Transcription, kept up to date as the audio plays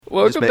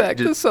Welcome back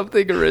to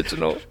Something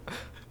Original.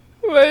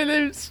 My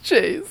name's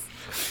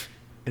Chase.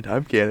 And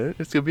I'm Cannon.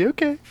 It's going to be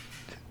okay.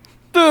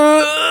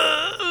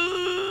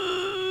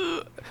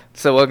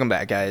 So welcome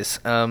back, guys.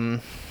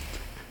 I'm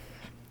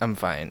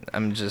fine.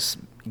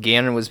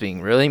 Gannon was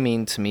being really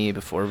mean to me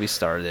before we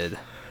started.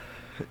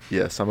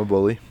 Yes, I'm a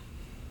bully.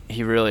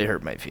 He really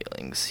hurt my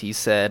feelings. He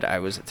said I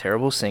was a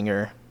terrible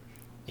singer.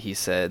 He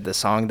said the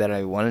song that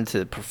I wanted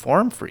to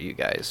perform for you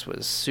guys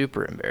was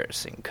super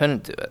embarrassing.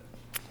 Couldn't do it.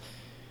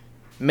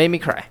 Made me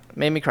cry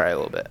a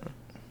little bit.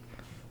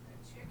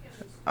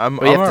 I'm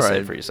what do you have to all say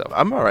right. for yourself?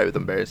 I'm all right with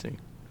embarrassing.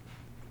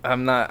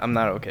 I'm not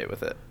okay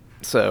with it.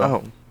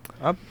 So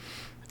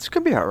it's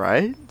gonna be all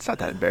right. It's not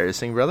that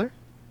embarrassing, brother.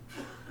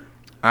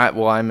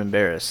 I'm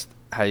embarrassed.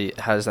 How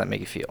does that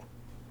make you feel?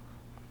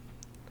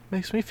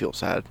 Makes me feel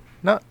sad.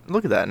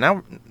 Look at that.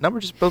 Now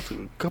we're just both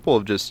a couple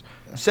of just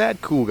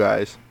sad, cool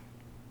guys.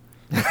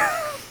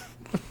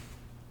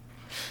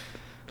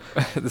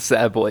 The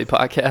Sad Boy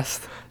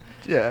Podcast.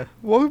 Yeah.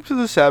 Welcome to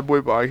the Sad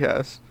Boy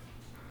Podcast.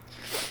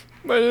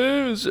 My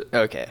name is...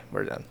 Okay,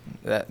 we're done.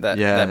 That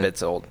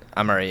bit's old.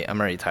 I'm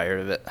already tired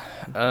of it.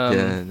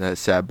 Yeah, that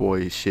sad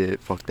boy shit.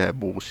 Fuck that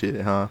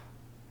bullshit, huh?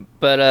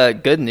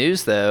 But good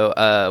news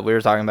though. We were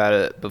talking about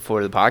it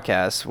before the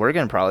podcast. We're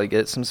gonna probably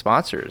get some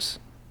sponsors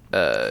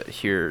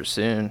here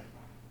soon.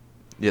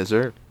 Yes,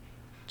 sir.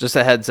 Just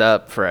a heads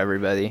up for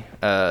everybody.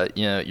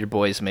 Your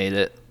boys made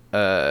it.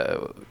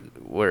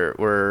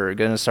 We're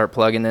gonna start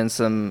plugging in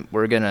some.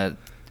 We're gonna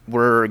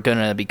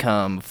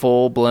become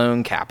full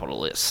blown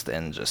capitalists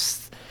and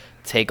just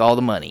take all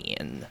the money,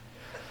 and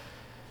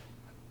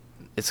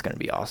it's gonna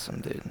be awesome,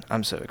 dude.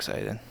 I'm so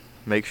excited.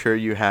 Make sure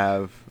you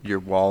have your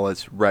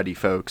wallets ready,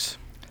 folks.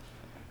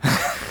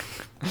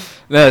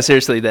 No,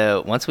 seriously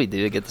though, once we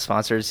do get the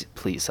sponsors,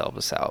 please help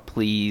us out.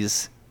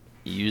 Please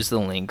use the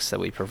links that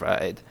we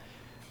provide.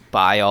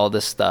 Buy all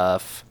the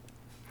stuff.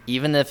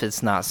 Even if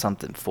it's not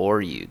something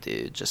for you,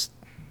 dude, just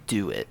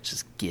do it.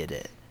 Just get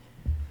it.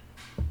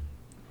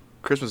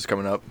 Christmas is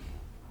coming up.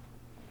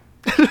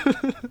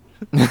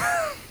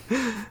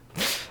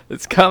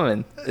 It's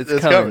coming.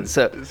 It's coming.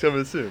 So it's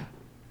coming soon.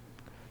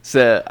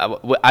 So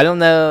I don't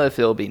know if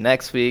it'll be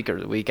next week or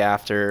the week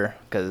after,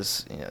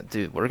 because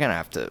dude, we're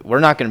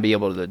not gonna be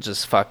able to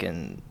just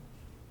fucking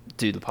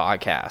do the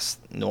podcast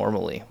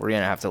normally. We're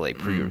gonna have to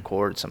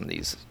pre-record some of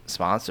these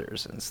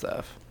sponsors and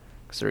stuff,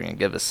 because they're gonna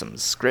give us some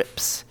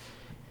scripts.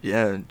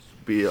 Yeah, and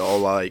be all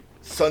like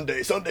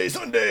Sunday.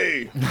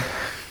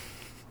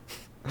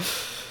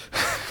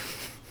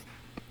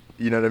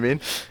 You know what I mean?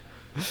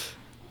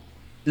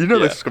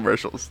 Those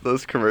commercials.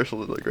 Those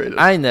commercials are the greatest.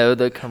 I know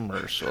the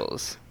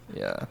commercials.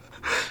 Yeah.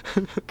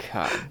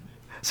 God.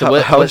 So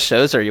what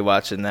shows are you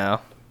watching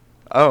now?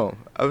 Oh,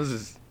 I was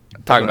just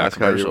talking about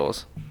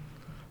commercials.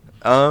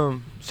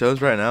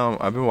 Shows right now.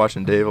 I've been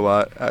watching Dave a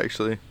lot,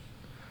 actually.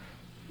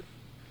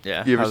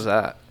 Yeah. How's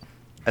that?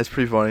 That's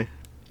pretty funny.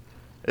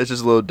 It's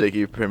just a little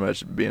Dicky pretty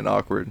much being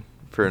awkward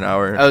for an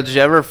hour. Oh, did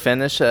you ever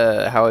finish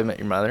How I Met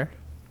Your Mother?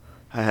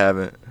 I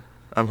haven't.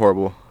 I'm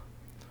horrible.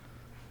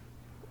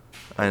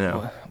 I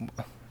know.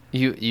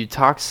 You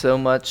talk so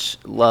much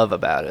love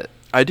about it.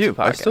 I do.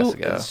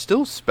 It's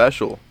still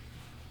special.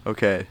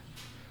 Okay.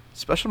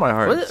 Special in my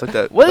heart. It's like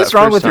that. What is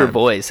wrong with your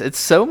voice? It's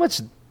so much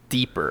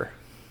deeper.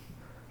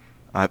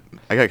 I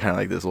got kind of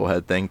like this little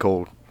head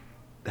cold.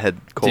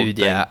 Dude,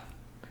 yeah.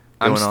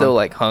 I'm still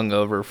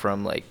hungover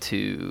from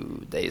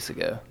 2 days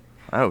ago.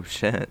 Oh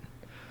shit.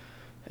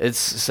 It's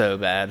so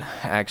bad,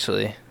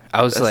 actually.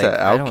 I was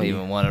I don't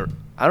even want to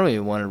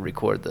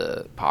record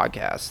the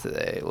podcast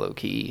today, low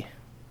key.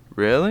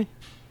 Really?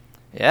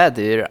 Yeah,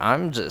 dude.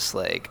 I'm just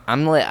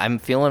I'm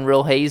feeling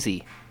real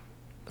hazy.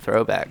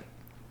 Throwback.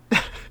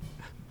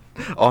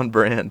 On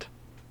brand.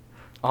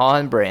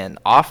 On brand.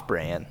 Off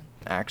brand,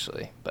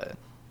 actually. But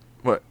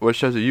what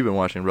shows have you been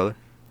watching, brother?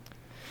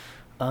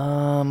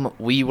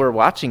 We were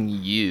watching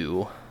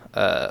You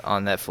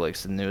on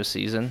Netflix, the newest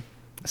season.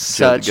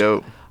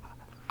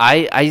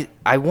 I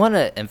want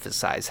to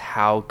emphasize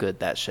how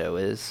good that show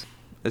is.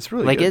 It's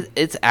really good.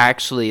 It's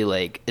actually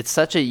it's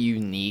such a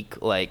unique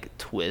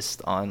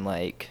twist on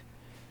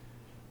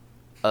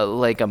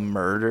a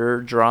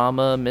murder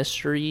drama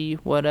mystery,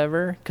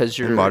 whatever, because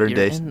you're modern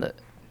day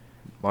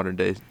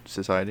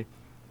society.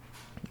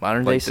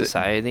 Modern day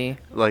society,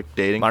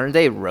 dating, modern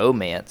day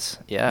romance.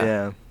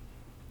 Yeah.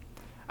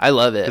 I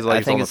love it.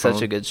 I think it's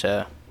such a good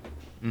show.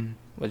 Mm-hmm.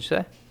 What'd you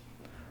say?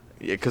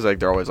 Yeah, because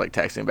they're always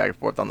texting back and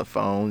forth on the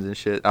phones and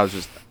shit. I was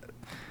just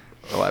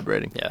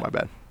elaborating. Yeah, my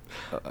bad.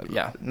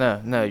 Yeah,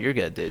 no, you're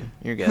good, dude.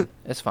 You're good.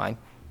 It's fine.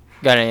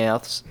 Got anything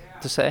else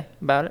to say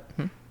about it?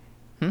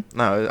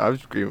 No, I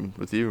was agreeing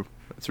with you.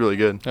 It's really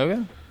good.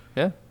 Okay.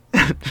 Yeah.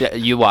 Yeah.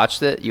 You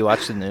watched it? You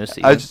watched the new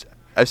season?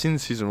 I've seen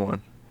season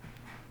 1.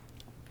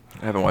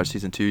 I haven't watched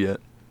season 2 yet.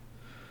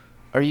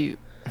 Are you?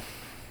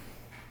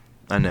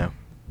 I know.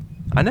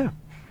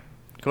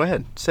 Go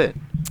ahead, say it.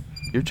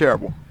 You're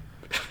terrible.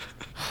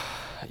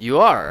 You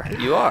are.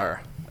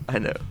 I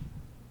know.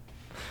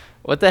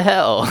 What the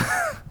hell?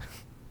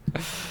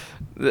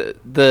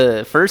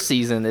 The first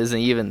season isn't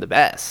even the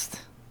best.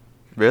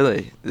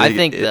 Really? I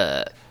think it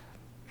second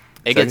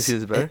gets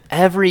season's better?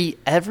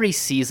 every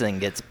season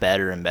gets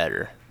better and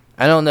better.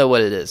 I don't know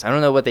what it is. I don't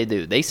know what they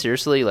do. They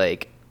seriously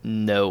like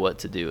know what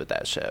to do with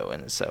that show,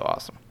 and it's so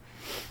awesome.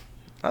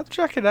 I'll have to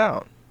check it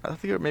out. I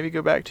think maybe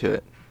go back to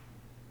it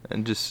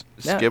and just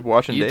Yeah, skip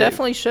watching You Dave.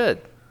 definitely should.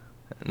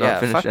 And not yeah,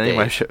 finish fuck any of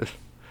my Dave. shows.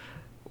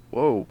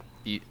 Whoa.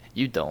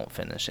 You don't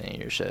finish any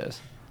of your shows.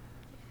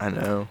 I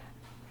know.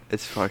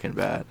 It's fucking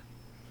bad.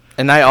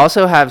 And I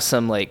also have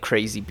some like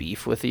crazy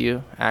beef with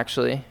you,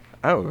 actually.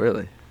 Oh,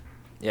 really?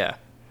 Yeah.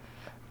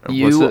 What's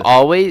You it?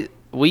 always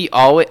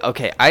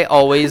I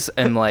always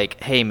am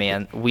like, hey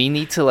man, we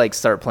need to like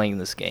start playing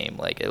this game.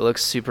 Like it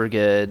looks super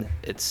good.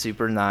 It's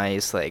super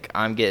nice. Like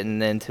I'm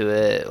getting into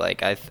it.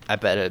 Like I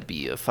bet it'd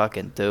be a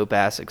fucking dope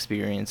ass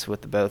experience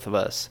with the both of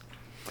us.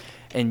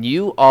 And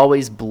you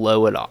always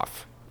blow it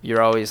off.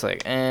 You're always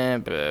like, blah,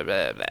 blah,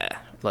 blah.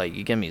 Like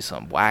you give me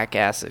some whack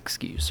ass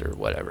excuse or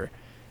whatever.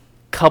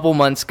 Couple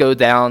months go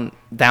down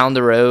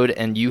the road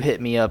and you hit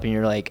me up and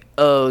you're like,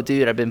 oh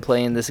dude, I've been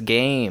playing this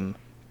game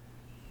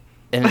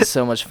and it's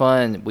so much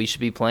fun, we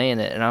should be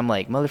playing it. And I'm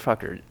like,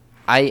 motherfucker,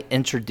 I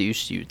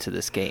introduced you to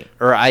this game,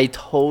 or I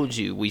told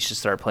you we should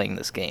start playing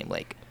this game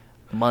like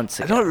months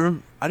I ago.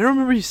 don't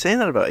remember you saying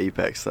that about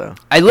Apex though.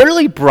 I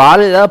literally brought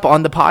it up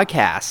on the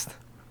podcast.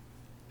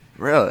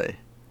 Really?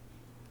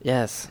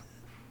 Yes.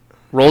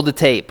 Roll the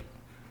tape.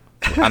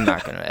 I'm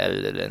not going to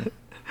edit it in.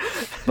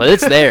 But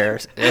it's there.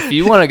 If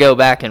you want to go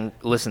back and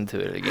listen to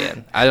it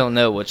again. I don't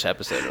know which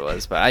episode it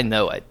was, but I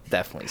know I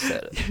definitely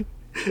said it.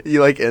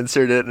 You like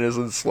insert it and it's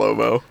in slow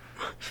mo.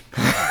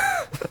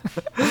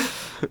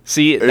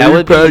 See, that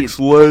would be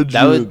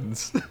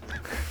Legends.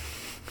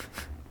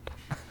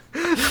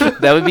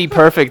 that would be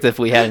perfect if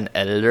we had an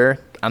editor.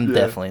 I'm Yeah.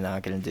 definitely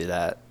not going to do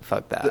that.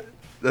 Fuck that.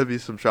 That'd be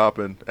some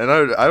chopping. And I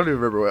don't even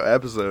remember what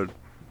episode.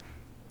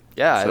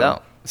 Yeah, I So-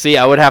 don't. See,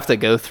 I would have to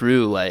go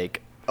through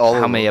like All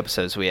how of many them.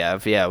 episodes we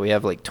have. Yeah, we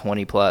have like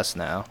 20 plus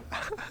now.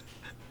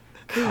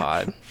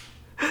 God.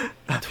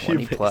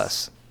 20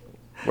 plus.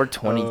 We're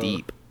 20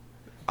 deep.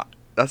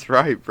 That's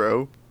right,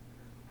 bro.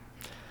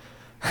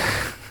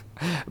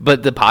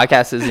 But the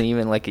podcast isn't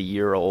even like a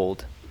year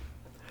old.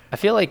 I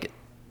feel like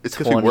It's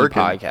 'cause we 20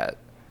 working. podcast.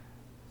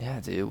 Yeah,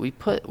 dude, we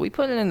put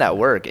in that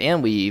work,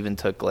 and we even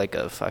took like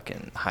a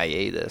fucking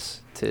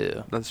hiatus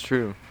too. That's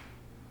true.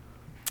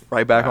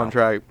 Right back Wow. on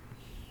track.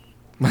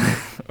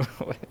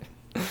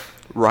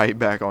 Right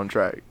back on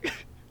track.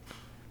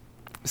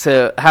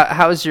 So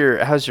how's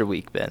your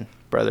week been,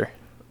 brother?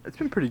 It's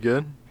been pretty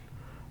good.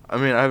 I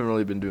mean, I haven't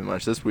really been doing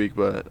much this week,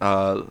 but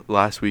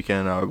last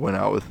weekend I went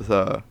out with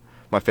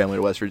my family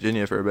to West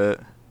Virginia for a bit.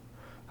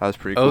 That was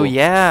pretty cool. Oh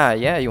yeah.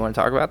 You want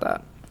to talk about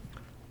that?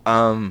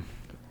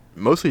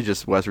 Mostly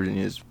just West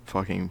Virginia is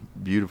fucking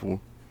beautiful.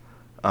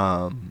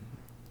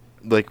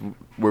 Like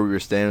where we were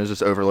staying was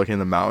just overlooking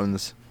the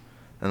mountains,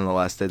 and then the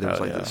last day there was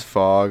Oh, like yeah. this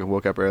fog. I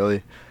woke up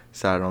early,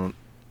 sat on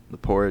the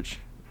porch,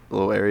 a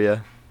little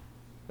area.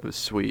 It was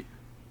sweet,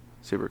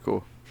 super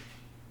cool.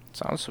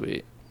 Sounds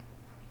sweet.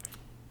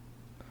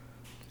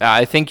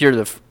 I think you're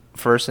the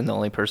first and the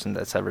only person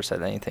that's ever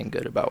said anything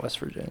good about West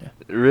Virginia.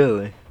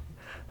 Really,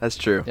 that's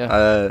true.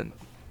 Yeah.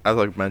 I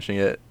was like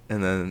mentioning it,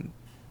 and then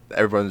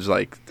everyone's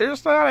like,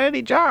 "There's not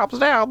any jobs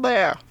down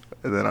there,"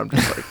 and then I'm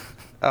just like,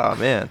 "Oh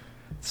man,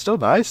 it's still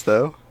nice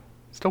though,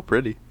 still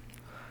pretty."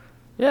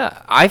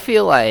 Yeah, I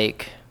feel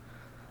like,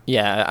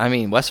 yeah, I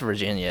mean, West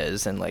Virginia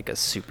is in like a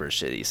super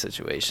shitty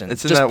situation.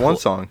 It's in that one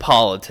song.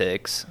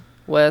 Politics.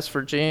 West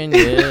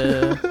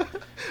Virginia,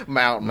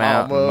 Mountain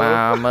Mountain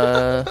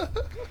Mama,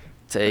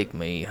 take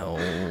me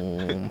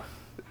home,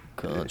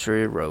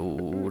 country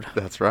road.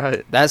 That's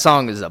right. That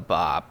song is a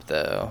bop,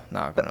 though.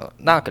 Not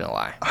gonna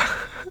lie.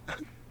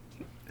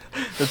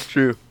 That's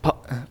true.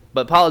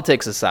 But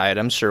politics aside,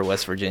 I'm sure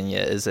West Virginia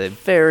is a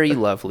very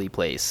lovely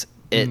place.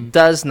 It Mm.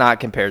 does not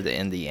compare to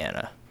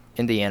Indiana.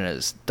 Indiana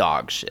is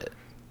dog shit.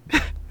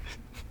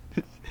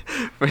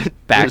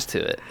 Back Just to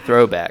it.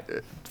 Throwback.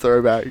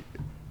 throwback.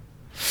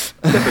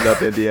 Step it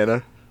up,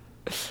 Indiana.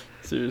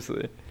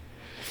 Seriously.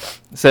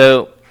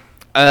 So,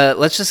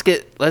 let's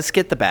get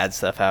the bad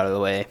stuff out of the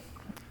way,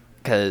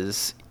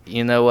 because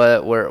you know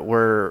what,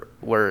 we're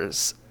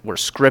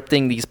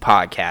scripting these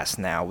podcasts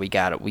now. We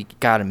got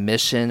a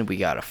mission, we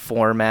got a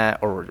format,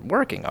 or we're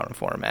working on a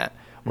format.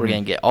 We're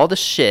gonna get all the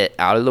shit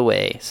out of the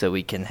way so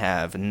we can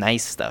have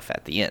nice stuff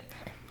at the end.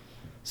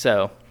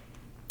 So,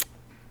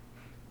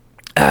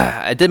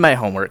 I did my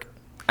homework.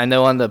 I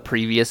know on the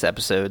previous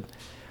episode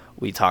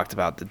we talked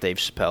about the Dave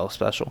Chappelle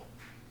special,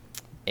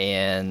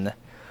 and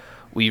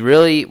we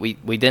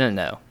didn't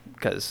know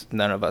because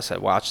none of us had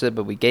watched it,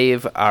 but we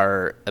gave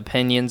our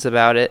opinions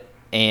about it,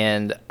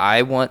 and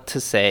I want to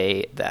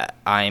say that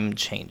I'm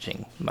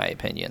changing my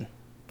opinion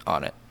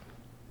on it.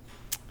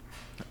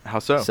 How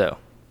so? So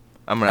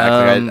I'm gonna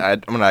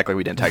act I'm gonna act like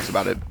we didn't text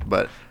about it,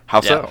 but how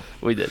so?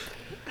 we did.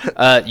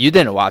 You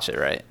didn't watch it,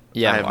 right?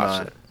 Yeah, I I have watched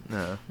not. it.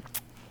 No.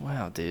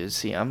 Wow, dude.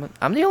 See, I'm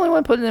the only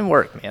one putting in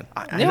work, man.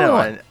 I The know.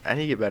 only one. I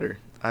need to get better.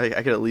 I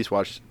could at least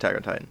watch Attack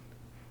on Titan.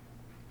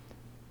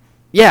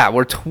 Yeah,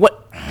 we're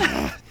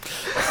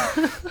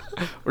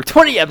We're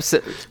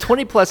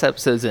 20 plus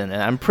episodes in,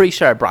 and I'm pretty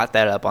sure I brought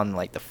that up on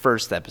like the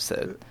first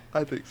episode.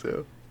 I think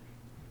so.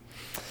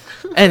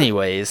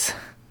 Anyways,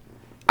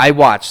 I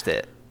watched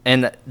it,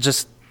 and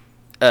just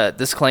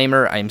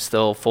disclaimer: I'm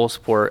still full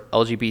support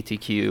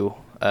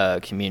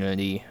LGBTQ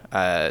community.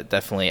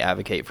 Definitely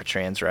advocate for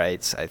trans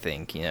rights. I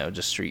think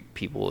just treat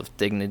people with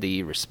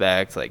dignity,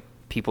 respect. Like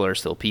people are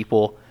still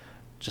people,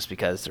 just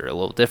because they're a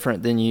little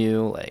different than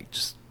you. Like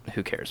just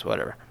who cares,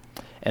 whatever.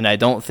 And I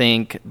don't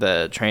think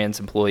the trans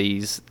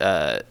employees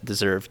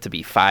deserve to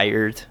be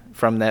fired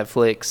from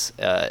Netflix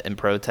in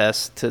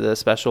protest to the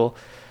special.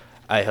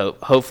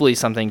 Hopefully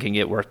something can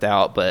get worked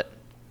out, but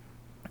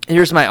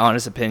here's my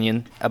honest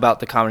opinion about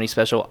the comedy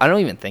special. I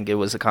don't even think it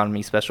was a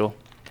comedy special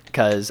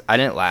because I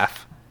didn't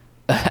laugh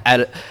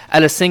at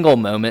a single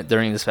moment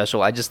during the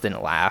special. I just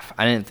didn't laugh.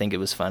 I didn't think it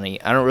was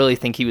funny. I don't really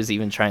think he was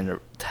even trying to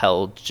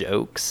tell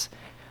jokes.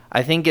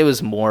 I think it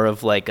was more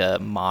of like a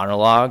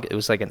monologue. It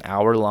was like an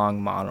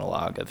hour-long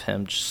monologue of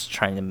him just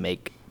trying to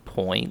make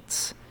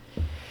points.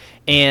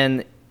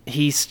 And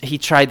he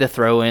tried to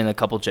throw in a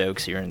couple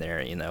jokes here and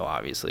there,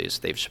 obviously it's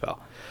Dave Chappelle.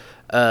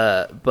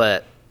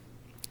 But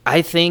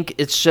I think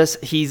it's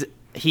just he's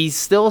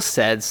still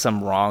said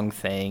some wrong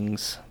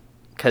things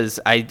because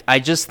I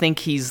just think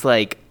he's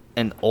like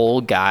an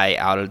old guy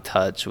out of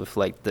touch with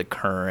like the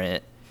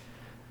current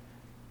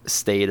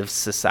state of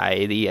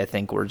society. I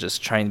think we're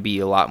just trying to be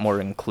a lot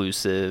more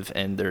inclusive,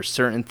 and there's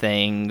certain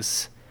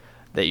things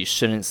that you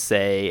shouldn't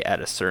say at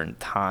a certain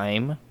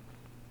time.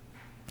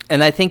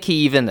 And I think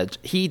he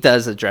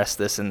does address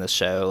this in the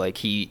show. Like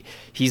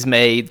he's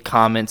made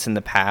comments in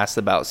the past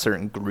about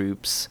certain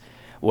groups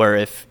where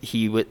if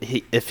he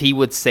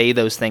would say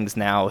those things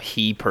now,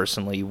 he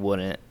personally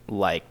wouldn't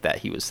like that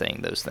he was saying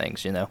those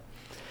things,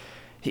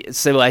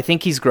 So I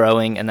think he's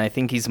growing, and I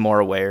think he's more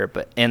aware.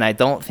 And I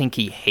don't think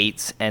he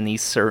hates any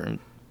certain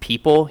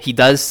people. He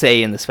does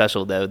say in the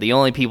special, though, the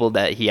only people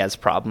that he has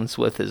problems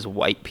with is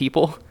white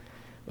people,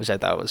 which I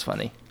thought was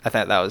funny. I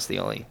thought that was the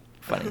only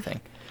funny thing,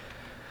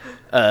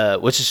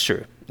 which is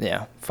true.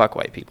 Yeah, fuck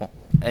white people.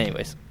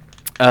 Anyways,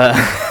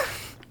 I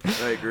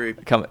agree.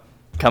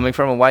 Coming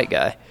from a white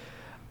guy,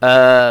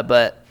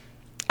 but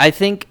I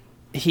think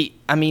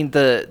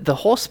the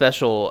whole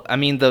special.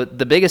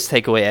 The biggest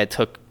takeaway I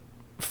took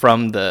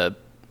from the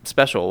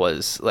special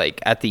was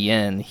like at the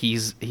end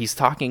he's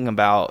talking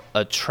about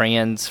a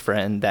trans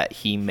friend that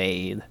he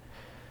made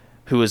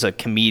who was a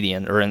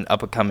comedian or an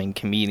up-and-coming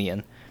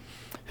comedian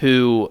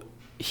who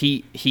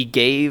he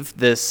gave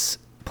this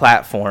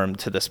platform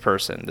to this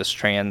person, this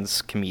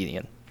trans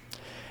comedian,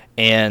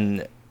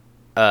 and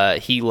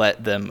he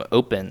let them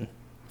open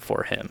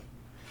for him,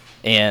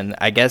 and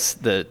I guess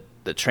the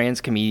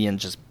trans comedian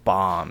just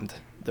bombed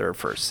their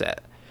first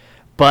set.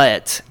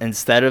 But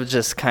instead of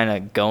just kind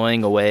of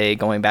going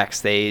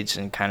backstage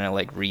and kind of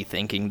like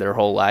rethinking their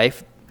whole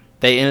life,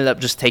 they ended up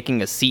just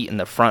taking a seat in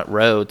the front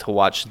row to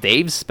watch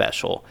Dave's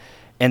special.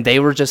 And they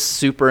were just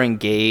super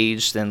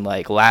engaged and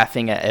like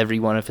laughing at every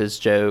one of his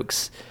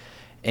jokes.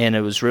 And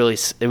it was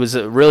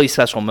a really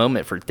special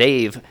moment for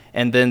Dave.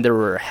 And then there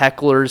were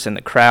hecklers in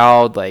the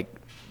crowd, like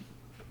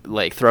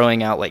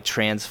throwing out like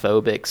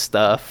transphobic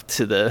stuff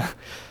to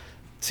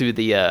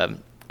the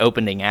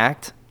opening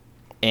act.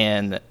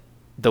 And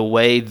the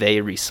way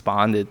they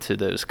responded to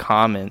those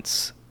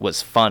comments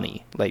was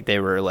funny. Like they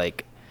were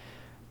like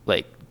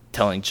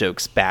telling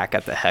jokes back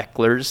at the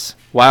hecklers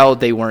while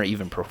they weren't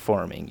even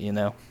performing,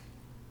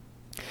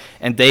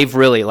 And Dave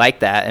really liked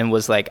that and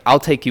was like, I'll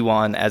take you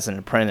on as an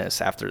apprentice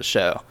after the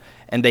show.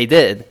 And they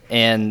did.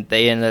 And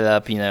they ended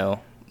up,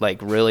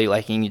 like really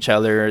liking each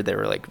other. They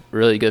were like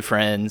really good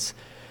friends.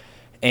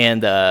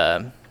 And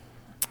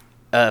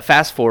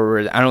fast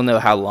forward, I don't know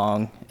how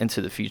long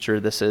into the future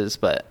this is,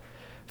 but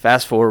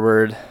fast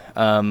forward,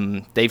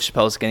 Dave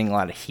Chappelle's getting a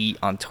lot of heat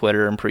on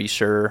Twitter, I'm pretty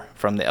sure,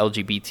 from the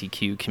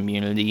LGBTQ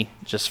community,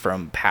 just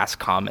from past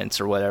comments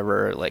or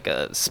whatever, like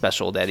a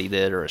special that he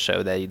did or a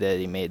show that he did.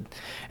 He made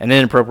an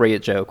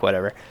inappropriate joke,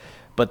 whatever.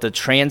 But the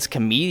trans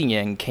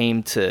comedian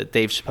came to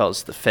Dave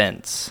Chappelle's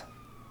defense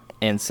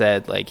and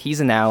said, like, he's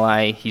an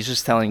ally. He's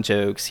just telling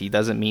jokes. He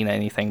doesn't mean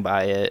anything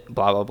by it,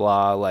 blah, blah,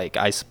 blah. Like,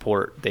 I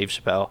support Dave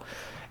Chappelle.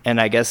 And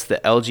I guess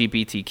the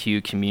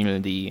LGBTQ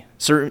community,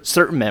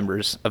 certain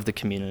members of the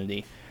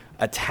community,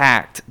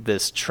 attacked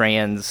this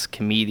trans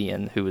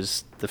comedian who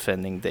was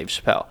defending Dave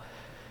Chappelle.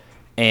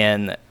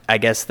 And I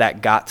guess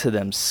that got to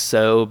them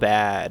so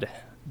bad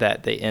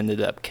that they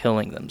ended up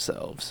killing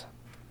themselves.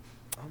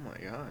 Oh,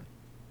 my God.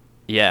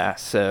 Yeah,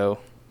 so...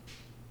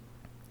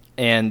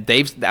 And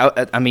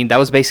that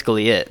was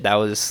basically it. That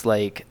was,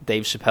 like,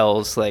 Dave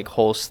Chappelle's, like,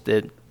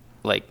 hosted,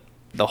 like,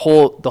 the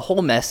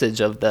whole message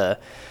of the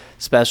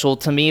special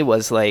to me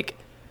was like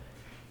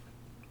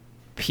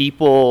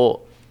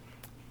people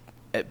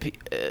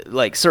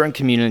like certain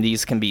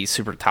communities can be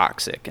super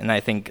toxic, and I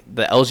think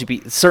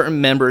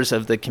certain members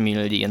of the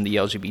community in the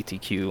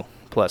LGBTQ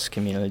plus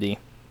community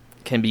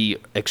can be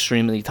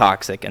extremely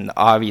toxic, and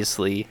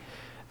obviously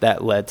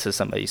that led to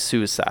somebody's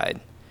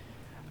suicide.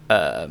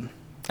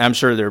 I'm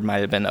sure there might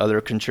have been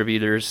other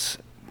contributors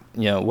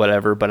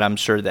whatever. But I'm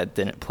sure that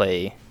didn't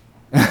play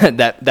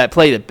that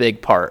played a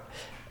big part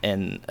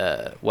in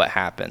what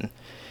happened.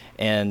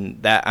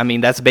 And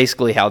that's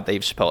basically how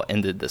Dave Chappelle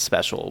ended the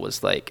special,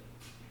 was like,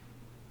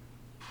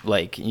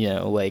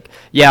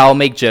 yeah, I'll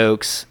make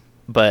jokes,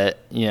 but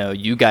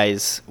you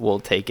guys will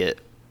take it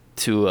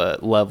to a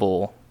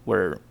level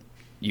where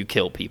you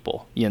kill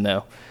people,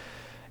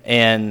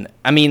 And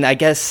I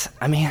guess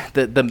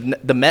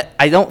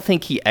I don't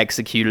think he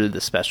executed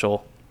the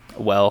special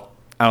well.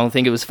 I don't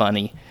think it was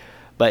funny,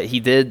 but he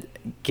did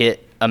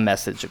get a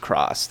message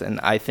across, and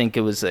I think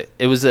it was a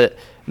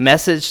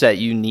message that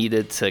you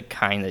needed to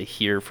kind of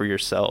hear for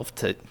yourself,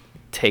 to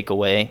take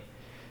away.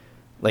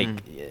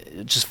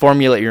 Just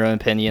formulate your own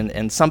opinion.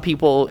 And some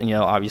people,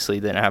 obviously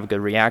didn't have a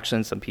good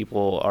reaction. Some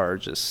people are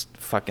just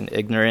fucking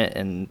ignorant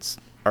and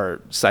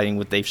are siding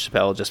with Dave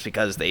Chappelle just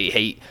because they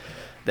hate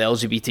the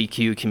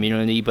LGBTQ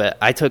community. But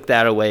I took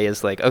that away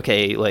as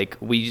okay,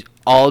 we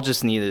all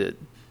just need to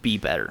be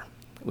better.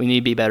 We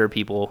need to be better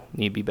people,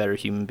 need to be better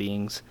human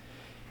beings.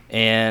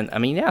 And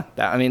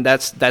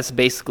that's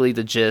basically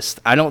the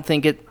gist. I don't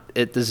think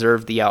it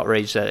deserved the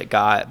outrage that it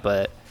got,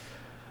 but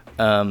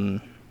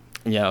I'm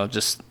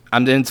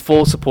in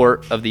full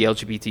support of the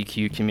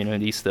LGBTQ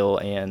community still,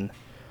 and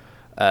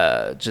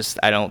I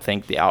don't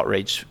think the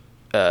outrage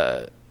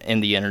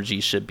and the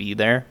energy should be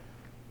there.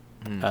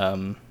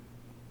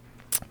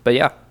 But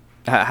yeah,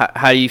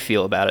 how do you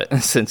feel about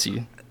it since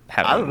you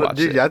haven't watched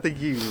it? Dude, I think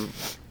you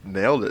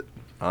nailed it,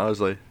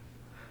 honestly.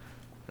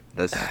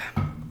 That's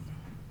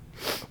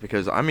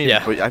because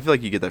yeah. I feel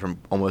like you get that from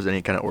almost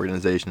any kind of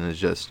organization. Is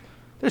just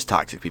there's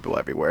toxic people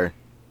everywhere.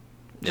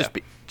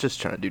 Just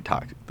trying to do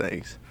toxic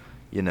things,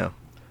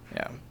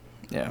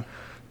 Yeah.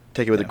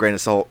 Take it with a grain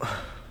of salt.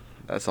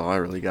 That's all I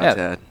really got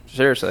to add.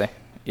 Seriously.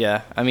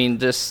 Yeah.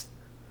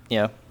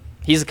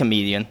 He's a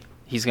comedian.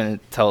 He's going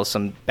to tell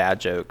some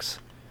bad jokes.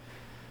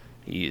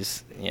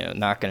 He's,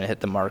 not going to hit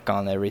the mark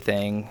on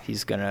everything.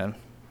 He's going to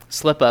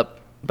slip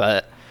up,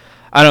 but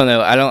I don't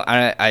know.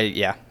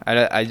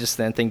 I just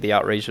didn't think the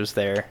outrage was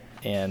there.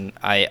 And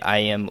I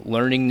am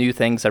learning new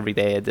things every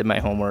day. I did my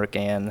homework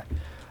and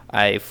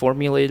I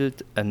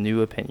formulated a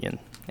new opinion.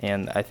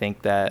 And I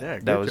think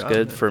that was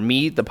good for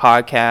me, the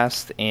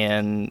podcast,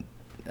 and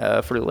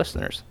for the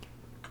listeners.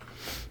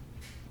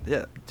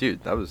 Yeah,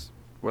 dude, that was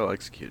well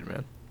executed,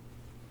 man.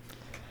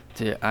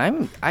 Dude,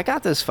 I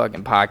got this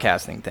fucking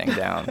podcasting thing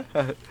down.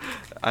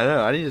 I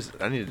know. I need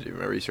to do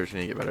my research. I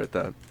need to get better at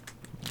that.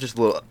 Just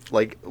a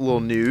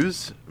little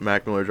news.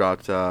 Mac Miller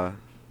dropped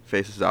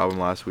Faces album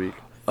last week.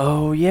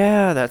 Oh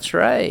yeah, that's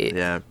right.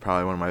 Yeah,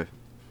 probably one of my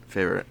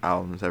favorite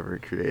albums ever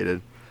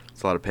created.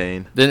 It's a lot of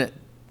pain.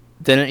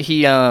 Didn't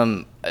he?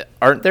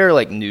 Aren't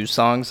there new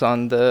songs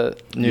on the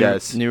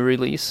new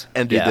release?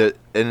 And dude,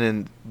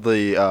 then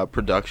the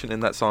production in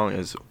that song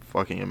is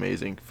fucking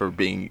amazing for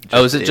being.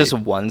 Is it just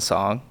one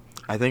song?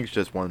 I think it's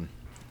just one.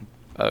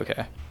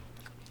 Okay.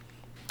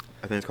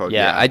 I think it's called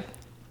Yeah.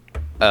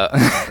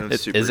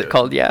 Is it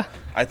called Yeah?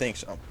 I think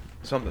so.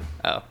 Something.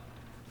 Oh.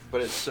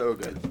 But it's so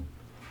good.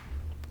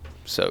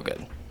 So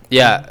good.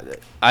 Yeah,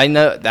 I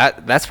know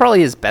that's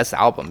probably his best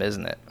album,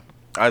 isn't it?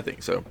 I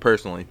think so,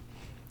 personally.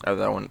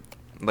 That one.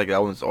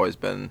 That one's always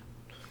been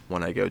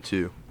one I go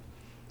to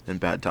in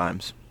bad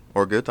times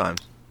or good times.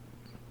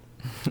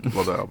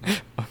 Love that album.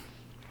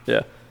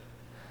 Yeah.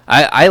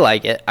 I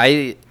like it.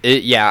 I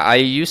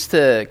used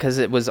to, because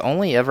it was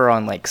only ever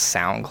on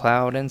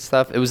SoundCloud and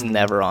stuff. It was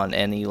never on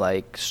any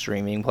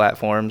streaming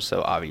platforms,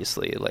 so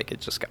obviously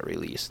it just got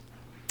released.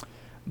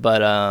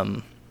 But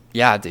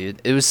yeah, dude,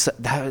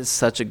 that was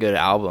such a good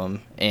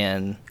album,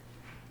 and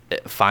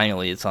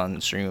finally it's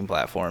on streaming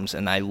platforms,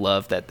 and I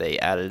love that they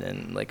added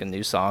in a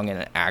new song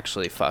and it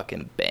actually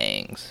fucking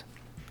bangs.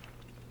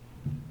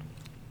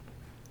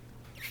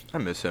 I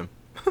miss him.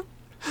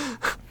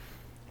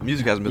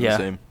 Music hasn't been the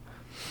same.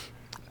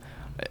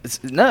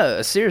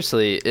 No,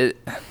 seriously,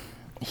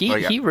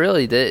 he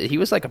really did. He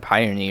was a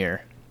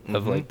pioneer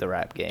of the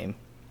rap game.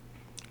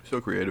 So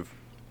creative.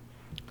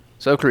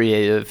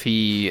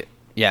 He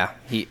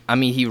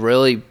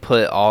really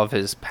put all of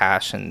his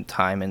passion,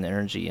 time, and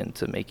energy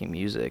into making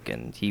music,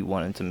 and he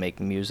wanted to make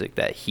music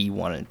that he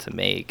wanted to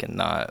make, and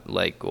not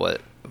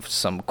what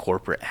some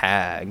corporate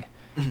hag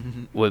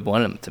would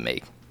want him to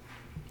make.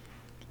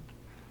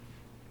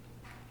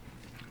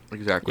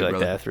 Exactly. You like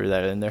brother. that? I threw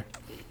that in there.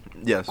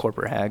 Yes.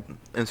 Corporate hag.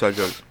 Inside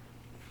jokes.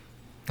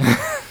 And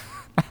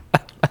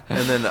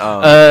then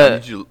I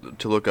need you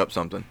to look up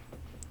something.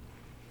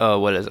 Oh,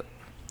 what is it?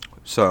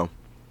 So,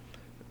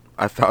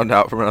 I found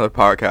out from another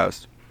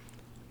podcast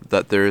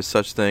that there is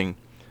such thing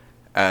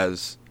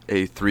as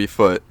a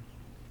 3-foot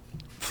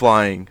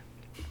flying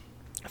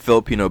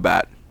Filipino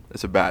bat.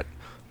 It's a bat,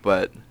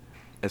 but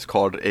it's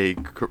called you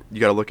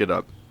gotta look it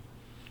up.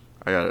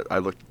 I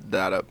looked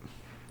that up,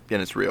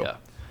 and it's real. Yeah.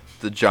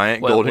 The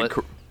giant golden.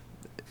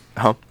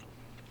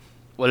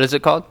 What is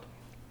it called?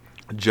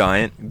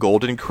 Giant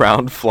golden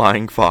crowned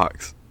flying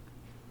fox.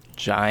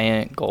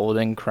 Giant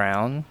golden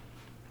crown?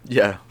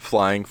 Yeah,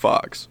 flying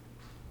fox.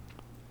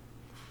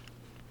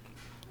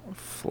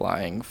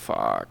 Flying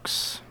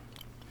fox.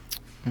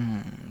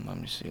 Let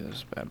me see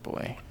this bad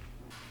boy.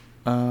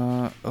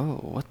 Oh,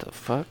 what the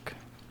fuck?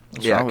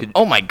 What's Yeah, wrong with-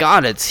 oh my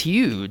god, it's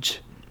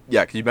huge.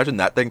 Yeah, can you imagine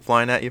that thing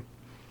flying at you?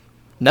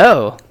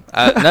 No,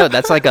 no,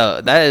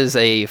 that is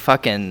a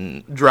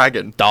fucking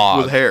Dragon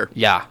dog with hair.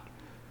 Yeah,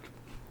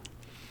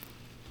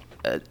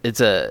 it's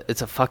a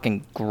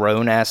fucking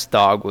grown ass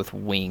dog with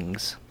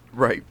wings.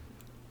 Right.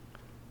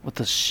 What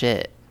the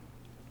shit?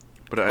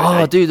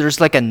 But Dude, there's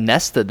like a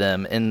nest of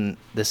them in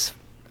this.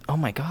 Oh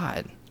my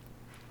god,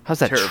 how's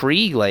that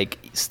tree like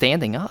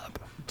standing up?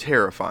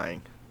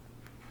 Terrifying.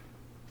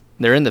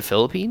 They're in the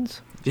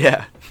Philippines?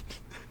 Yeah.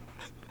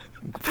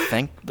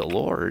 Thank the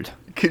Lord.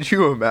 Could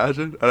you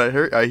imagine?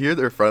 And I hear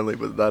they're friendly,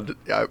 but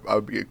I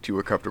would be too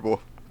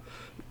uncomfortable.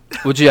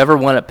 Would you ever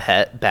want a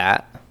pet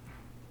bat?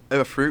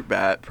 A fruit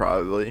bat,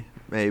 probably,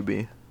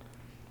 maybe.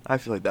 I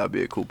feel like that would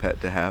be a cool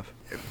pet to have.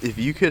 If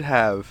you could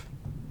have,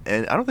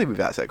 and I don't think we've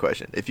asked that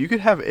question. If you could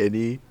have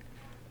any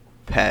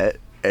pet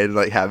and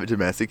like have it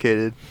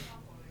domesticated,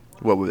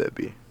 what would it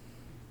be?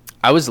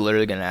 I was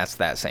literally gonna ask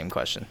that same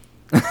question.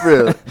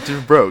 Really,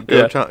 dude, bro, go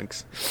Yeah.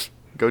 Chunks,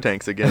 go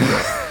Tanks again,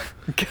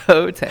 bro.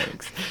 Go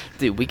Tanks,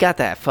 dude. We got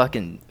that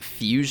fucking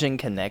fusion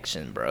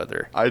connection,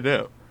 brother. I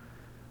know.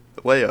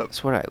 Layup.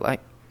 That's what I like.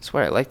 That's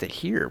what I like to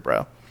hear,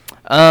 bro.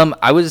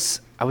 I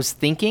was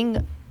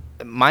thinking,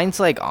 mine's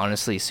like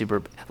honestly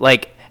super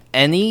like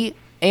any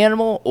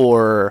animal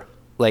or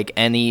like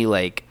any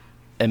like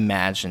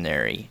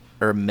imaginary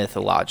or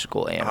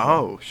mythological animal.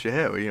 Oh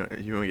shit! Well, you want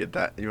to get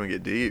that? You want to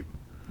get deep?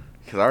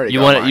 Because I already You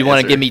got want my to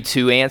answer. give me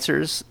two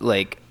answers,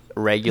 like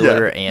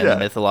regular and yeah.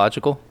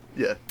 mythological?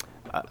 Yeah,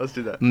 let's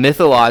do that.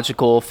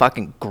 Mythological,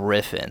 fucking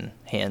griffin,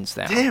 hands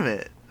down. Damn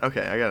it!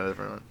 Okay, I got a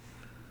different one.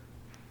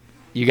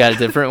 You got a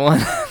different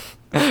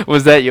one?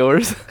 Was that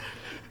yours?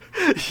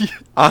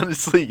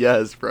 Honestly,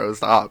 yes, bro.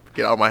 Stop.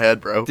 Get out of my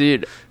head, bro.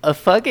 Dude, a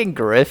fucking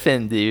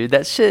griffin, dude.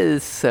 That shit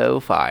is so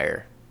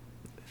fire.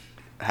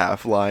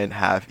 Half lion,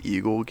 half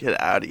eagle. Get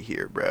out of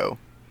here, bro.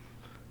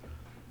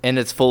 And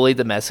it's fully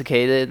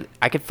domesticated.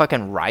 I could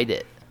fucking ride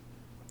it.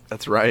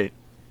 That's right.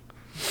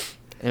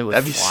 And it would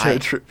That'd be fly. so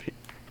trippy.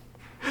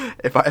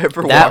 If I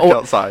ever That walked or-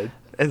 outside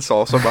and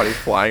saw somebody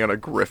flying on a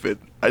griffin,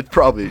 I'd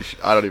probably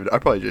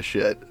just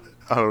shit.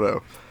 I don't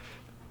know.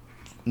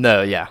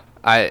 No, yeah.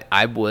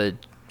 I would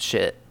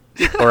shit.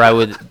 Or I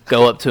would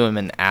go up to him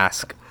and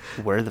ask,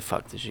 where the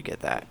fuck did you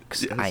get that?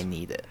 Because Yes. I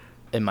need it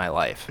in my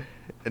life.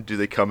 And do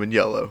they come in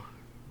yellow?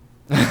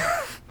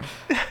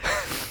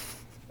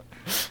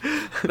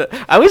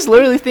 I was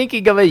literally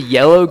thinking of a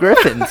yellow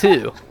griffin,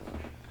 too.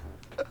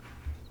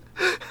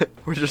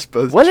 We're just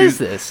both. What is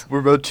this?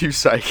 We're both two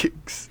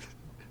psychics.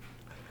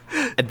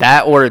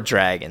 That or a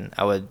dragon.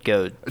 I would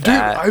go Dude,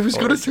 that I was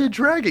or gonna a say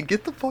dragon.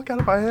 Get the fuck out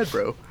of my head,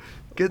 bro.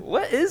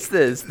 What is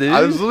this, dude?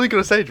 I was literally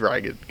gonna say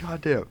dragon.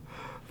 God damn.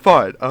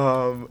 Fine.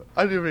 I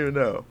don't even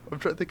know. I'm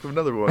trying to think of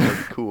another one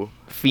that'd be cool.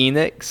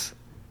 Phoenix.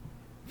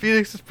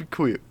 Phoenix is pretty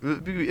cool.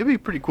 It'd be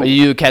pretty cool.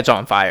 You catch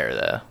on fire,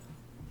 though.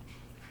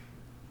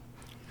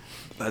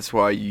 That's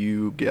why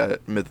you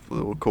get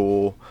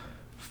mythical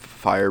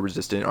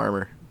fire-resistant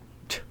armor.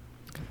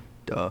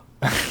 Duh.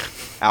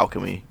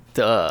 Alchemy.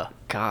 Duh.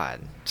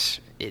 God.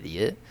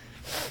 Idiot.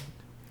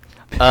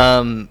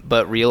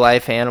 But real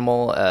life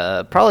animal,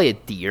 probably a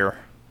deer.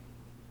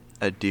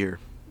 A deer.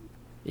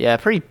 Yeah,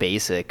 pretty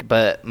basic,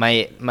 but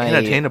my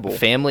Unattainable.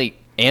 family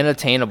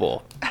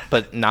unattainable,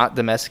 but not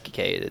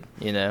domesticated,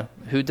 you know?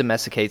 Who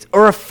domesticates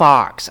or a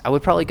fox? I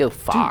would probably go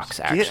fox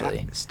Dude,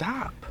 actually.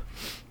 stop.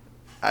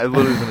 I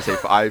literally was gonna say.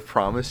 I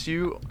promise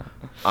you,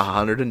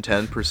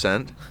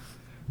 110%.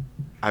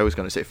 I was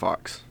gonna say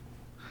fox.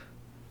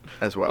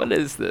 As well. What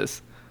is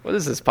this? What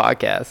is this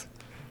podcast?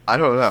 I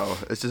don't know.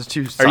 It's just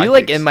two. Are you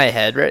like psychics. in my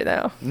head right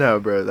now? No,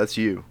 bro. That's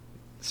you.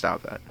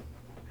 Stop that.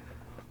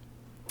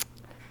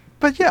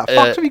 But yeah,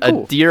 fox would be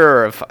cool. A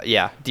deer or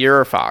deer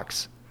or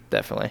fox,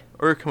 definitely.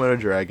 Or a Komodo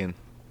dragon.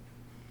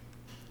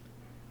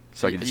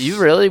 So I could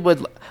You really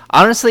would.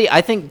 Honestly,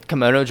 I think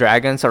Komodo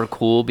dragons are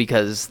cool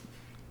because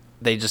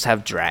they just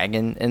have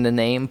dragon in the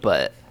name,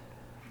 but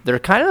they're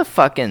kind of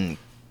fucking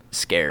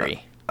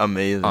scary.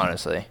 Amazing.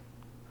 Honestly,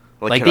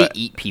 like can they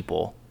eat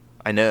people.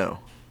 I know.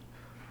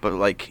 But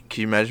like,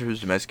 can you imagine if he was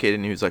domesticated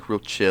and he was like real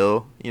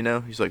chill? You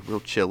know, he's like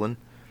real chilling.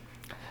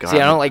 See,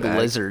 I don't like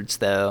lizards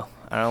though.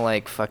 I don't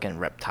like fucking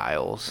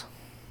reptiles.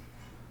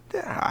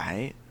 They're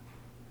alright.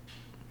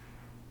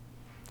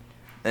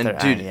 And They're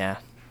dude, yeah.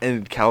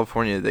 in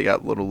California, they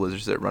got little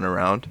lizards that run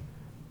around.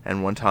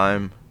 And one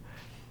time,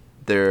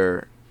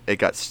 it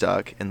got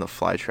stuck in the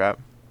fly trap,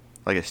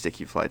 like a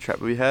sticky fly trap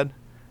we had.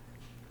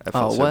 I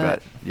felt so what?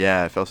 bad.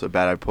 Yeah, I felt so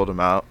bad. I pulled him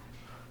out.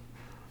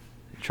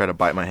 He tried to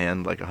bite my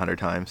hand like 100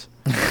 times.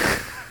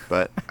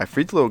 But I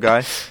freed the little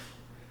guy.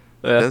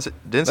 Yeah. Didn't say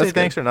That's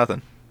thanks good. or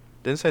nothing.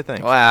 Didn't say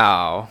thanks.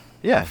 Wow.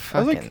 Yeah, I was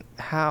Fucking like,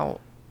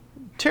 how?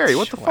 Terry,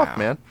 what the Wow. fuck,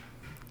 man?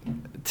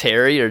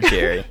 Terry or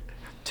Jerry?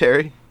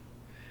 Terry.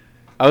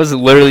 I was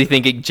literally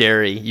thinking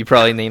Jerry. You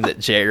probably named it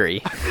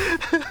Jerry.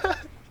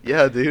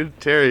 Yeah, dude,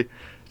 Terry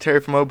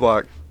from O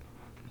Block.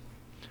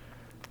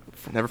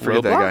 Never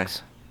forget that guy.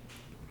 Roblox?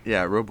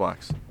 Yeah,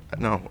 Roblox.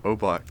 No,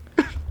 Oblock.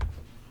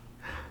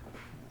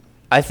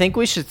 I think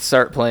we should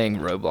start playing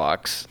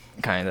Roblox,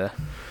 kinda.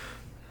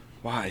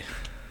 Why?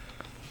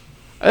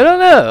 I don't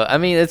know. I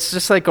mean, it's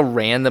just like a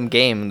random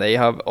game. They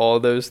have all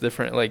those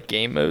different like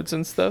game modes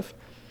and stuff.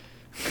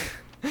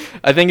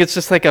 I think it's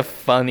just like a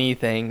funny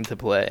thing to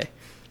play.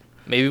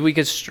 Maybe we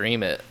could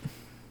stream it.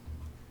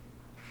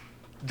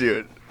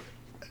 Dude,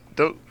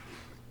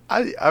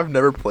 I've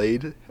never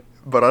played,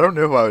 but I don't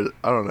know if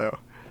I don't know.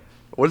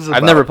 What is it I've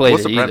about? never played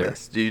What's it the either.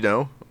 premise? Do you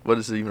know? What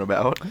is it even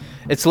about?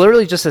 It's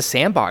literally just a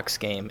sandbox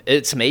game.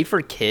 It's made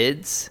for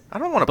kids. I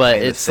don't want to But play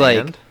in the it's like-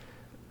 sand.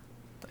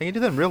 I can do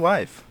that in real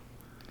life.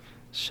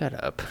 Shut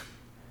up.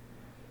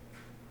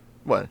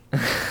 What?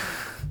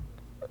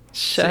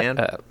 Shut Sand?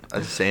 up.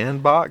 A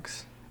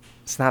sandbox?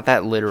 It's not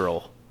that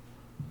literal.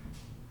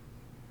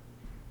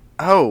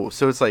 Oh,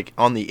 so it's like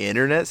on the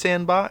internet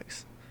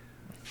sandbox?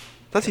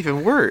 That's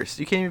even worse.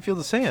 You can't even feel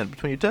the sand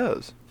between your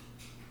toes.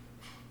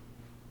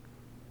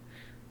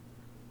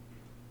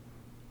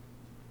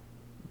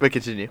 But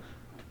continue.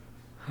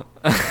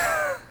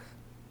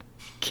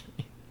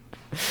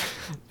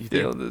 You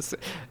Feel do? this.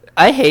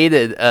 I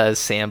hated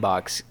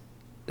sandboxes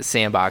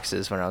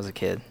when I was a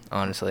kid,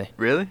 honestly.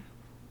 Really?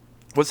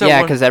 What's that Yeah,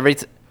 one because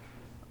on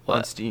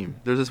what? Steam?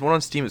 There's this one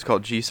on Steam. It's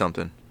called G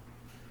something.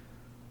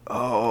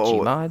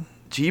 Oh, Gmod?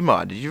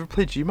 Gmod. Did you ever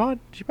play Gmod?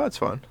 Gmod's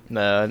fun.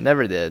 No,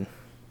 never did.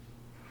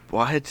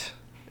 What?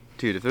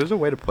 Dude, if there's a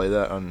way to play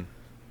that on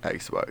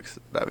Xbox,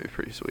 that'd be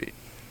pretty sweet.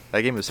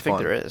 That game is I think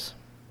fun. there is.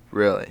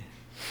 Really?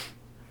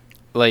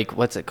 Like,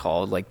 what's it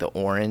called? Like the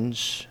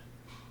Orange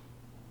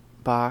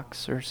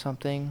box or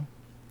something?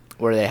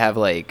 Where they have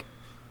like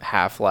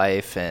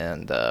Half-Life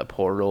and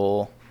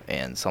Portal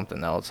and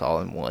something else all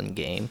in one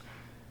game.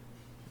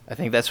 I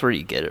think that's where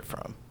you get it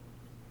from.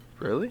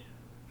 Really?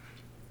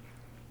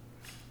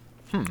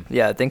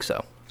 Yeah, I think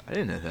so. I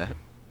didn't know that.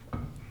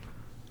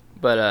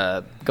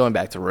 But going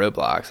back to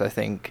Roblox, I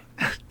think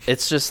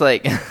it's just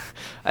like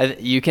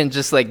you can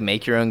just like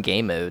make your own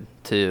game mode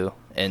too,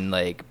 and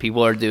like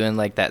people are doing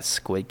like that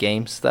Squid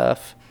Game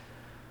stuff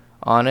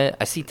on it.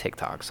 I see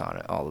TikToks on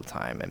it all the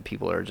time, and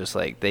people are just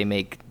like they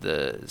make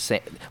the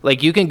same.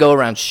 Like you can go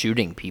around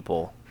shooting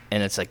people,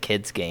 and it's a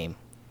kids game,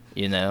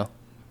 you know.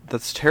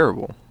 That's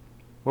terrible.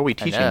 What are we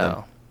teaching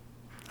them?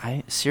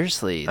 I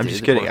seriously, I'm dude,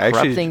 just kidding. we're I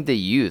actually- corrupting the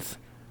youth.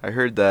 I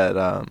heard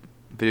that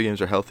video games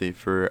are healthy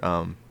for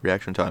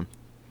reaction time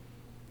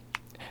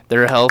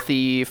They're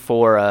healthy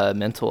for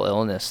mental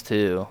illness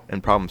too.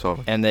 and problem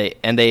solving. And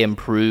they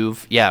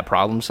improve,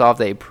 problem solve.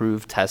 They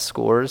improve test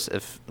scores.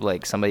 If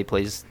like somebody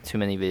plays too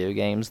many video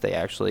games, they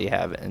actually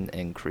have an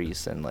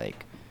increase in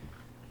like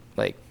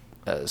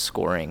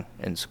scoring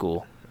in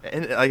school.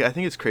 And like, I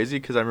think it's crazy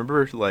because I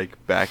remember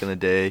like back in the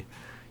day,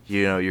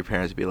 you know, your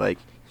parents would be like,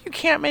 "You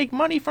can't make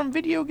money from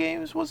video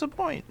games. What's the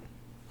point?"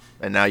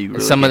 And now you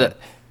really Some of can. the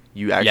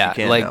You actually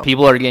can like now.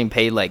 people are getting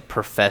paid like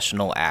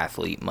professional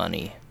athlete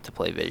money to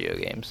play video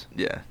games.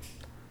 Yeah.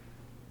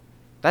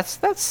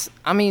 That's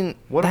I mean,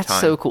 What a that's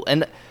time. so cool.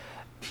 And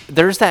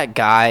there's that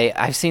guy,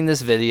 I've seen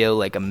this video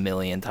like a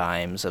million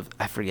times of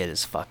I forget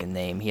his fucking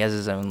name. He has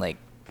his own like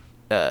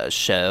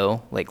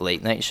show, like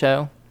late night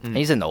show. And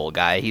he's an old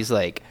guy. He's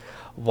like,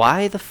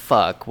 why the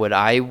fuck would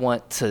I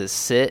want to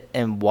sit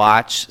and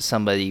watch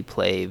somebody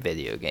play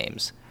video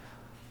games?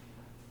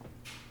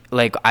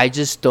 Like, I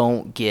just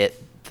don't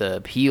get the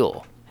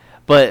appeal.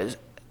 But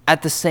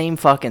at the same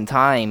fucking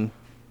time,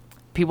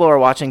 people are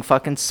watching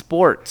fucking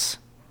sports.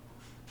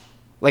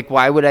 Like,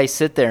 why would I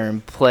sit there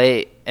and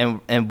play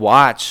and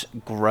watch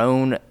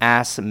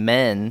grown-ass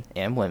men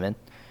and women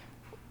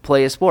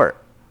play a sport?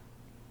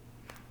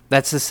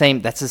 That's the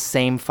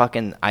same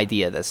fucking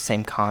idea. That's the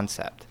same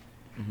concept.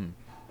 Mm-hmm.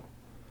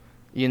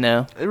 You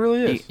know? It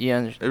really is. You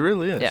It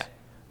really is.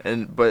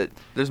 Yeah. But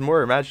there's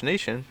more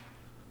imagination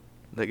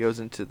that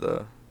goes into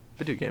the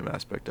video game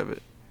aspect of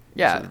it.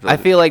 Yeah, So I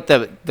feel like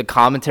the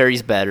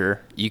commentary's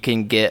better. You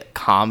can get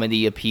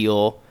comedy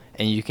appeal,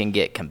 and you can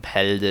get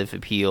competitive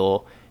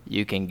appeal.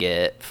 You can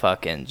get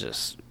fucking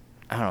just,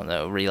 I don't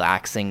know,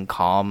 relaxing,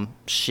 calm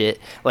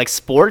shit. Like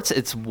sports,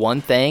 it's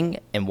one thing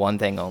and one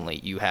thing only.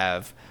 You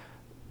have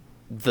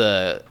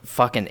the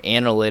fucking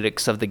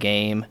analytics of the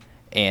game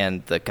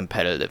and the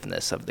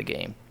competitiveness of the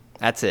game.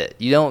 That's it.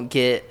 You don't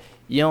get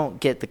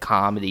the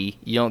comedy.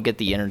 You don't get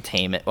the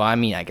entertainment. Well, I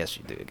mean, I guess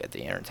you do get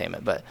the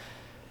entertainment, but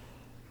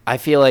I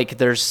feel like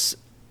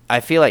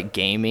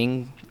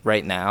gaming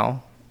right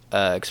now,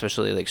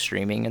 especially like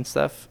streaming and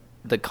stuff,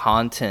 the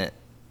content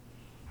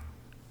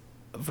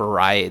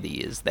variety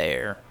is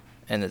there,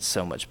 and it's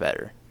so much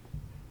better.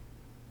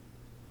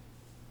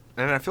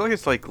 And I feel like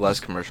it's like less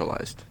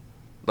commercialized.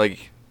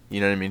 Like,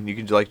 you know what I mean? You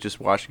can like just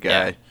watch a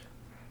guy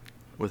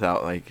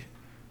without like,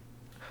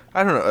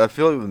 I don't know. I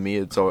feel like with me,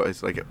 it's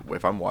always like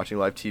if I'm watching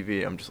live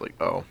TV, I'm just like,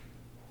 oh,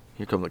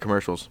 here come the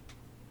commercials,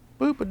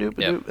 boop a doop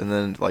a doop, and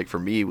then like for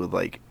me with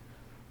like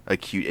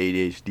acute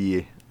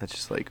ADHD, that's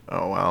just like,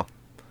 oh wow,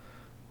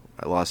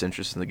 I lost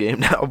interest in the game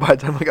now by the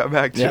time I got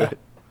back to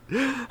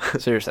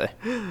it. Seriously.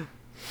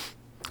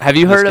 Have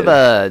you heard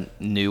of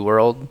New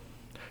World?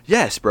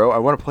 Yes, bro. I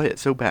want to play it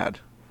so bad.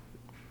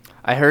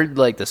 I heard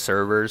like the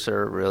servers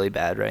are really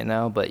bad right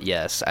now, but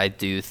yes, I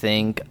do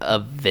think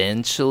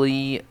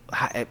eventually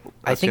I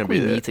think we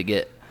need to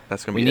get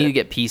we need to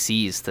get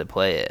PCs to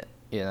play it,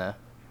 you know.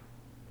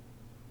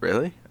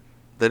 Really?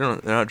 They're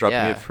not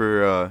dropping it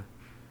for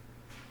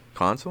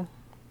console?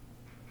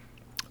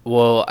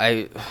 Well,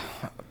 I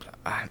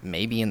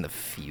maybe in the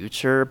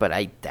future, but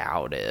I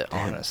doubt it,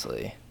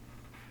 honestly.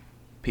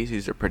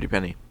 PCs are pretty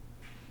penny.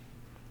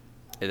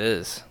 It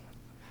is.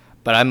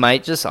 But I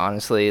might just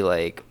honestly,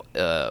 like,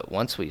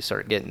 once we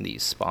start getting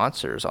these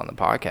sponsors on the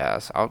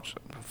podcast, I'll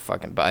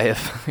fucking buy a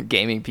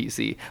gaming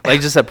PC.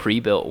 Like, just a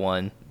pre-built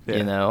one,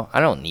 you know? I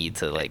don't need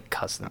to, like,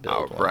 custom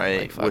build one.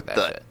 Right, like, with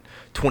the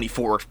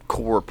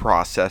 24-core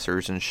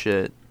processors and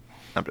shit.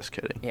 I'm just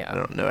kidding. Yeah. I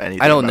don't know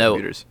anything about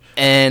computers.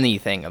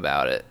 Anything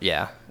about it,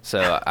 yeah.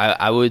 So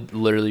I would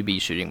literally be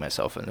shooting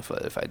myself in the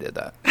foot if I did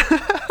that.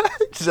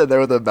 Just sat there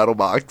with a metal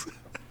box.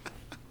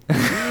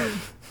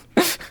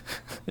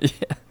 Yeah.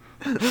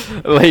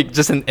 Like,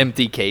 just an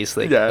empty case.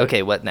 Like,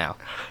 okay, what now?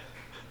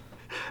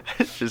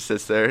 It just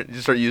sits there. You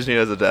just start using it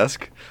as a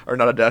desk. Or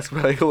not a desk,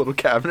 but like a little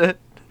cabinet.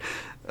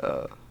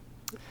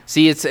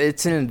 See, it's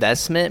an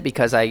investment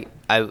because I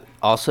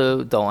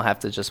also don't have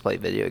to just play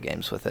video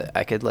games with it.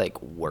 I could,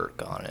 like,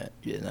 work on it,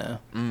 you know?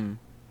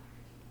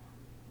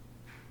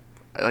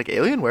 I like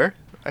Alienware.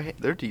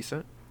 They're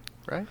decent,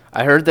 right?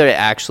 I heard they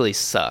actually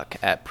suck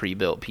at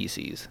pre-built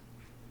PCs.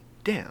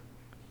 Damn.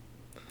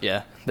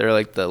 Yeah, they're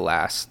like the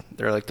worst.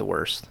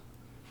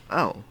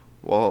 Oh,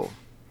 well,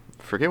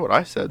 forget what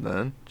I said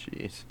then.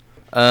 Jeez.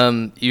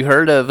 You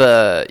heard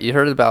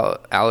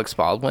about Alex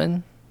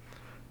Baldwin?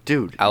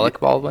 Dude. Alec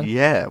Baldwin?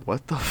 Yeah,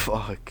 what the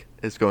fuck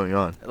is going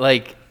on?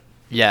 Like,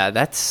 yeah,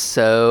 that's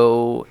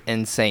so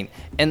insane.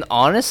 And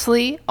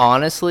honestly, I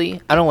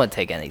don't want to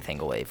take anything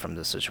away from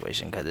the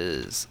situation because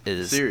it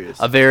is serious.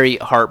 A very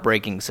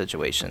heartbreaking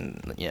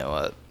situation. You know,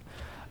 a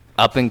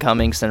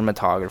up-and-coming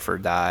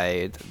cinematographer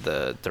died.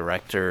 The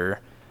director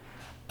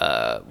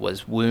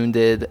was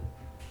wounded.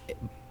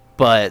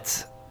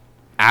 But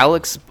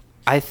Alex,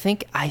 I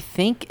think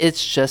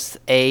it's just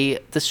a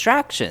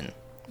distraction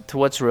to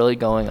what's really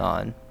going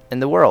on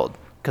in the world.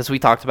 Because we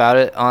talked about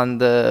it on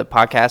the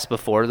podcast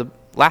before the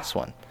last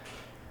one,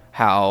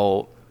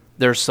 how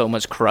there's so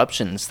much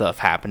corruption and stuff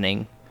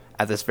happening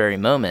at this very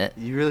moment.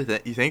 You really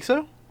you think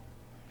so?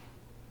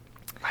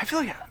 I feel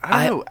like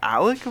I don't know,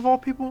 Alec of all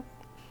people.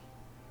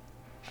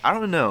 I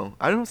don't know.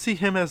 I don't see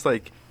him as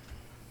like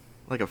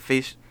a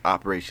face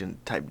operation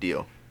type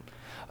deal.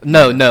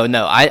 No.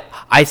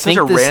 I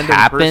think this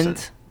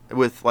happened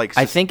with like.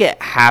 I think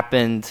it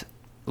happened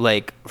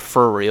like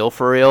for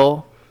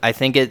real. I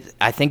think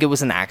it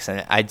was an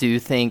accident. I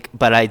think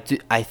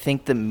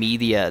the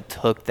media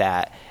took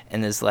that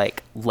and is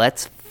like,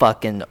 let's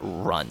fucking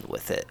run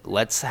with it.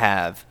 Let's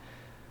have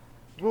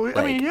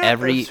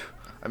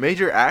a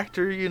major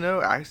actor, you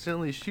know,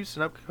 accidentally shoots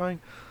an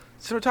upcoming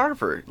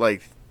cinematographer.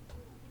 Like,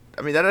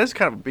 I mean, that is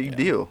kind of a big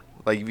deal.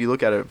 Like, if you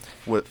look at it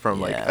from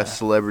like a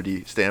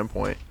celebrity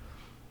standpoint,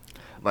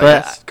 like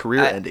that's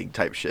career-ending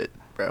type shit,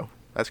 bro.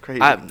 That's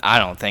crazy. I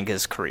don't think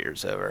his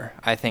career's over.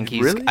 I think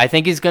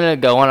he's gonna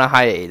go on a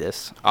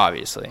hiatus.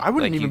 Obviously, I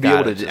wouldn't even be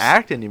able to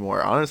act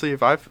anymore. Honestly,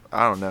 I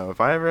don't know, if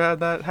I ever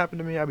had that happen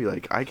to me, I'd be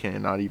like, I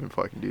cannot even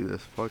fucking do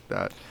this. Fuck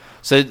that.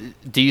 So,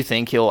 do you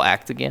think he'll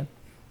act again?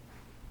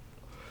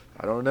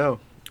 I don't know.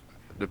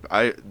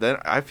 I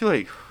feel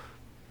like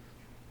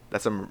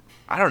that's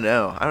I don't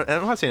know. I'm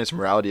not saying it's a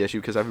morality issue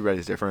because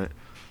everybody's different,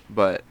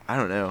 but I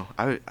don't know.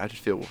 I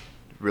just feel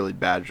really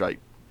bad, like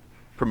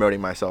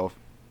promoting myself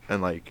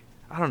and like.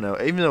 I don't know.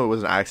 Even though it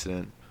was an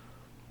accident,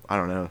 I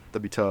don't know.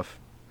 That'd be tough.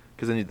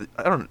 Because then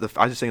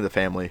I just think of the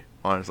family,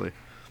 honestly.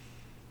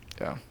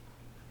 Yeah.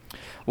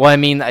 Well, I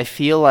mean, I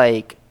feel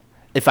like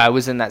if I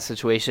was in that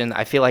situation,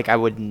 I feel like I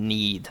would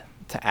need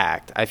to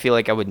act. I feel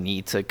like I would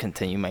need to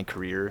continue my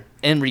career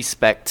in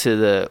respect to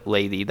the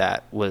lady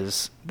that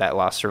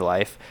lost her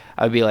life.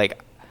 I'd be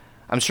like,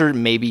 I'm sure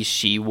maybe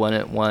she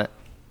wouldn't want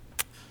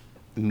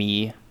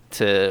me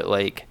to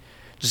like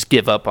just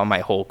give up on my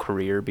whole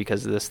career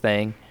because of this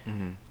thing.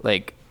 Mm-hmm.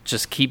 Like,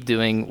 just keep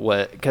doing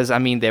because I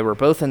mean, they were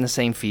both in the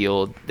same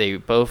field. They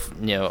both,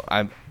 you know,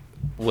 I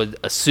would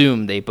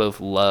assume they both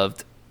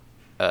loved,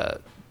 you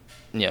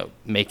know,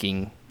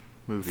 making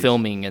movies,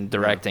 filming and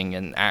directing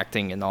and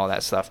acting and all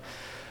that stuff.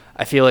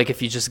 I feel like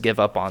if you just give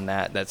up on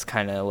that, that's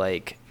kind of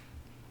like,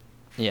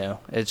 you know,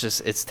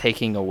 it's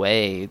taking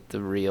away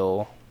the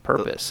real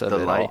purpose of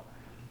it all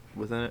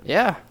within it.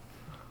 Yeah.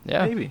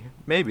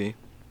 Maybe.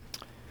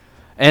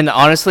 And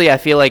honestly, I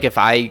feel like if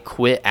I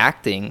quit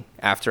acting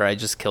after I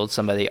just killed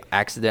somebody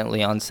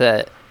accidentally on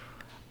set,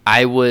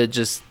 I would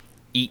just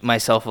eat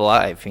myself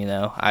alive, you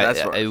know?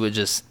 It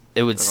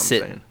would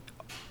sit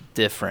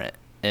different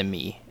in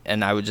me.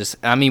 And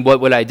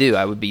what would I do?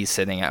 I would be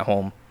sitting at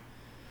home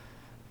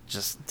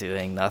just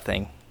doing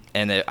nothing.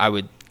 And I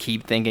would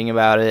keep thinking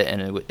about it,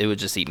 and it would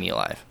just eat me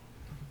alive.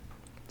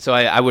 So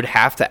I would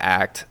have to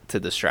act to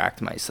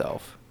distract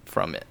myself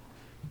from it.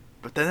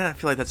 But then I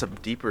feel like that's a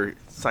deeper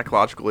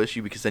psychological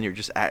issue because then you're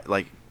just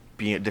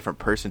being a different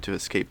person to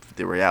escape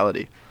the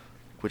reality,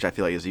 which I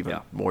feel like is even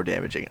more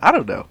damaging. I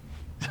don't know.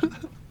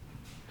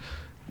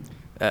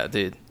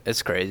 Dude,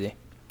 it's crazy.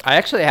 I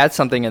actually had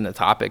something in the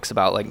topics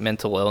about like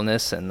mental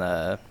illness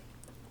and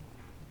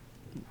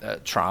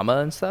trauma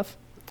and stuff.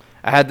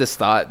 I had this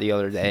thought the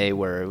other day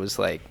where it was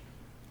like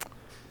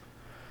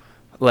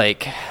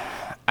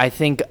I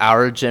think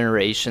our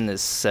generation is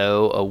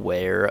so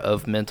aware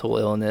of mental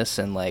illness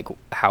and like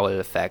how it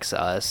affects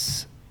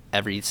us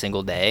every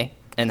single day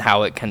and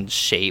how it can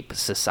shape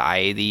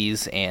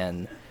societies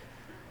and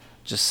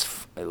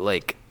just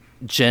like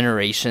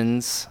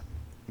generations,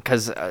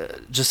 because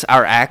just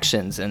our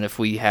actions. And if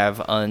we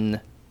have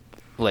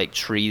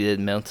treated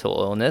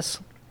mental illness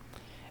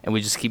and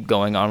we just keep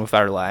going on with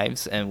our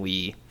lives and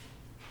we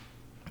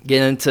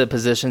get into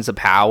positions of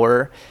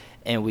power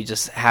and we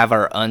just have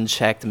our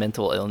unchecked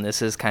mental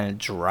illnesses kind of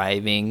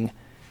driving,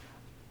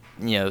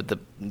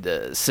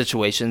 the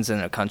situations in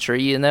a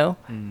country,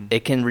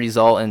 it can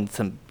result in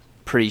some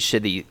pretty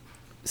shitty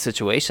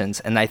situations.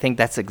 And I think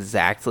that's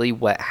exactly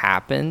what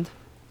happened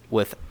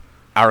with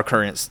our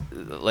current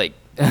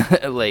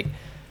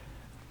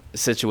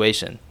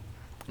situation.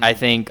 I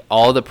think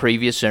all the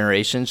previous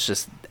generations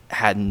just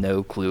had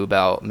no clue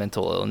about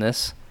mental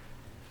illness.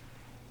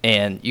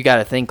 And you got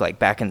to think, like,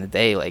 back in the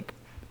day, like,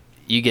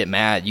 you get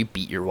mad, you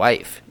beat your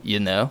wife, You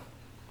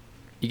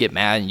get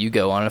mad and you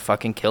go on a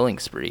fucking killing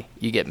spree.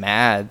 You get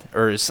mad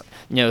or,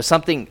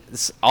 something,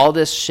 all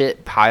this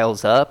shit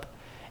piles up,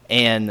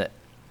 and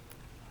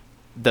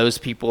those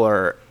people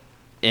are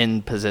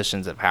in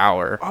positions of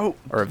power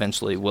or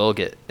eventually will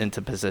get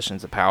into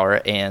positions of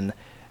power, and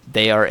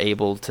they are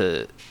able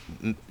to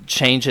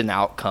change an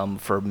outcome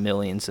for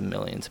millions and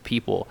millions of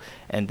people,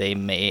 and they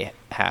may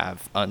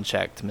have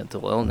unchecked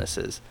mental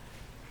illnesses.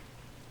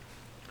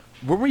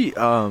 Were we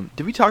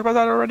did we talk about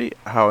that already?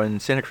 How in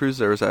Santa Cruz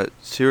there was that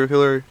serial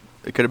killer,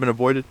 it could have been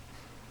avoided?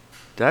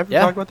 Did I ever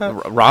talk about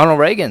that? Ronald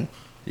Reagan.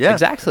 Yeah.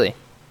 Exactly.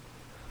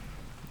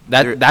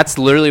 That's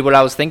literally what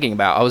I was thinking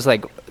about. I was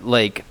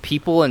like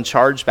people in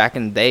charge back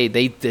in the day,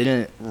 they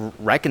didn't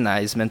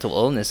recognize mental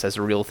illness as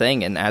a real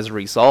thing, and as a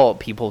result,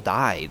 people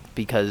died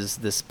because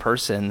this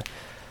person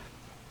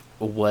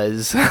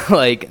was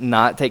like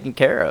not taken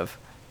care of.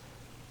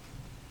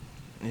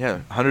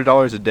 Yeah,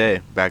 $100 a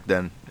day back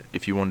then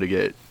if you wanted to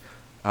get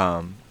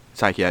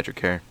psychiatric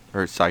care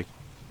or psych.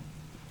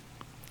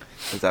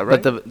 Is that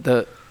right?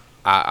 But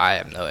I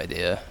have no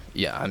idea.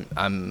 Yeah,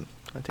 I'm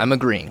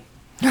agreeing.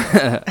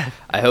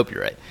 I hope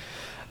you're right.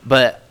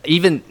 But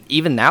even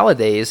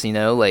nowadays,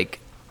 like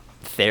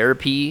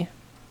therapy,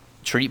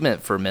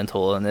 treatment for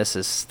mental illness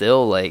is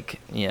still like,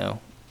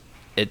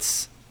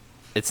 it's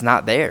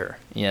not there.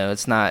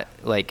 It's not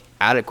like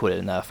adequate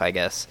enough, I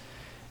guess.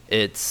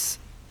 It's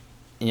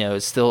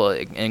it's still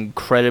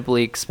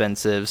incredibly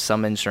expensive.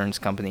 Some insurance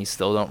companies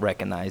still don't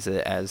recognize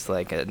it as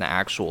like an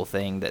actual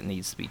thing that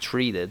needs to be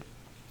treated.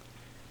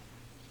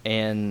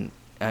 And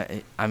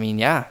I mean,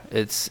 yeah,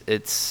 it's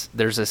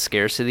there's a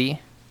scarcity.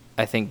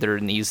 I think there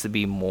needs to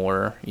be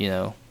more,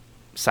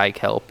 psych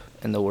help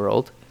in the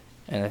world,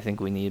 and I think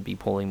we need to be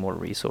pulling more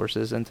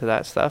resources into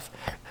that stuff,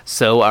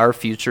 so our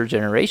future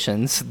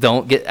generations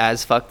don't get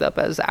as fucked up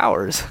as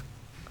ours.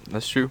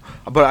 That's true,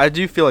 but I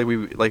do feel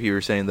like like you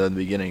were saying though in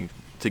the beginning,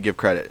 to give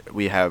credit,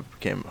 we have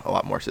become a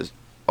lot more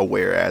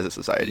aware as a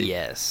society.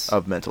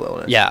 Of mental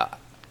illness. Yeah,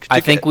 I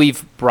think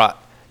we've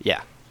brought.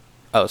 Yeah.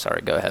 Oh,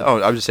 sorry. Go ahead. Oh,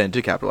 I was just saying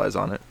to capitalize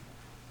on it.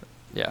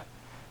 Yeah.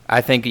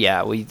 I think,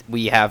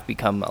 we have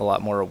become a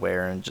lot more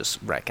aware and just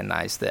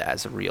recognized it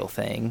as a real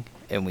thing,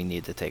 and we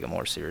need to take it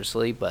more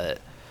seriously, but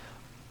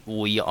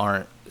we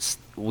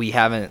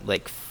haven't,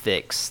 like,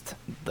 fixed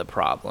the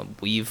problem.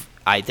 We've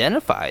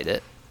identified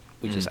it.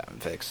 We just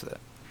haven't fixed it.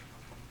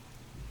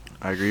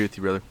 I agree with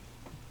you, brother.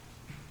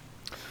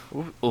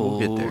 We'll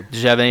get there.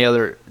 Did you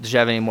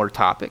have any more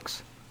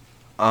topics?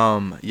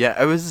 Yeah,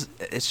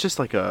 it's just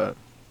like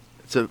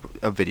it's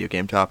a video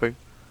game topic.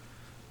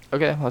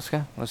 Okay, let's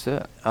go. Let's do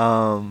it.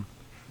 I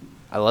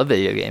love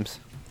video games.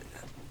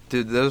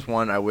 Dude, there's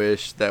one I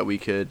wish that we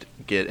could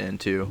get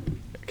into,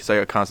 because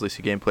I constantly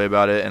see gameplay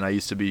about it, and I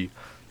used to be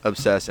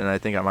obsessed, and I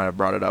think I might have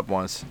brought it up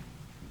once.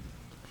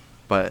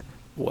 But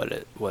what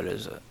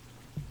is it?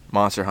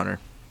 Monster Hunter.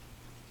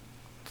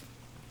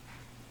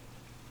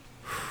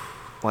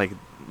 Like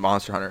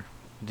Monster Hunter.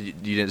 You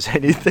didn't say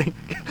anything.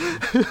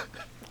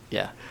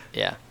 Yeah.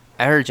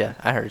 I heard you.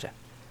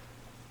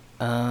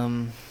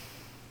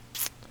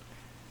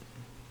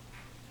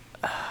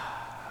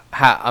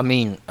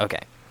 Okay.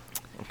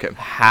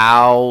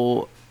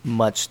 How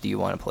much do you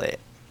want to play it?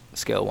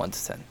 Scale 1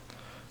 to 10.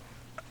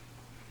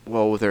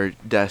 Well, with our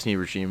Destiny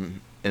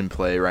regime in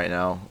play right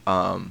now,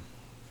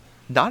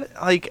 not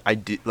like I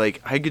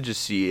could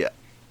just see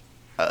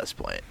us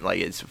playing. Like,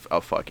 it's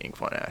a fucking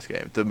fun ass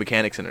game. The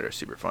mechanics in it are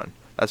super fun.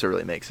 That's what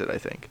really makes it, I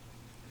think.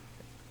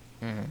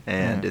 Mm-hmm.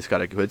 And it's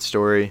got a good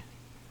story,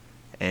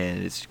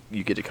 and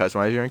you get to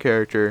customize your own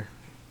character,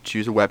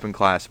 choose a weapon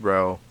class,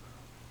 bro.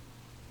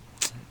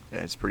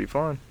 And it's pretty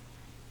fun.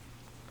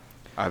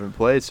 I haven't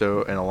played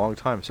in a long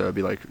time, so it'd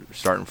be like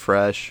starting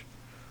fresh,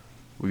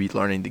 We'd be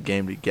learning the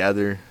game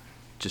together.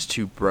 Just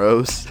two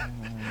bros,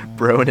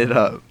 broing it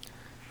up.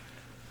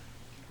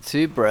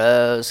 Two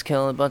bros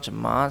killing a bunch of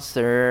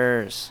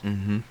monsters.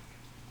 Mm-hmm.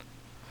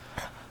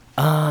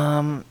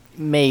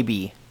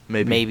 Maybe.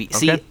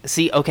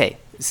 Okay.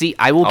 See,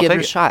 I will I'll give it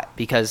take a it. shot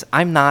because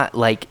I'm not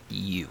like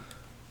you.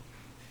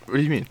 What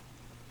do you mean?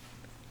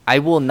 I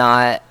will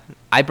not.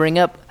 I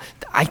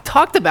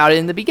talked about it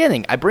in the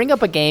beginning. I bring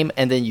up a game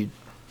and then you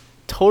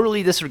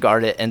totally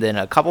disregard it, and then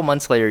a couple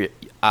months later,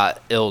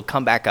 it'll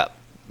come back up.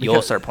 You'll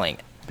Because- start playing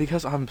it.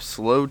 Because I'm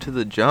slow to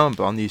the jump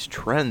on these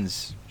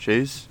trends,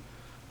 Chase.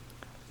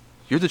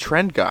 You're the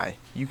trend guy.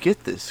 You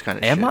get this kind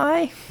of shit. Am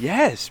I?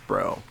 Yes,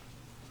 bro.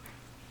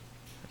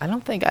 I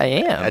don't think I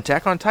am.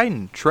 Attack on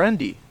Titan,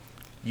 trendy.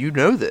 You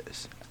know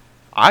this.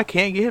 I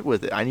can't get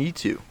with it. I need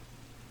to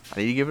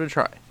give it a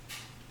try.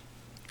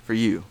 For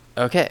you.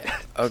 Okay.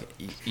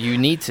 You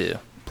need to,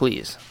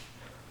 please.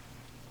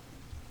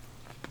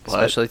 But-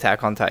 Especially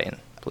Attack on Titan,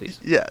 please.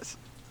 Yes.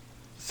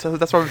 So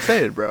that's what I'm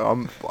saying,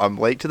 bro. I'm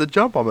late to the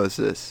jump almost.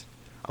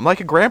 I'm like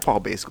a grandpa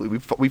basically.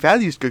 We've had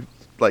these good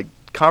like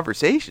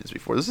conversations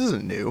before. This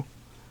isn't new.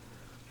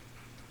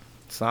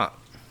 It's not.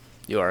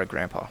 You are a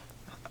grandpa.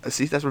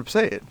 See, that's what I'm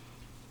saying.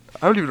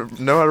 I don't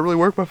even know how to really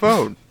work my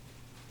phone.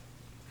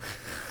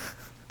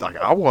 I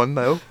got one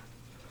though.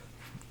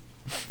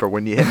 For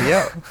when you hit me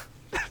up.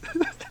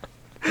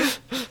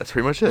 That's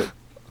pretty much it.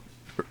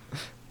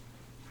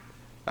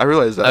 I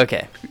realize that.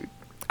 Okay.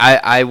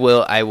 I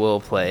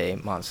will play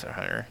Monster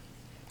Hunter.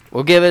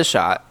 We'll give it a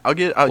shot. We'll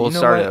you know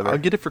start what? over. I'll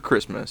get it for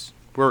Christmas.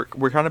 We're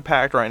kind of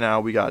packed right now.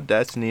 We got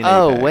Destiny and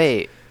Oh Apex.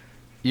 wait,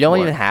 you don't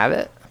What? even have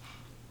it?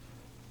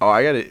 Oh,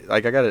 I got it.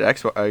 Like I got an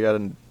Xbox. I got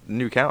a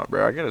new account,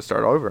 bro. I got to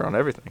start over on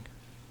everything.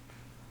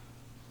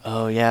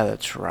 Oh yeah,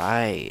 that's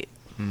right.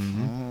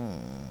 Mm-hmm.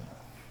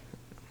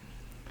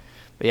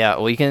 But yeah,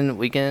 we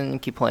can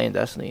keep playing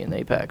Destiny and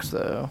Apex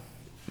though.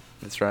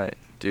 That's right,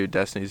 dude.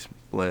 Destiny's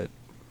lit.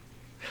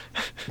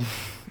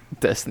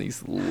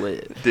 Destiny's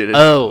lit. Dude, it's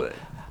Oh, lit.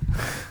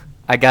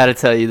 I gotta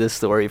tell you this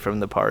story from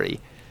the party.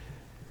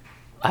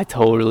 I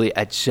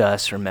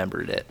just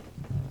remembered it.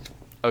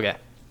 Okay.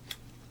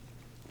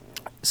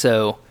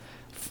 So,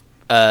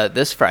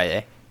 this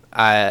Friday,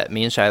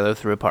 me and Shiloh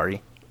threw a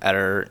party at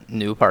our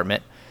new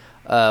apartment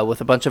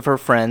with a bunch of her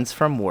friends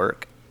from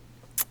work.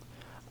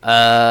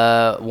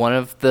 One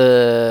of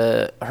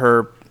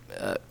her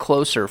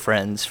closer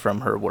friends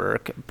from her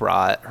work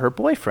brought her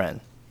boyfriend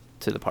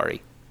to the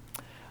party.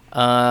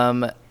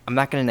 I'm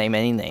not going to name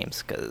any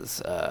names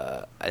because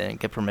I didn't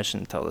get permission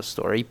to tell the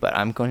story, but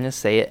I'm going to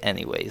say it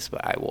anyways,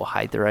 but I will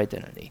hide their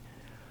identity.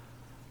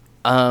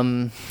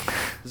 This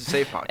is a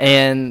safe podcast.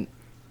 And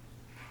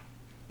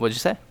what'd you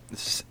say?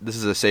 This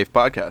is a safe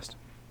podcast.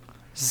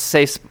 This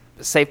is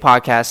a safe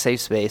podcast,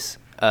 safe space,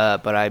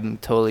 but I'm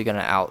totally going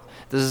to out.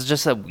 This is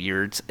just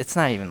it's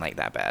not even like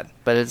that bad,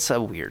 but it's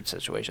a weird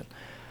situation.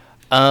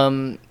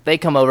 They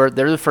come over,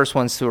 they're the first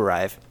ones to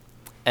arrive.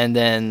 And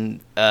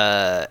then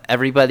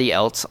everybody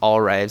else all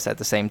arrives at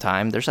the same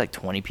time. There's like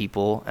 20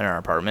 people in our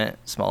apartment,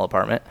 small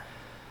apartment.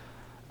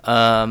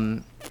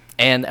 And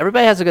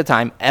everybody has a good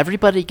time.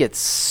 Everybody gets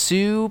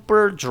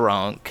super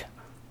drunk.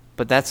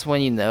 But that's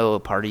when you know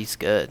a party's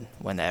good,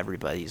 when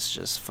everybody's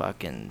just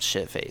fucking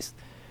shit-faced.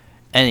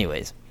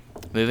 Anyways,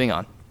 moving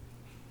on.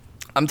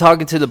 I'm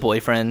talking to the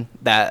boyfriend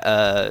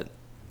that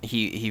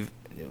he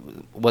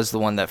was the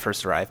one that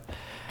first arrived.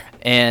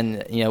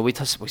 And, you know, we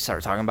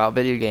started talking about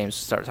video games,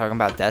 started talking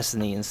about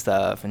Destiny and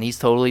stuff, and he's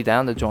totally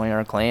down to join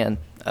our clan.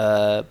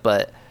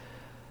 But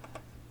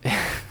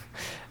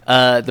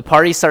the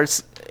party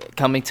starts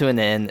coming to an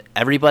end.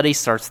 Everybody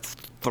starts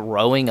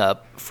throwing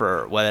up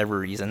for whatever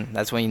reason.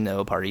 That's when you know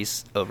a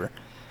party's over.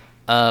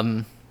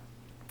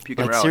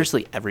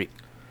 Seriously,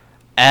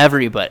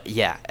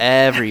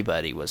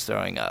 everybody was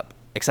throwing up,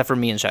 except for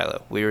me and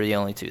Shiloh. We were the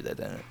only two that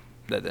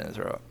didn't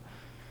throw up.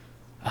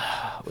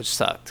 Which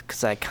sucked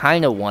because I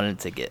kind of wanted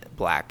to get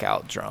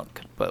blackout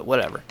drunk, but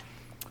whatever.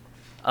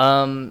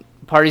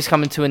 Party's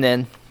coming to an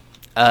end.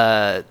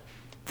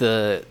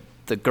 The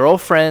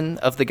girlfriend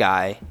of the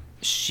guy,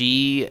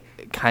 she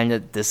kind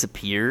of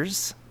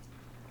disappears.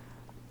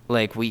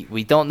 Like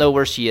we don't know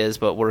where she is,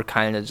 but we're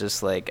kind of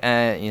just like,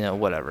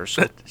 whatever.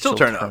 She'll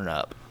turn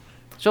up.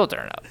 She'll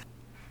turn up.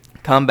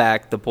 Come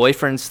back. The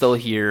boyfriend's still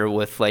here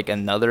with like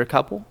another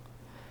couple.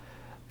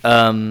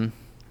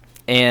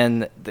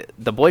 And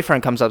the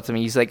boyfriend comes up to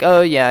me. He's like,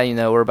 "Oh yeah,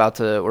 we're about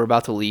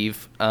to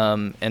leave."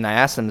 And I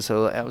asked him,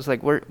 so I was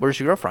like, "Where's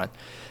your girlfriend?"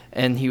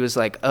 And he was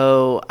like,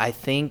 "Oh, I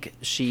think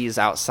she's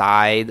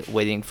outside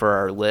waiting for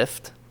our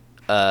lift.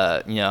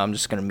 I'm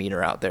just gonna meet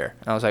her out there."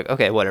 And I was like,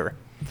 "Okay, whatever."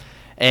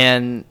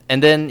 And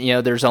then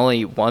there's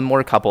only one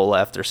more couple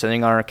left. They're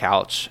sitting on our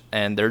couch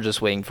and they're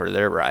just waiting for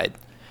their ride.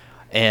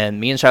 And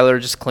me and Shiloh are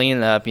just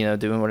cleaning up,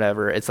 doing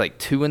whatever. It's like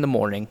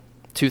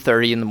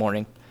 2:30 in the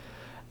morning.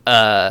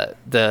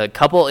 The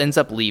couple ends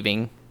up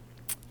leaving,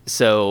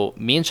 so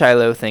me and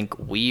Shiloh think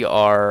we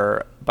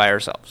are by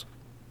ourselves.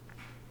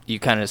 You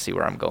kind of see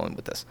where I'm going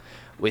with this.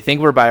 We think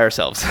we're by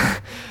ourselves.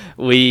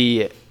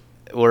 we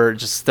we're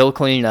just still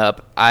cleaning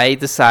up. I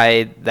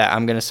decide that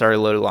I'm going to start a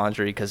load of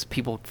laundry because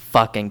people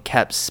fucking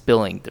kept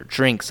spilling their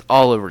drinks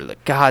all over the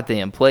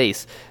goddamn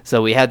place.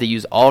 So we had to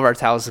use all of our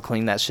towels to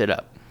clean that shit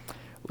up.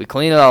 We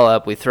clean it all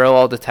up. We throw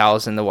all the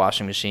towels in the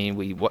washing machine.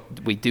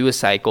 We do a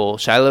cycle.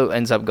 Shiloh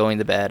ends up going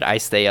to bed. I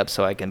stay up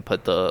so I can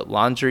put the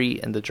laundry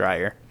in the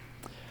dryer.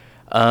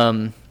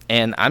 And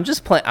I'm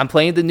just I'm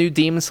playing the new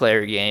Demon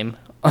Slayer game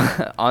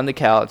on the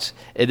couch.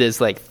 It is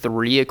like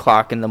 3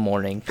 o'clock in the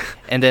morning,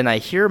 and then I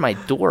hear my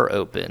door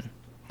open,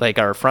 like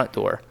our front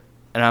door,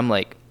 and I'm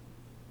like,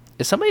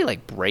 is somebody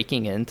like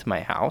breaking into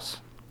my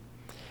house?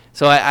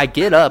 So I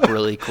get up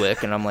really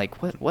quick, and I'm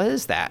like, what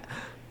is that?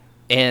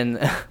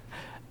 And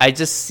I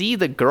just see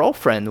the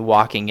girlfriend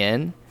walking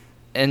in,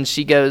 and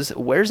she goes,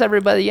 "Where's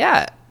everybody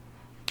at?"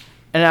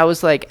 And I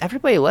was like,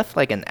 "Everybody left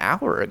like an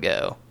hour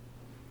ago."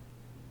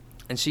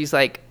 And she's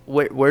like,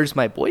 "Where's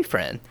my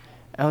boyfriend?"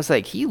 I was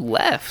like, "He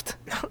left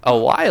a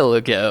while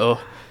ago."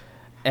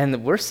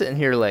 And we're sitting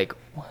here like,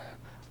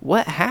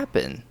 what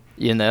happened?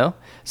 You know?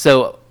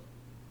 So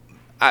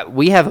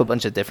we have a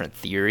bunch of different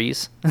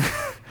theories.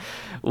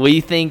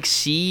 We think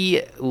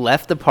she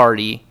left the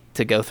party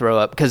to go throw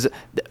up because,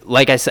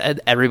 like I said,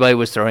 everybody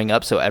was throwing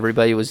up, so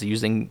everybody was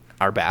using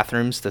our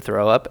bathrooms to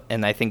throw up,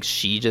 and I think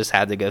she just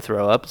had to go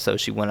throw up, so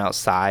she went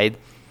outside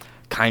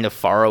kind of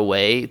far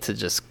away to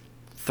just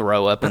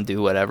throw up and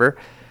do whatever.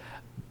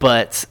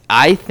 But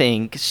I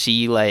think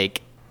she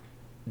like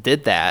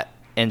did that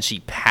and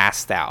she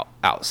passed out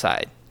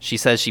outside. She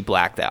says she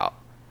blacked out,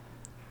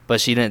 but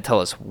she didn't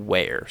tell us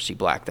where she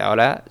blacked out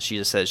at. She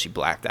just says she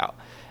blacked out.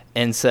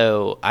 And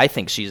so I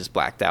think she just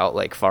blacked out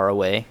like far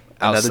away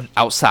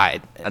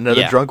outside.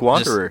 Another drunk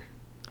wanderer.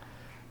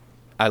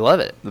 I love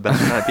it. The best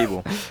kind of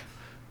people.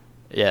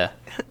 Yeah.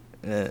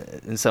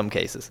 In some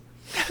cases.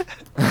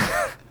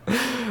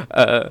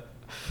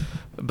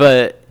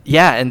 But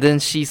yeah, and then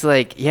she's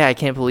like, "Yeah, I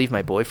can't believe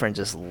my boyfriend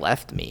just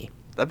left me."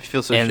 That'd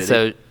feel so and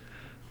shitty.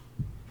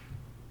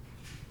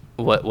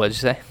 So, what'd you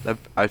say?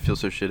 I'd feel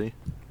so shitty.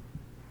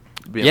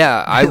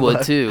 Yeah, I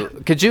would too.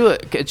 Could you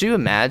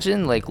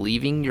imagine like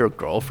leaving your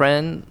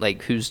girlfriend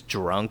like who's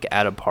drunk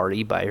at a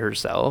party by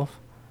herself?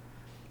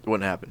 It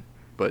wouldn't happen,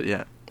 but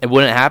yeah. It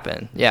wouldn't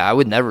happen. Yeah, I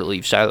would never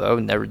leave Shiloh. I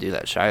would never do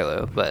that,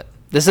 Shiloh. But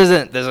this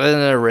isn't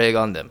a rig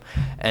on them.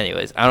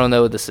 Anyways, I don't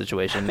know the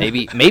situation.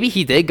 Maybe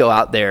he did go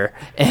out there.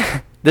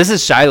 And this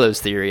is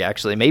Shiloh's theory,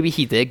 actually. Maybe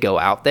he did go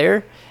out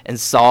there and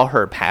saw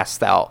her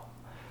passed out.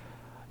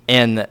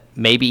 And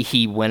maybe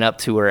he went up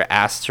to her,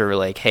 asked her,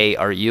 like, "Hey,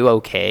 are you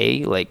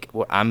okay? Like,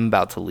 I'm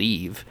about to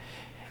leave."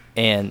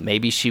 And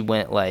maybe she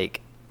went like,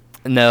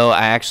 "No,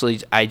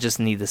 I just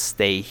need to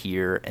stay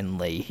here and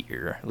lay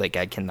here. Like,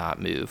 I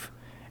cannot move."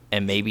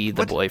 And maybe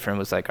the boyfriend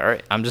was like, "All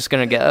right, I'm just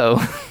going to go."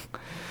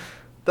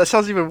 That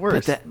sounds even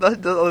worse.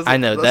 I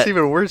know that's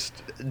even worse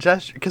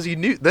gesture because he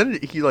knew. Then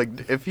he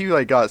like if he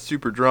like got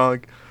super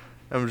drunk,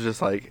 and was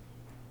just like,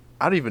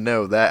 I don't even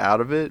know that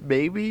out of it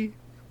maybe,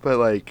 but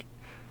like,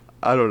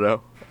 I don't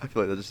know. I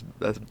feel like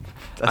that's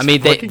I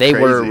mean, they crazy.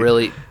 were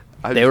really,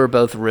 they were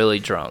both really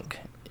drunk.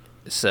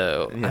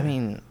 So yeah. I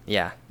mean,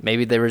 yeah,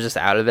 maybe they were just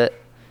out of it.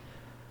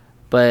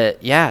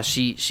 But yeah,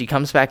 she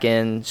comes back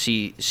in.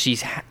 She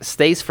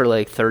stays for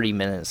like 30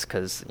 minutes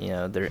because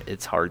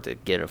it's hard to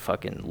get a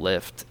fucking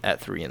lift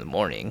at 3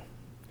 a.m.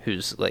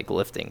 Who's like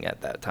lifting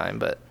at that time?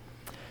 But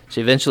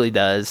she eventually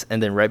does,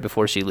 and then right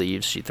before she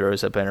leaves, she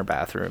throws up in her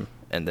bathroom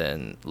and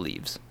then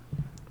leaves.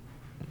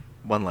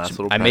 One last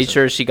little. I made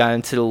sure she got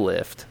into the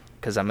lift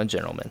because I'm a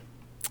gentleman.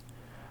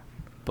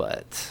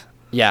 But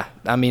yeah,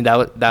 I mean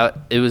that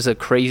it was a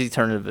crazy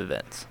turn of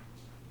events.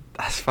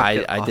 That's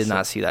fucking awesome. I did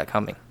not see that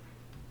coming.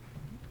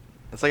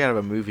 It's like out of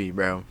a movie,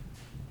 bro.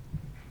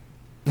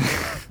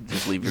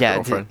 Just leave your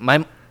girlfriend.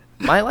 Dude,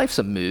 my life's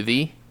a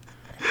movie.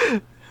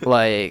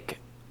 Like,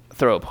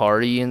 throw a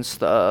party and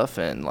stuff,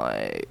 and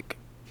like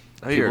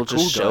people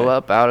just show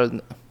up out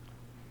of.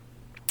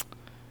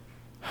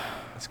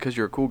 It's because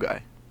you're a cool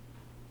guy.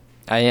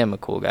 I am a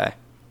cool guy,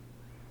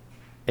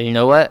 and you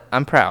know what?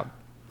 I'm proud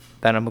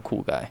that I'm a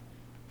cool guy.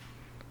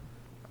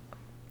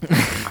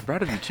 I'm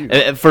proud of you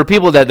too. For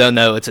people that don't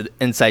know, it's an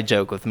inside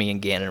joke with me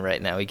and Gannon right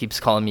now. He keeps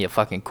calling me a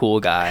fucking cool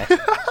guy.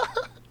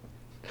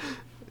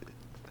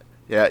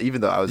 Yeah,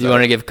 even though I was. You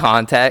want to give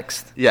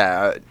context?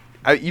 Yeah,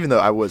 even though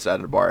I was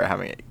at a bar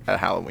having a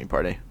Halloween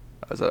party.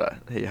 I was at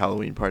a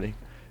Halloween party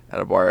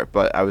at a bar,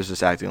 but I was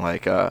just acting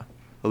like a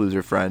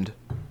loser friend,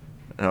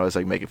 and I was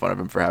like making fun of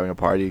him for having a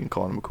party and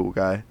calling him a cool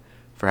guy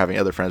for having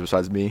other friends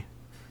besides me.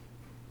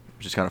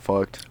 Which is kind of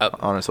fucked,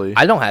 honestly.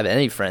 I don't have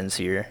any friends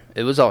here.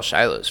 It was all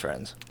Shiloh's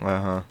friends.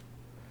 Uh-huh.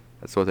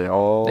 That's what they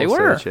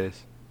were.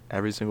 Chase.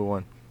 Every single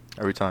one.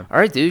 Every time. All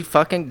right, dude.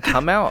 Fucking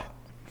come out.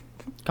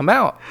 Come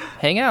out.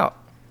 Hang out.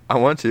 I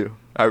want to.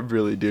 I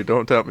really do.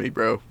 Don't tell me,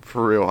 bro.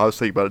 For real. I was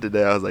thinking about it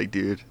today. I was like,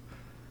 dude.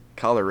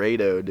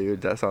 Colorado,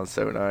 dude. That sounds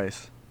so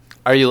nice.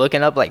 Are you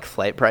looking up, like,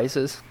 flight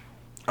prices?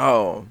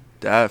 Oh,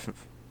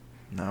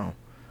 no.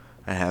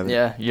 I haven't.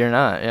 Yeah, you're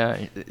not.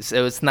 Yeah,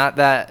 so it's not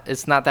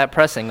that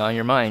pressing on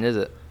your mind, is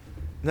it?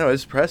 No,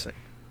 it's pressing.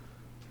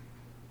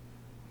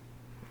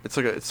 It's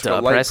like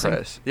a light pressing?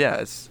 press. Yeah,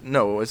 it's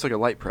like a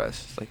light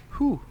press. It's like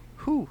whoo.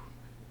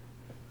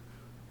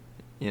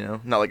 You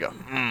know, not like a.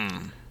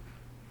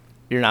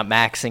 You're not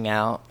maxing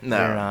out. No.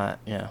 You're not.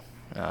 Yeah.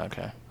 Oh,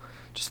 okay.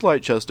 Just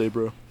light chest day,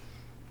 bro.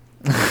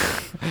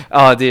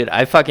 Oh, dude,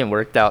 I fucking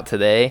worked out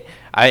today.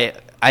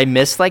 I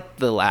missed like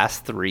the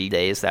last 3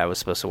 days that I was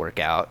supposed to work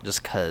out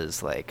just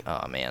cause like,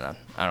 oh man,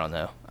 I don't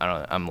know.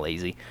 I'm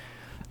lazy.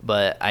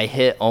 But I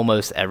hit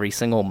almost every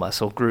single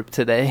muscle group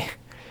today,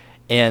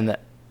 and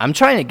I'm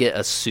trying to get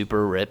a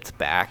super ripped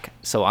back.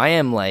 So I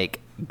am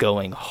like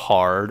going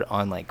hard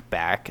on like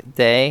back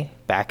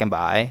and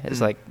by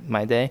is like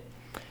my day.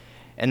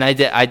 And I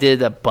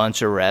did a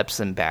bunch of reps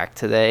in back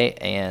today,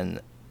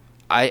 and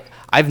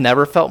I've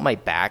never felt my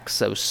back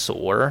so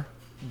sore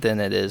than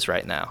it is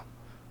right now.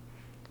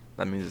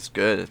 That means it's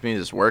good. It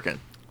means it's working.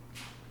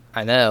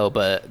 I know,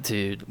 but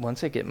dude,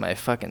 once I get my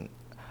fucking,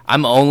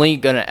 I'm only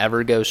gonna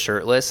ever go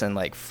shirtless and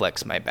like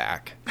flex my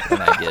back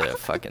when I get a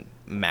fucking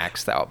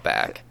maxed out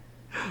back.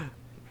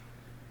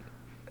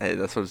 Hey,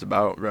 that's what it's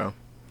about, bro.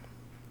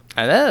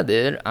 I know,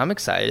 dude. I'm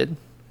excited.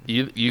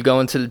 You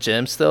going to the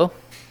gym still?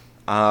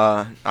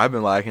 I've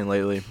been lacking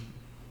lately,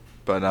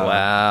 but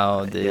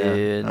wow,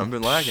 dude. Yeah, I've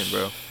been lagging,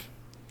 bro.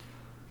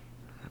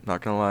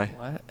 Not gonna lie.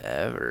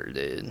 Whatever,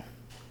 dude.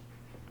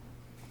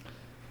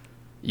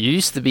 You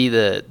used to be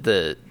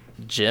the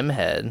gym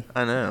head.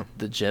 I know.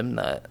 The gym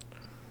nut.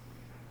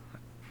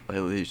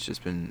 Lately, it's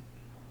just been.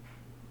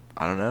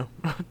 I don't know.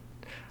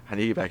 I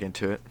need to get back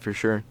into it for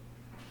sure.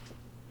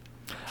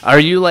 Are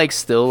you like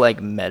still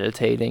like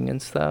meditating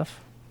and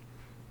stuff?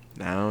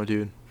 No,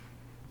 dude.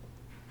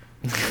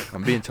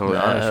 I'm being totally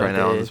honest right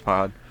now on this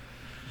pod.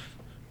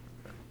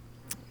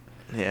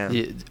 Yeah.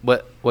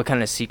 What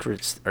kind of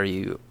secrets are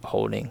you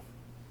holding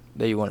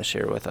that you want to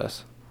share with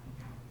us?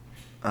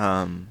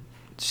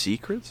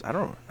 Secrets? I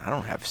don't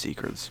have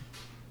secrets.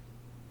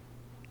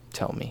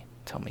 Tell me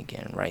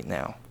again right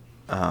now.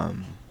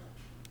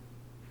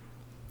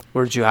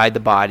 Where'd you hide the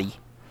body?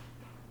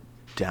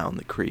 Down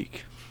the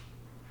creek.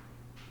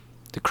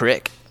 The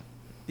crick.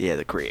 Yeah,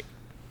 the creek.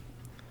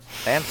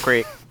 And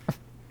creek.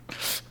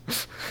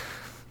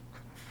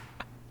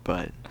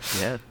 But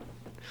yeah.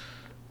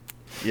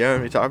 You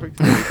have any topics?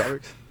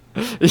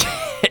 Yeah,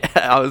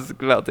 I was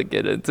about to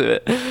get into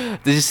it.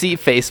 Did you see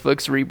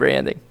Facebook's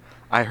rebranding?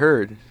 I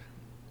heard.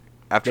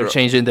 They're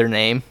changing their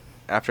name.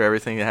 After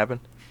everything that happened?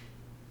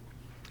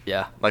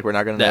 Yeah. Like, we're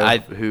not going to know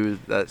who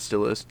that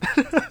still is?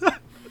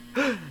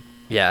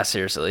 Yeah,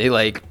 seriously.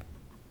 Like,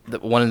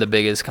 one of the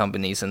biggest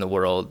companies in the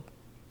world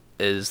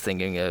is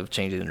thinking of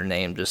changing their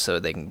name just so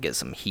they can get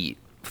some heat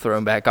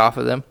thrown back off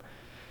of them.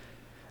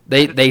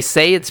 They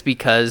say it's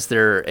because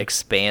they're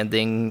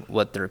expanding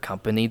what their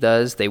company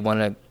does. They want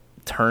to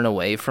turn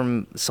away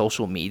from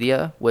social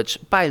media, which,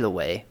 by the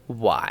way,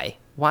 why?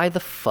 Why the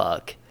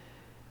fuck?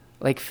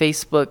 Like,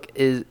 Facebook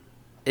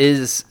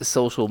is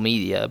social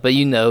media, but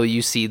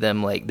you see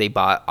them, like, they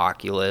bought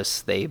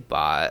Oculus, they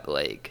bought,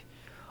 like,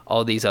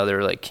 all these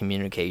other, like,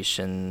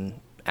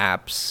 communication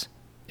apps.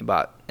 They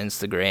bought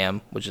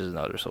Instagram, which is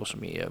another social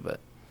media,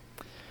 but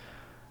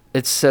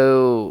it's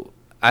so,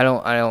 I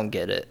don't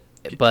get it.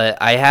 But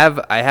I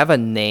have a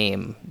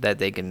name that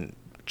they can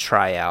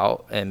try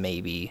out, and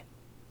maybe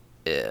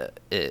it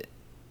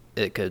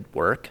could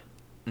work.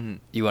 Mm-hmm.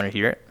 You want to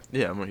hear it?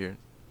 Yeah, I'm gonna hear it.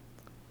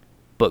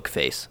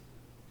 Bookface.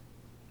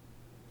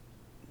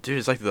 Dude,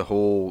 it's like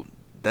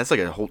that's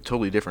like a whole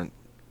totally different.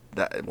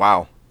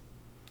 Wow.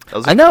 That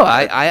was I know.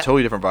 I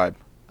totally different vibe.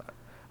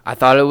 I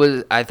thought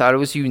it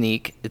was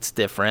unique. It's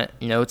different.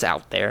 It's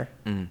out there.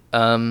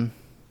 Mm-hmm.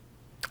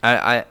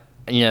 I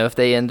if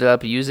they ended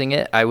up using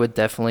it, I would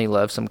definitely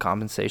love some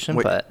compensation.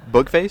 Wait, but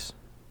Bookface?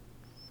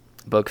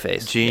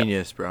 Bookface.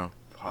 Genius, yep. bro.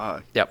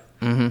 Fuck. Yep.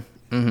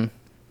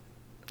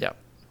 Yep.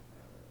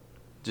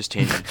 Just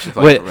changing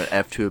from an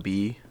F to a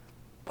B.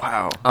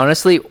 Wow.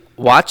 Honestly,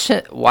 watch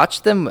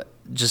them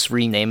just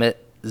rename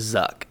it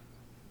Zuck.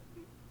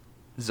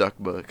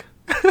 Zuckbook.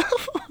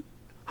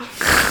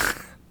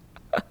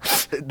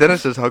 Then it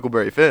says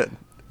Huckleberry Finn.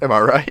 Am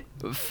I right?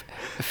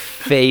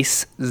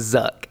 Face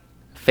Zuck.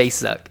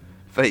 Face Zuck.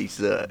 Face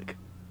Zuck.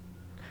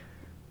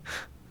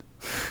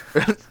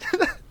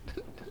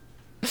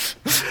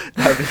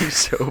 That'd be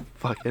so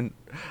fucking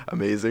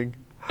amazing.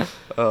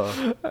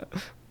 And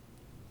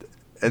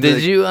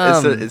did you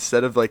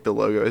instead of like the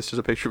logo, it's just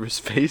a picture of his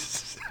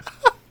face.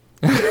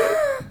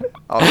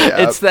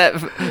 It's that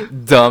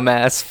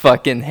dumbass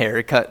fucking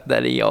haircut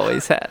that he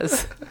always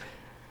has.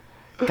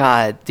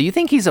 God, do you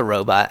think he's a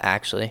robot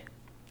actually?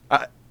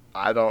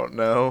 I don't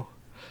know.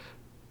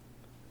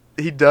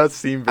 He does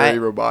seem very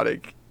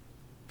robotic.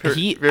 I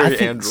think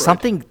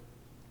Android.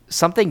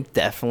 something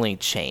definitely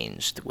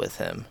changed with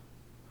him.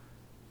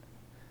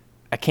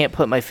 I can't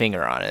put my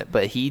finger on it,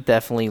 but he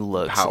definitely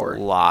looks a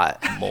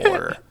lot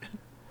more.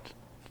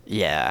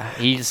 Yeah,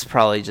 he's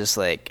probably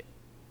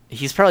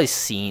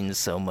seen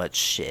so much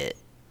shit,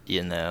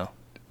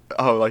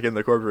 Oh, like in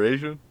the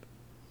corporation?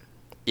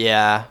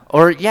 Yeah.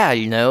 Or, like,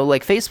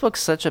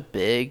 Facebook's such a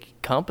big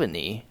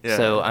company. Yeah.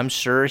 So I'm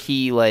sure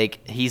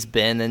he's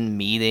been in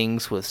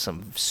meetings with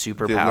some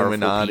super The powerful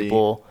Illuminati.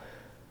 people.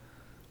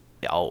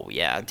 Oh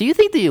yeah. Do you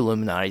think the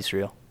Illuminati's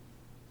real?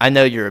 I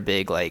know you're a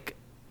big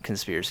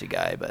conspiracy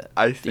guy, but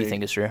do you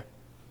think it's real?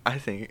 I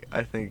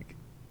think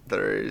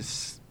there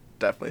is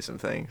definitely some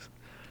things.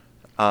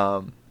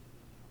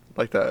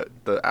 Like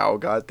the owl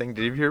god thing.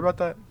 Did you hear about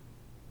that?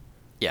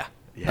 Yeah.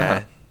 Yeah.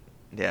 Uh-huh.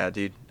 Yeah,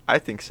 dude. I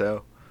think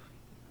so.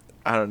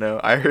 I don't know.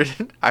 I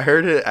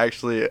heard it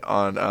actually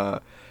on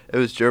it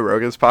was Joe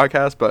Rogan's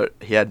podcast, but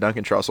he had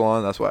Duncan Trussell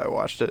on, that's why I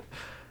watched it.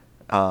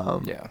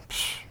 Yeah.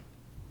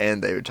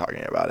 And they were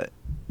talking about it.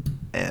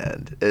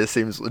 And it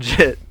seems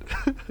legit.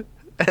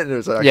 And it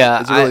was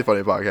it's a really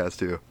funny podcast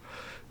too.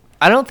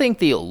 I don't think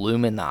the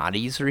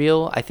Illuminati's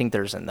real. I think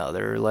there's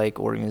another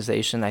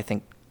organization. I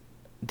think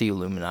the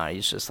Illuminati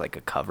is just a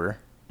cover,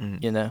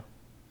 Mhm. you know.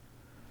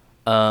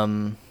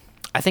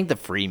 I think the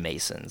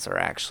Freemasons are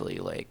actually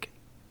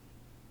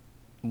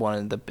one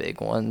of the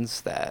big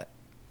ones that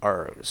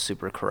are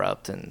super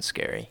corrupt and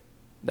scary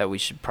that we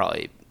should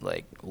probably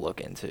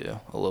look into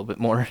a little bit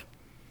more.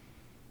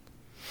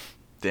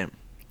 Damn.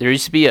 There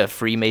used to be a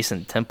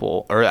Freemason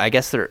temple, or I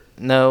guess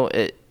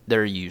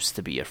there used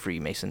to be a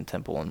Freemason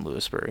temple in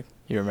Lewisburg.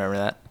 You remember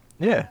that?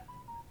 Yeah.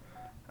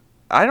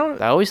 I don't.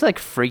 That always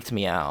freaked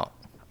me out.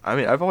 I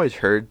mean, I've always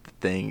heard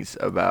things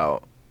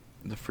about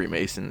the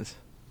Freemasons,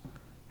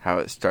 how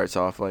it starts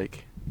off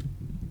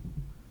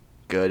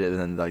good, and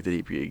then the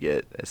deeper you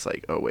get, it's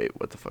oh wait,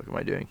 what the fuck am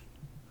I doing?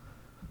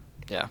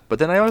 Yeah. But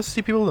then I also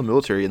see people in the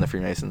military in the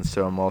Freemasons,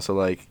 so I'm also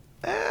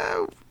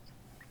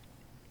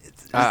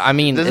I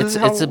mean, this is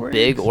how it's a it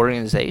big works.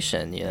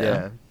 organization, you know.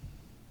 Yeah.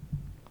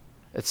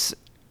 It's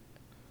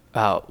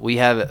we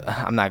have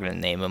I'm not going to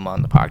name him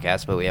on the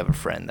podcast, but we have a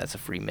friend that's a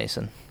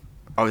Freemason.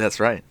 Oh, that's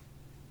right.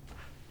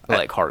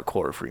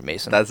 Hardcore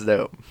Freemason. That's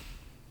dope.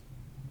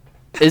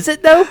 Is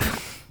it dope?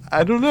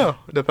 I don't know.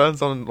 It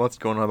depends on what's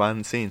going on behind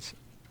the scenes.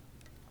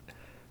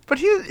 But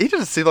he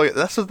doesn't seem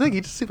that's the thing. He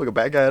doesn't seem like a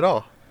bad guy at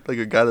all. Like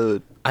a guy that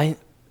would...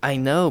 I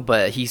know,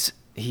 but he's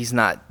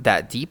not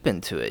that deep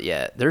into it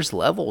yet. There's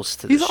levels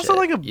to this He's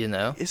also shit, you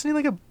know? Isn't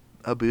he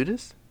a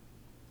Buddhist?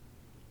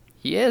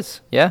 He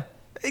is, yeah.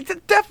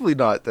 Definitely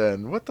not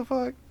then. What the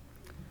fuck?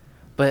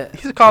 But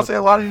He's constantly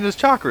aligning his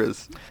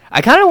chakras.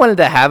 I kind of wanted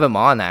to have him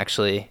on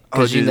actually,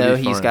 because dude, that'd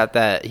be he's fun. got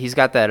that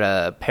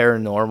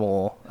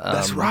paranormal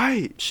That's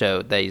right.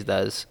 show that he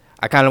does.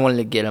 I kind of wanted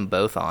to get them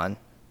both on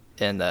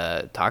and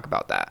talk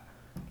about that.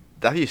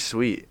 That'd be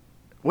sweet.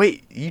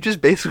 Wait, you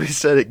just basically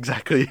said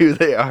exactly who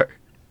they are.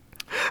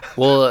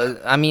 Well,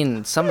 I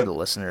mean, some of the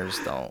listeners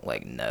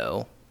don't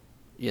know,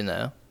 you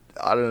know.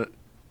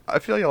 I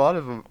feel like a lot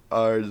of them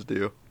ours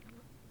do.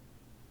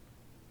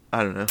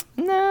 I don't know.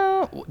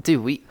 No,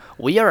 dude,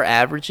 we are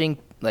averaging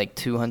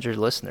 200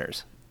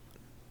 listeners.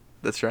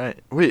 That's right.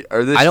 Wait,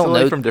 are they I don't still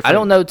know. from different I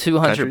don't know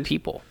 200 countries?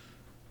 people.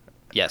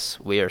 Yes,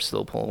 we are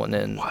still pulling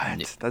in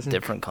What? That's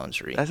different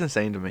countries. That's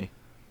insane to me.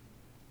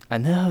 I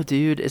know,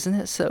 dude. Isn't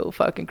it so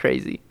fucking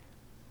crazy?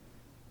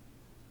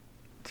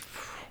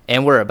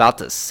 And we're about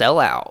to sell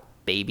out,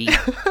 baby.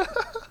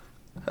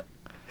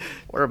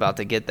 We're about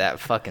to get that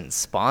fucking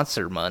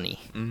sponsor money.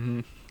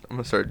 Mm-hmm. I'm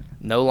gonna start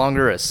No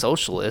longer a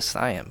socialist.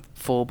 I am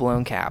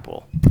full-blown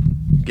capital.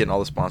 getting all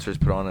the sponsors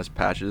put on as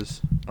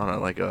patches on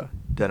a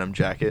denim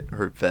jacket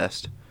or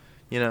vest.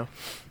 You know,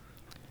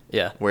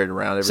 Yeah. wear it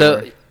around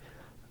everywhere. So,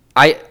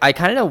 I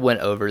kind of went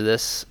over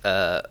this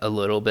a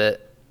little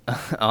bit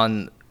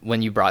on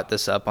when you brought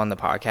this up on the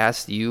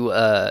podcast. You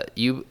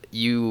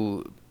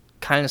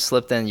kind of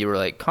slipped in. You were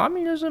like,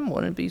 communism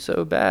wouldn't be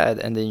so bad,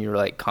 and then you were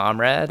like,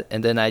 comrade,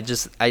 and then I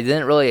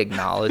didn't really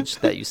acknowledge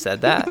that you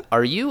said that.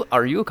 Are you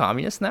a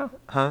communist now?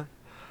 Huh?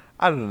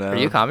 I don't know. Are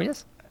you a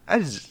communist? I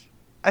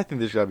think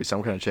there's gotta be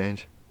some kind of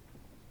change.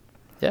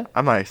 Yeah.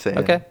 I'm not saying.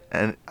 Okay.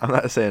 And I'm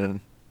not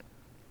saying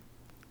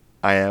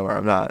I am or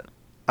I'm not.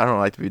 I don't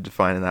like to be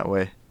defined in that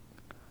way.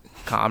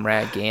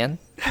 Comrade Gann.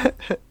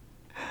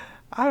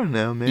 I don't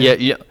know, man. Yeah.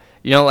 You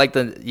don't like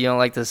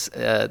this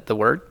the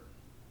word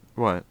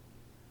What?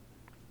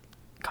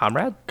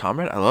 comrade?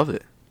 Comrade? I love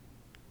it.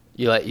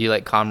 You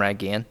like Comrade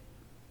Gann?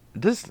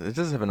 It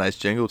does have a nice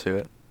jingle to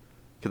it.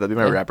 Could that be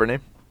my Yeah. rapper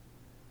name?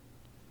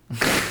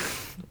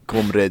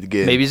 Comrade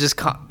Gann. Maybe just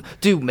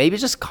maybe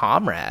just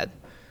comrade.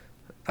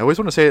 I always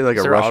want to say it like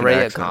Is a there Russian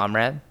already accent. a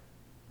comrade?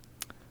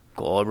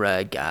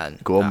 Comrade Gann.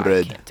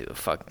 Comrade. I can't do a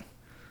fucking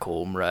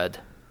comrade.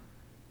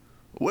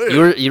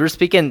 Where? You were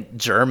speaking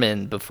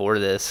German before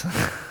this.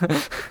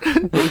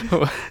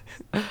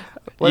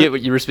 What?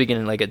 You were speaking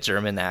in a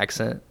German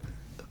accent.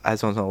 I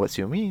just want to know what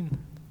you mean.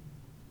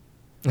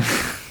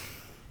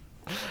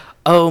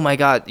 Oh my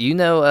god,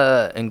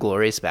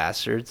 Inglourious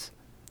Bastards?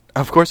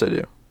 Of course I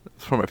do.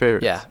 It's one of my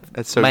favorites. Yeah,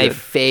 It's so my good.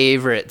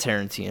 favorite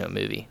Tarantino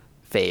movie.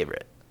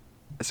 Favorite,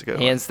 It's a good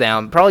hands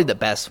down, probably the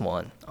best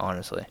one,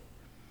 honestly.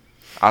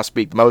 one. I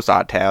speak most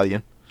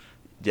Italian.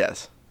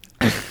 Yes.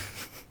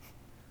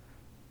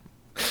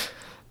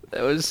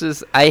 It was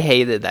just I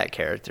hated that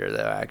character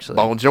though. Actually,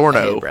 Buongiorno.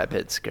 I hated Brad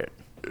Pitt's character.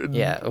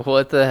 Yeah,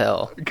 what the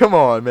hell? Come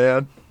on,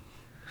 man.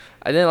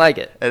 I didn't like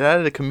it. It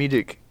added a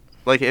comedic,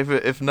 like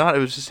if not, it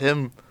was just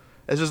him.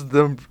 It's just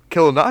them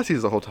killing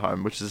Nazis the whole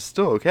time, which is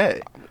still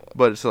okay.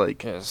 But it's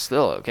like, It's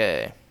still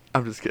okay.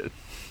 I'm just kidding.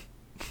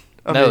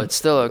 It's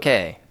still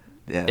okay.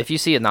 Yeah. If you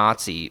see a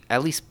Nazi,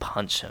 at least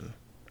punch him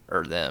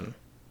or them.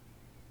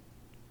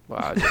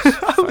 Wow,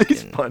 At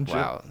least punch him.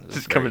 wow, this is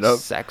Just very coming up.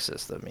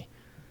 sexist of me.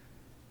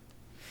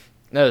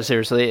 No,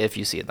 seriously, if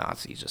you see a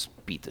Nazi, just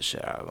beat the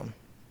shit out of him.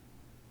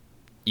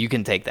 You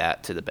can take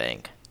that to the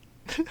bank.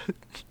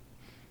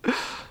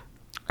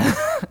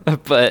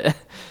 But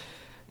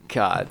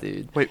God,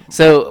 dude. Wait.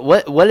 So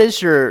what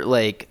is your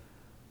like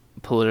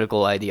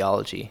political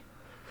ideology,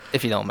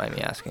 if you don't mind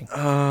me asking?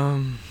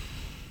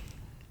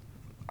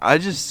 I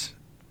just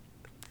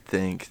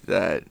think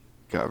that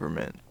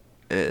government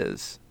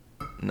is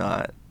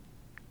not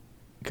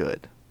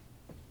good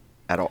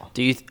at all.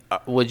 Do you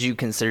would you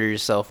consider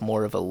yourself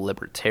more of a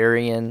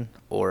libertarian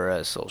or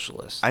a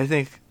socialist I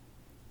think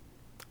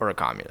or a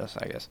communist,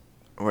 I guess,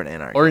 we're an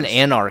anarchist. or an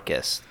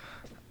anarchist?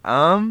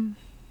 I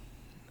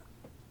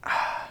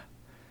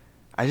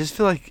just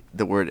feel like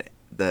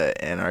the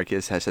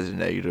anarchist has such a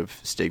negative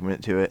stigma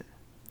to it.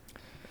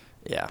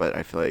 Yeah. But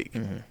I feel like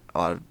a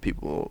lot of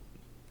people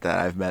that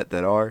I've met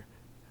that are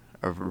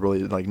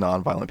really like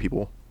non-violent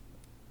people.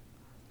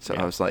 So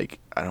Yeah. I was like,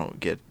 I don't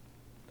get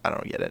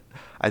it.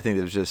 I think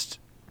it was just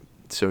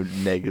so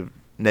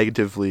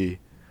negatively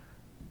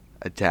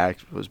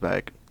attacked was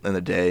back in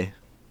the day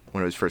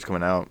when it was first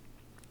coming out.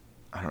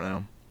 I don't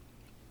know.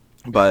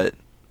 But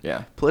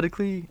yeah.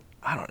 politically,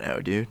 I don't know,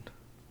 dude.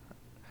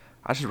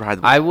 I just ride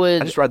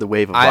the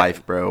wave of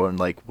life, bro, and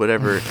like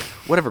whatever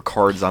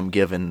cards I'm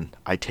given,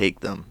 I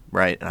take them,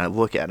 right? And I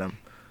look at them,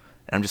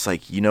 and I'm just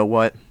like, you know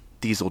what?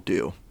 These will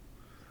do.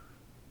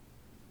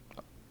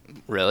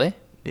 Really?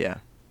 Yeah.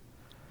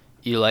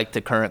 You like the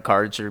current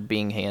cards you're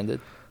being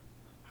handed?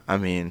 I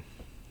mean,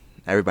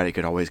 everybody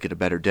could always get a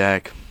better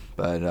deck,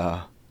 but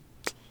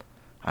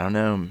I don't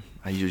know.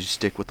 I usually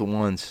stick with the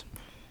ones.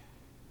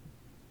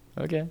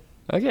 Okay.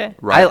 I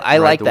Ride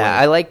like the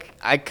that. wave.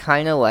 I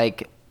kind of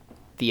like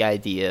the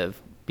idea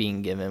of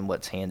being given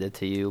what's handed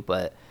to you,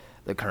 but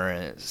the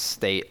current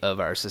state of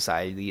our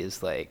society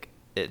is like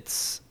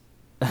it's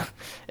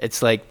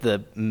like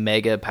the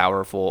mega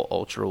powerful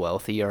ultra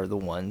wealthy are the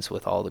ones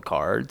with all the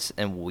cards,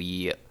 and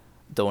we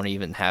don't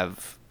even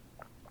have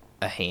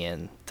a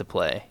hand to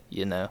play,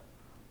 you know?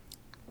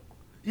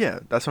 Yeah,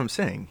 that's what I'm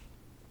saying.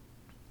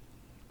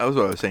 That was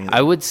what I was saying.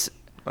 I would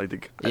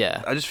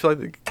yeah. I just feel like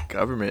the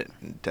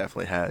government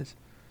definitely has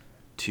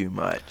too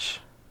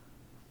much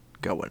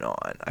going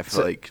on. I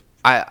feel like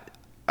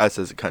us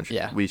as a country,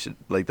 we should,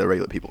 like, the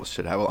regular people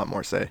should have a lot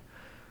more say.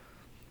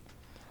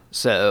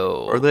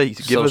 So, or they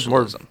give us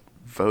more socialism.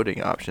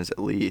 voting options at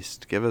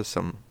least. Give us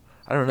some.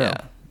 I don't know.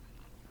 Yeah.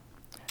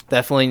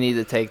 Definitely need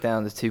to take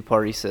down the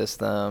two-party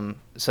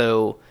system.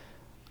 So,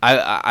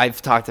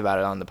 I've talked about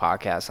it on the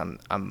podcast.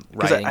 I'm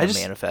writing a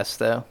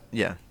manifesto.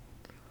 Yeah.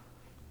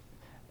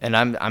 And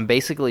I'm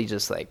basically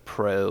just like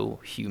pro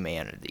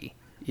humanity,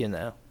 you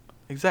know.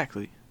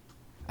 Exactly.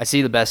 I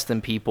see the best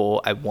in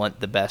people. I want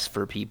the best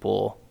for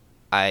people.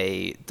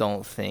 I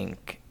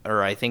think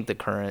the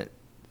current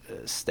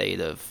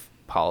state of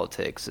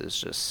politics is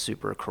just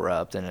super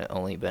corrupt, and it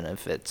only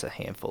benefits a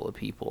handful of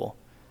people.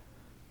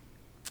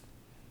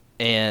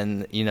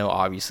 And, you know,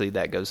 obviously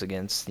that goes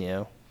against, you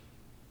know,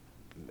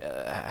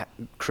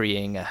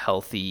 creating a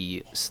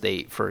healthy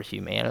state for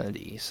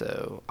humanity.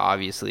 So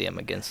obviously I'm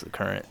against the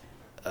current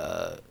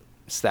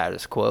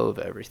status quo of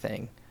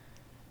everything.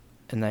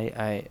 And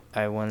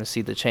I want to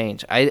see the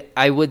change.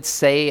 I would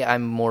say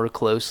I'm more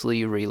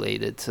closely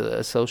related to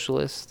a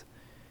socialist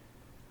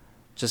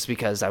just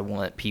because I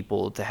want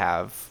people to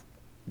have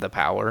the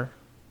power.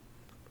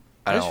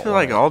 I just feel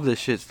like all this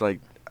shit's like,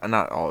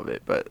 not all of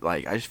it, but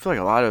like I just feel like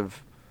a lot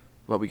of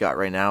what we got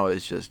right now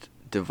is just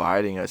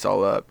dividing us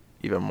all up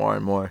even more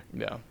and more.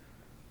 Yeah.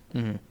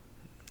 Mm-hmm.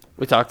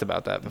 We talked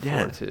about that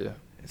before too.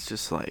 It's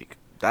just like,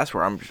 that's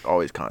where I'm just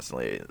always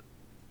constantly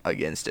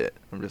against it.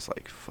 I'm just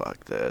like,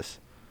 fuck this.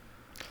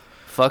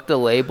 Fuck the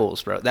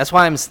labels, bro. That's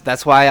why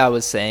I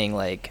was saying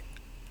like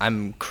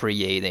I'm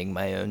creating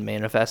my own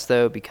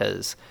manifesto,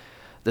 because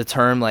the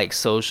term like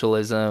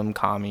socialism,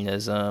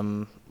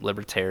 communism,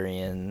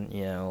 libertarian,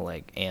 you know,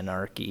 like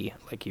anarchy,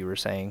 like you were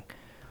saying,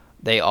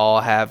 they all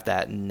have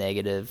that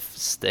negative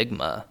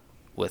stigma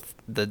with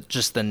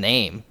the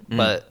name.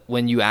 But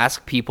when you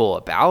ask people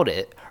about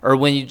it, or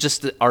when you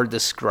just are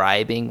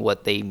describing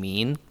what they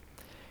mean,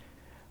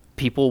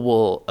 people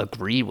will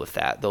agree with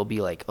that. They'll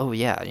be like, oh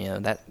yeah, you know,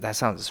 that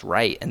sounds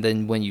right. And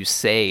then when you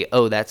say,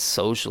 oh, that's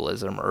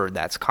socialism or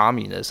that's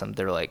communism,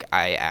 they're like,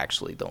 I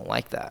actually don't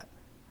like that.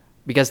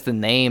 Because the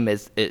name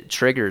it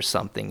triggers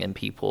something in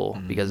people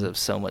because of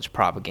so much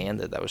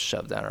propaganda that was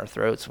shoved down our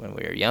throats when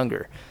we were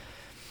younger.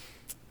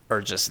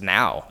 Or just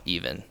now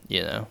even,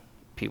 you know.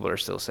 People are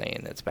still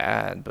saying it's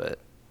bad, but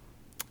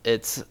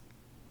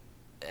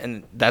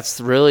and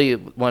that's really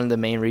one of the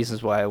main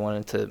reasons why I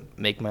wanted to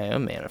make my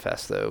own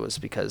manifesto, was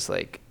because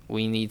like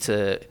we need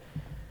to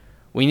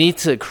we need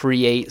to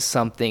create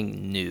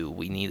something new.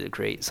 We need to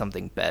create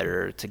something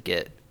better to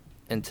get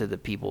into the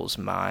people's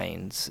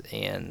minds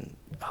and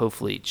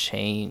hopefully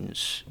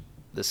change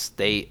the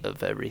state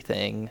of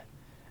everything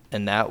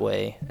in that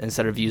way.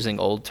 Instead of using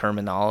old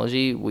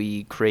terminology,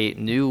 we create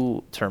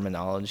new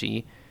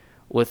terminology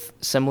with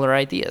similar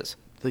ideas.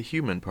 The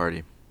Human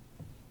Party.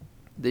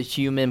 The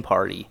Human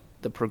Party,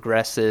 the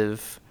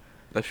progressive,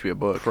 That should be a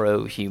book.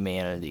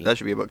 pro-humanity. That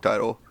should be a book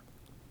title.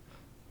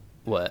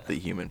 What? The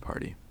Human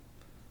Party.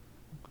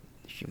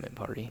 Human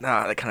Party.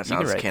 Nah, that kind of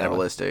sounds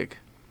cannibalistic.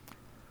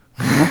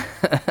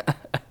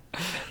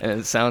 And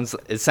it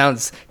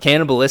sounds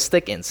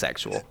cannibalistic and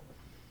sexual.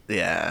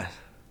 Yeah.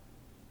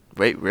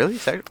 Wait, really?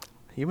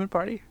 Human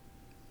Party?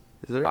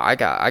 Is there? I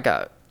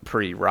got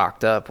pretty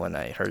rocked up when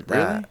I heard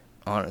that. Really?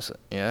 Honestly,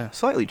 yeah.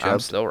 Slightly chubbed. I'm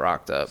still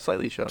rocked up.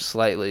 Slightly chubbed.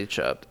 Slightly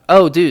chubbed.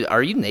 Oh, dude,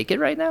 are you naked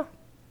right now?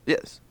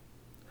 Yes.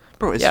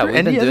 Bro, is Yeah, there we've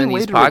been any other doing way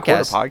these to record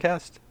a podcasts.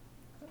 podcast?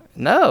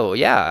 No,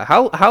 yeah.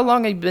 How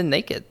long have you been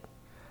naked?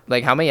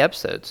 Like, how many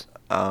episodes?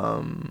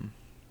 How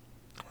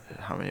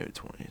many?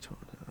 20,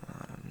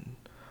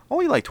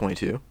 only like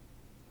 22.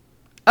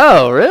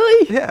 Oh,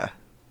 really? Yeah.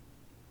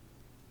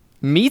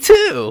 Me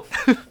too.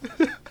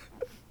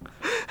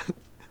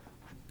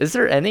 Is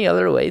there any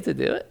other way to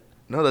do it?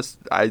 No,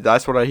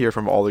 that's what I hear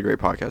from all the great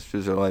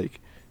podcasters. Are like,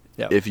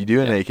 Yeah. if you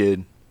do it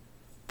naked,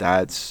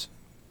 that's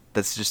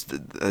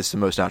the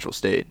most natural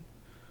state.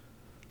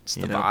 It's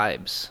You the know?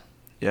 vibes.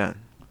 Yeah.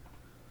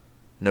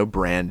 No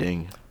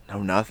branding.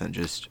 No nothing.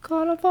 Just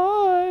Got a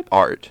vibe.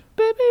 art.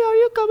 Baby, are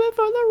you coming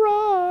for the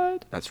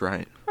ride? That's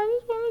right. I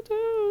just want to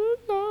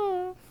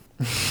do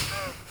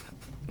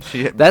it.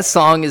 She. That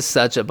song is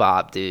such a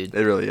bop, dude.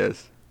 It really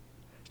is.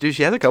 Dude,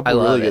 she has a couple I of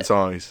love really it. good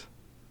songs.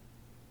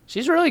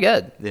 She's really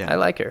good. Yeah. I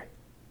like her.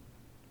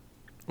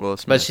 Will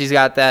Smith. But she's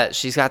got that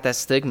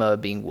stigma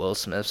of being Will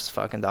Smith's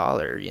fucking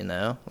daughter, you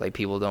know? Like,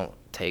 people don't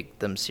take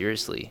them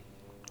seriously.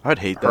 I'd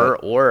hate Her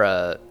that. or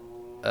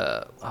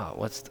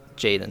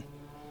Jaden.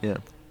 Yeah.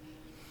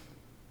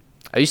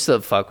 I used to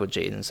fuck with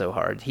Jaden so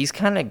hard. He's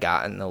kind of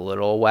gotten a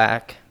little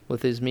whack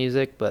with his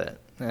music, but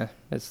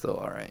it's still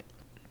all right.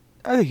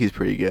 I think he's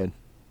pretty good.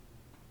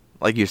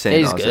 Like you're saying,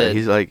 He's honestly, good.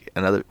 he's like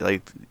another,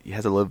 like, he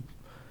has to live,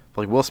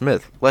 like Will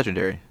Smith,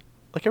 legendary.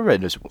 Like,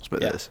 everybody knows who Will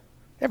Smith Yeah. is.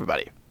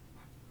 Everybody.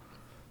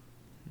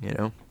 You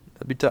know?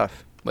 That'd be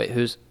tough. Wait,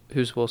 who's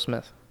Will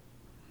Smith?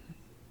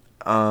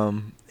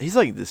 He's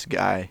like this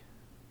guy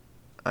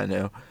I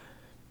know.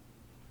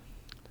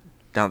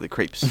 Down at the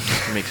crepes.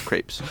 He makes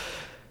crepes.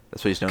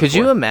 That's what he's known for. Could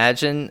you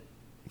imagine,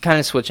 kind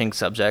of switching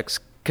subjects,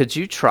 could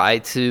you try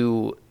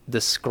to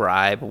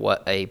describe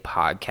what a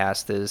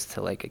podcast is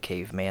to, like, a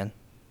caveman?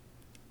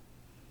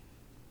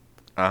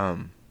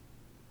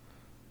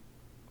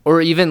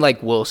 Or even,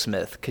 like, Will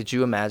Smith. Could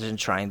you imagine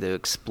trying to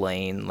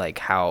explain, like,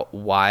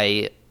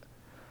 why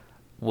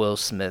Will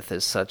Smith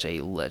is such a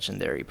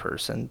legendary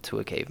person to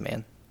a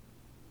caveman?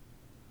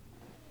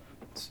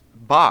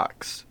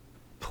 Box.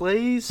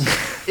 Plays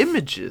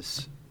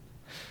images.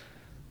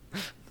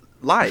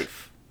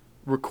 Life.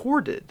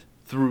 Recorded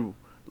through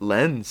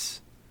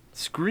lens.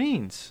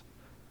 Screens.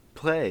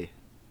 Play.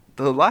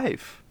 The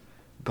life.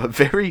 But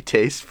very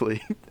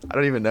tastefully. I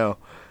don't even know.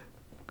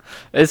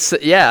 It's,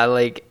 yeah,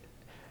 like,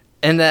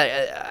 and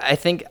that, I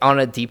think on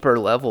a deeper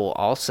level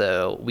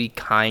also, we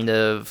kind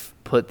of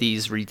put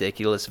these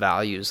ridiculous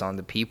values on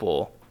the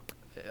people.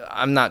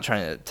 I'm not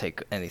trying to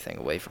take anything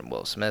away from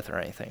Will Smith or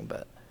anything,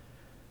 but,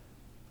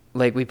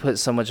 like, we put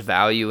so much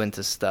value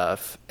into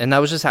stuff. And I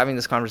was just having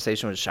this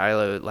conversation with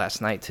Shiloh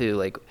last night too.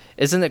 Like,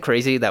 isn't it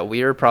crazy that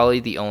we are probably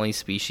the only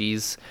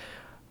species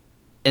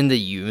in the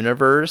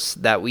universe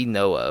that we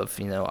know of,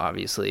 you know,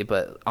 obviously,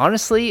 but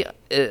honestly,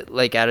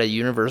 like, at a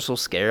universal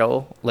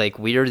scale, like,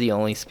 we are the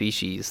only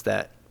species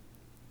that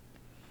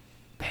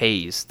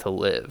pays to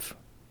live.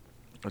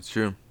 That's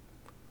true.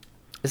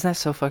 Isn't that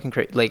so fucking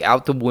crazy? Like,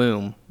 out the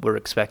womb, we're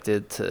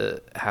expected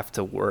to have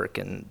to work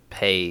and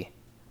pay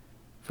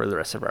for the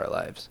rest of our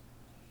lives.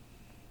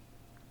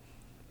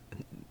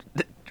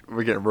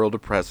 We're getting real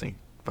depressing.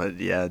 But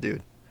yeah,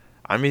 dude.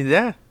 I mean,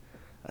 yeah.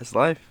 That's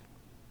life.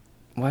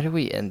 Why do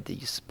we end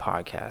these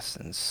podcasts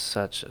in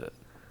such a...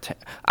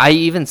 I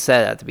even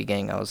said at the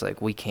beginning, I was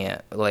like, we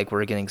can't. Like,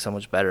 we're getting so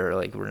much better.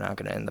 Like, we're not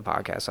going to end the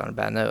podcast on a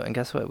bad note. And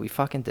guess what? We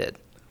fucking did.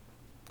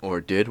 Or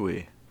did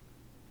we?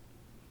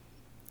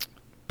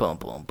 Boom,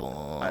 boom,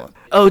 boom.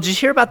 Oh, did you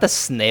hear about the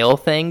snail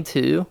thing,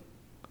 too?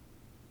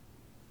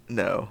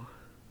 No.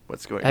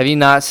 What's going on? Have you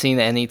not seen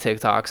any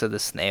TikToks of the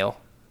snail?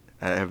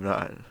 I have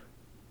not.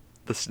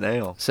 The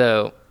snail.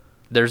 So,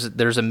 there's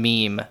a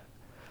meme.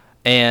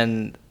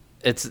 And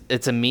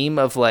it's a meme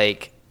of,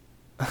 like...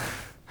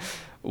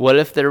 What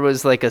if there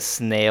was, like, a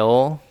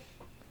snail?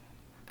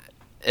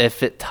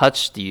 If it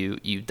touched you,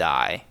 you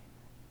die.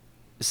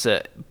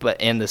 So,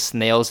 and the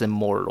snail's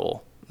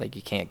immortal. Like,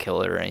 you can't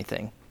kill it or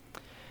anything.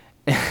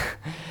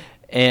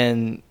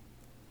 And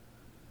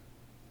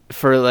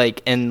for,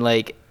 like,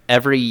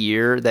 every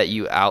year that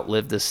you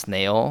outlive the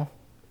snail,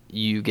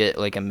 you get,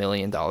 like, $1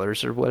 million or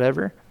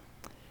whatever.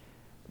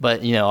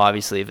 But,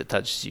 obviously if it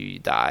touches you, you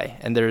die.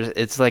 And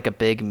it's like a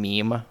big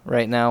meme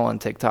right now on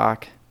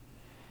TikTok.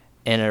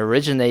 And it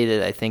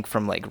originated, I think,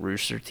 from like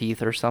Rooster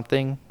Teeth or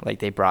something. Like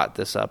they brought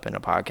this up in a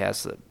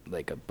podcast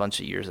like a bunch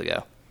of years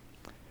ago.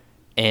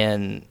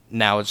 And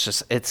now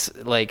it's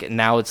like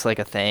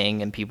a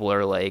thing, and people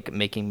are like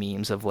making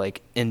memes of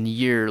like in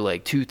year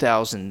like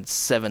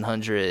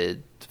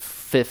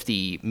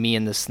 2750, me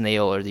and the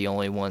snail are the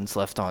only ones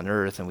left on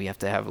Earth, and we have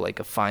to have like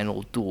a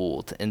final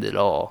duel to end it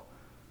all.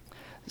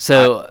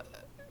 So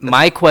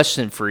my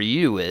question for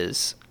you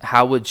is,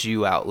 how would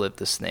you outlive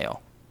the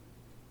snail?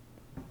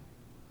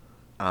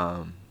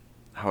 How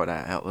would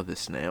I outlive the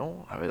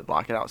snail? I would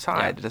lock it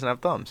outside. Yeah. It doesn't have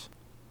thumbs.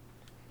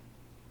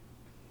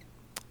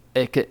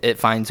 It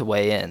finds a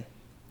way in.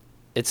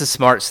 It's a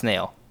smart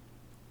snail.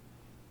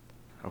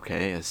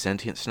 Okay, a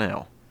sentient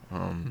snail.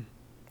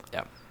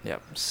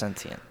 Yep,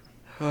 sentient.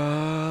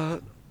 I'd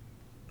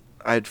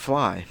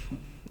fly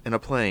in a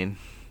plane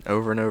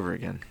over and over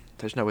again.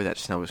 There's no way that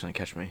snail was going to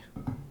catch me.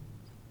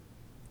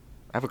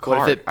 I have a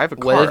car.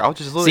 I'll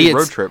just literally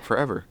road trip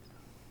forever.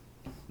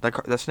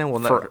 That snail will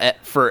never.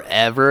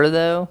 Forever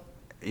though.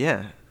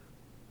 Yeah.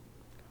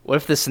 What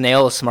if the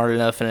snail is smart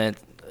enough and it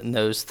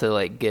knows to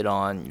like get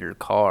on your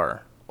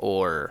car,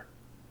 or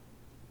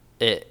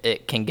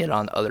it can get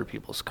on other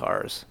people's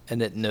cars,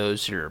 and it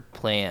knows your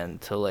plan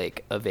to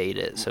like evade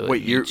it, so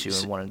it meets you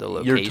in one of the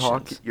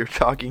locations. You're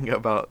talking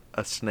about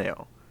a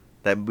snail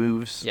that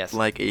moves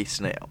like a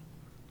snail.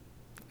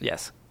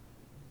 Yes.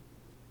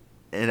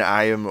 And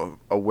I am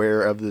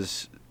aware of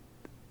this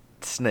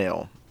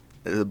snail,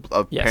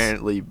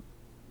 apparently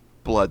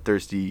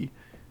bloodthirsty,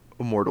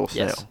 immortal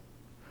snail.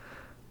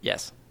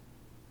 Yes.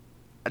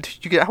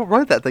 You can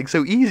outrun that thing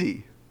so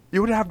easy.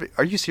 You would have.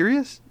 Are you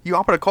serious? You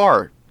hop in a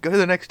car, go to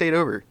the next state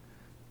over.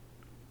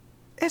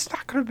 It's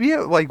not gonna be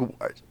like.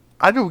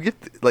 I don't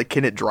get. Like,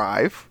 can it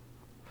drive?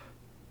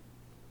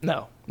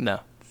 No.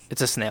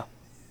 It's a snail.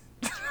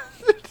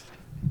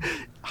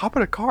 Hop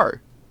in a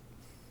car.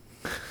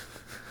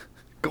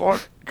 Go on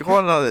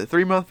a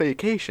 3-month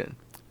vacation.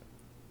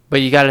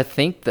 But you got to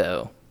think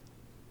though.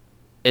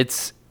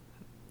 It's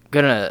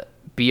gonna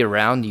be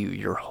around you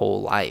your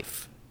whole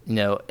life.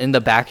 In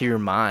the back of your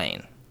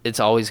mind, it's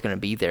always going to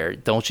be there.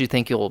 Don't you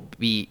think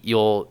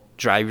you'll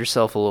drive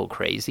yourself a little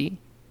crazy?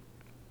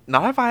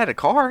 Not if I had a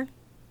car.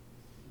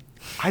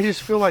 I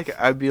just feel like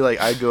I'd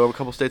go a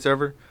couple states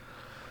over.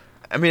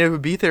 I mean, it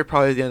would be there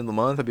probably at the end of the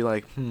month. I'd be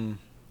like,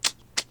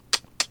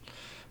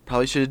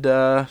 probably should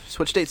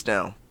switch states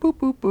now. Boop,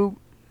 boop, boop.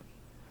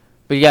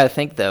 But you got to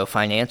think, though,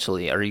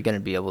 financially, are you going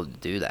to be able to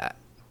do that?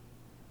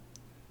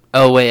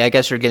 Oh, wait, I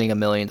guess you're getting $1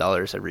 million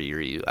every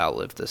year you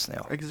outlive the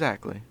snail.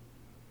 Exactly.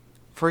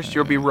 First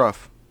year will be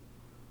rough.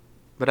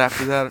 But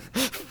after that...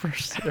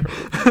 First year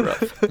will be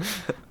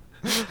rough.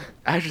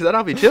 After that,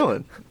 I'll be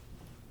chilling.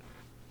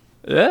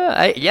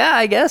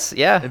 I guess,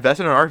 yeah.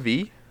 Invest in an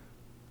RV?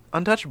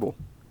 Untouchable.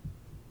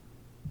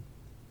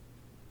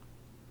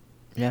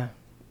 Yeah.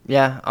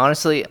 Yeah,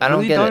 honestly, I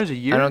don't get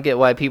it. I don't get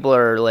why people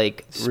are,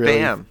 like, spam.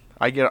 Really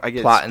I get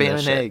spam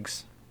and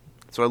eggs.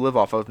 That's what I live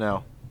off of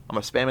now. I'm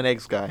a spam and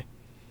eggs guy.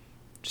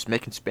 Just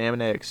making spam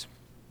and eggs.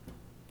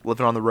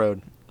 Living on the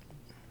road.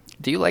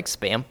 Do you like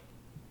spam?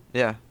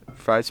 Yeah,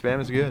 fried spam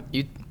is good.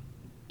 You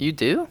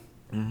do?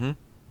 Mm-hmm.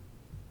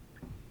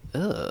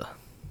 Ugh.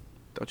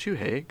 Don't you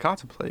hate?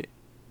 Contemplate.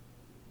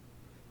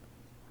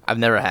 I've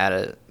never had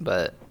it,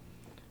 but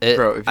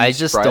bro, if you I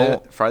just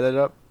don't fry that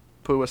up,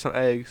 put it with some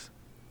eggs,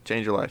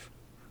 change your life.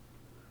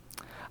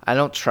 I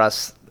don't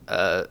trust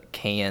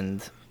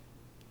canned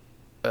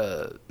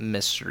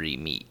mystery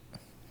meat.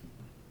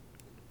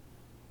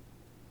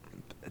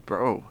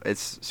 Bro,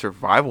 it's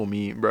survival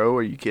meat, bro.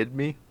 Are you kidding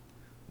me?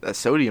 That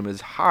sodium is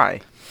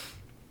high.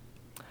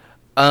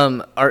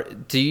 Are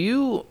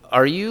you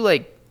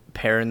like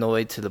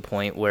paranoid to the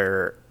point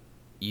where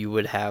you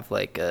would have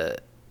like a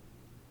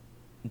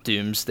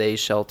doomsday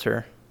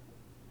shelter?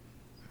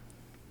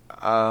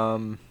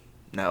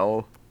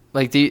 No.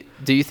 Like, do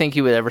you think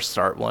you would ever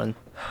start one?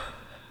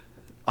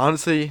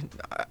 Honestly,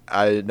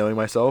 I knowing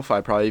myself,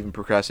 I'd probably even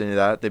procrastinate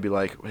that. They'd be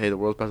like, "Hey, the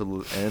world's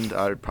about to end."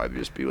 I'd probably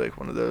just be like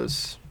one of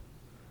those.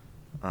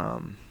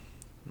 I'd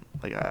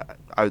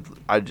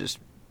just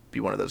be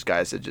one of those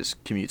guys that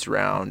just commutes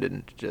around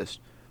and just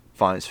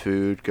finds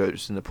food,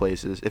 goes into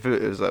places. If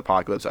it was an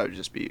apocalypse, I would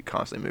just be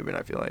constantly moving,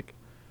 I feel like.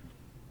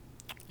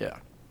 Yeah.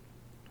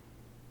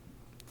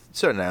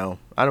 So no,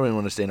 I don't even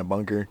want to stay in a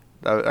bunker.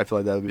 I feel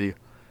like that would be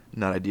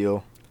not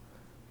ideal.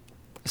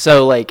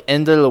 So, like,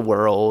 end of the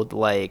world,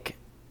 like,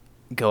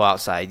 go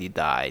outside, you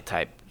die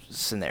type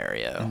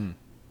scenario. Mm.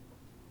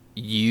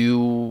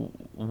 You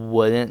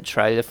wouldn't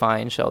try to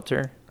find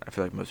shelter? I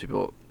feel like most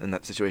people in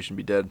that situation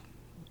would be dead.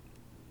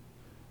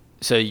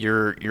 So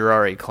you're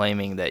already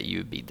claiming that you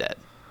would be dead?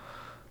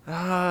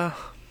 I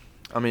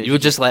mean, you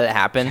would just let it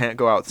happen? Can't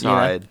go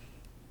outside.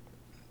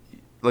 You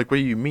know? Like, what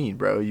do you mean,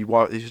 bro? You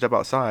step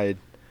outside,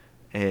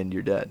 and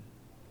you're dead.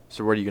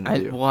 So what are you gonna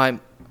do?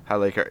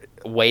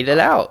 Wait it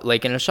out,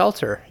 like in a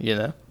shelter, you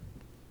know?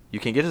 You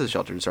can't get to the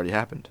shelter. It's already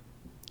happened.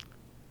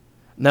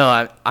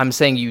 No, I'm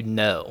saying you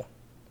know.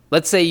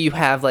 Let's say you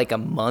have like a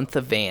month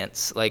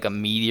advance, like a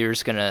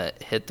meteor's gonna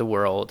hit the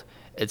world.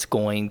 It's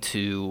going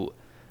to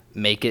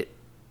make it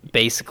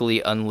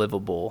basically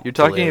unlivable. You're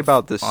to talking live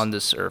about this. on the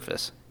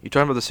surface. You're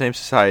talking about the same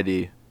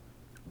society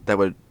that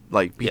would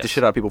like beat the Yes.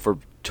 shit out of people for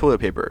toilet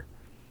paper.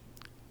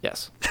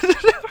 Yes.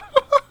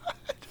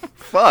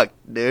 Fuck,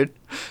 dude.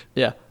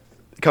 Yeah.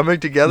 Coming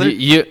together.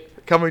 You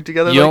Coming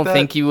together. you like don't that?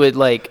 think you would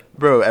like?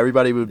 Bro,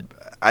 everybody would.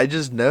 I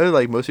just know,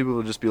 like, most people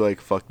would just be like,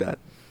 fuck that.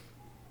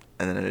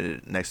 And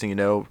then next thing you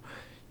know,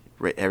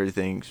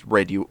 everything's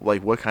radio.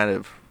 Like, what kind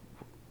of.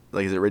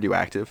 Like, is it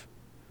radioactive?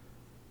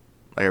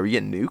 Like, are we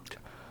getting nuked?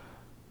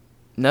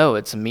 No,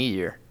 it's a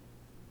meteor.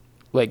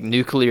 Like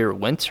nuclear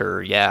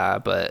winter, yeah,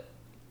 but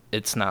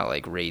it's not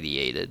like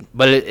radiated.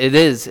 But it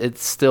is.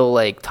 It's still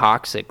like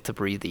toxic to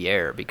breathe the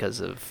air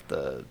because of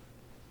the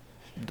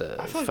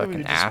I feel like we fucking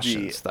would just ash be-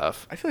 and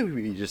stuff. I feel like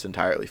we'd be just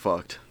entirely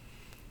fucked.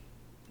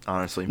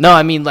 Honestly. No,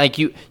 I mean like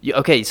you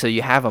okay, so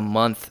you have a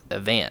month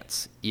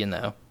advance, you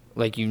know,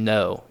 like you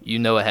know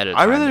ahead of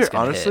time. I rather, it's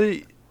gonna hit.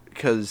 honestly,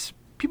 because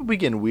people be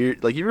getting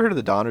weird. Like, you ever heard of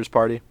the Donner's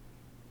Party?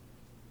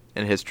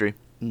 In history?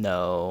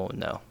 No.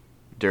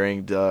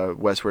 During the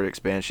westward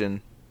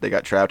expansion, they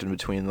got trapped in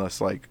between this,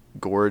 like,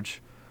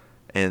 gorge,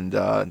 and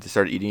they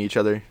started eating each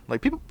other.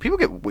 Like, people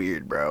get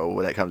weird, bro,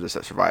 when it comes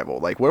to survival.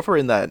 Like, what if we're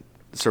in that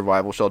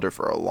survival shelter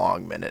for a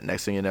long minute?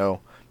 Next thing you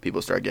know,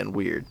 people start getting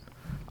weird.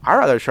 I'd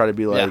rather try to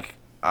be like,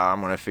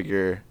 I'm gonna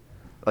figure,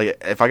 like,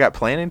 if I got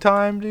planning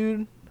time,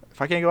 dude.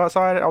 If I can't go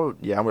outside,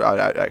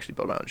 I'd actually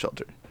build my own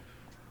shelter.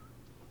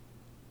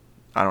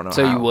 I don't know.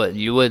 So how.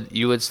 you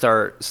would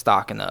start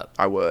stocking up.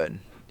 I would,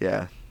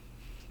 yeah.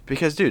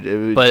 Because, dude, it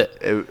would. But-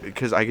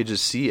 Because I could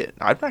just see it.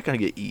 I'm not gonna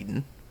get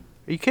eaten.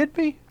 Are you kidding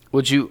me?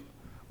 Would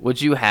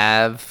you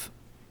have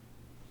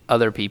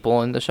other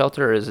people in the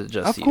shelter, or is it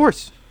just Of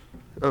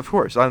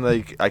course. I'm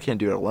like, I can't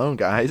do it alone,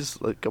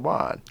 guys. Like, come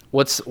on.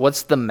 What's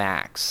the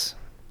max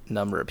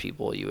number of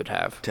people you would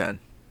have? 10.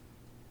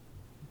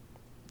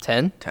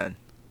 10? 10.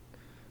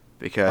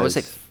 Because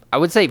I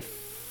would say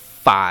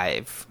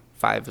 5.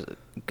 5 is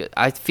good.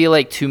 I feel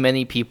like too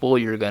many people,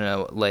 you're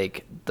gonna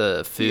like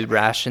the food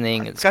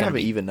rationing. It's gotta gonna have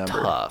an be even number.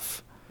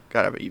 tough.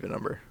 gotta have an even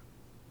number.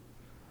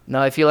 No,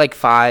 I feel like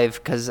 5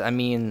 because I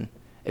mean,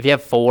 if you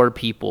have 4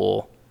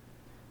 people,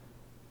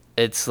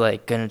 it's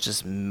like gonna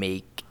just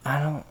make. I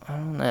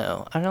don't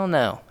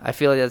know. I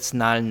feel like that's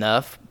not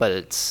enough, but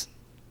it's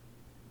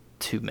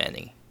too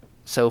many.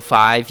 So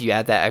 5, you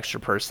add that extra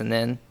person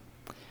in.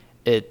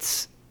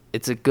 It's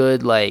a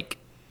good like.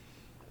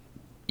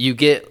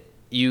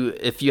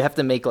 If you have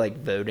to make like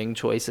voting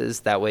choices,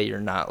 that way you're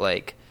not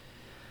like,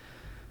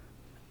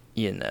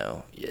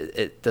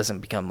 it doesn't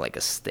become like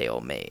a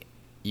stalemate.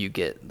 You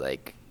get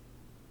like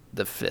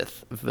the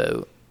 5th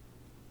vote.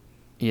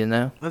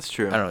 That's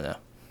true. I don't know.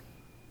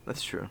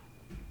 That's true.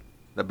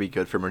 That'd be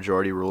good for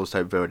majority rules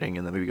type voting,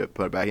 and then we could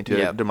put it back into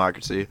Yep.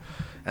 democracy,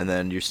 and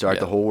then you start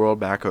the Yep. whole world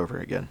back over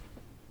again.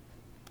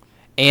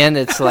 And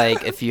it's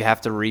like if you have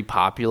to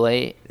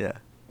repopulate, Yeah.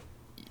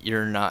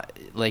 you're not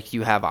like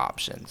you have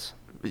options.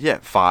 But yeah,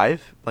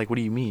 5? Like, what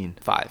do you mean?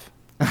 5.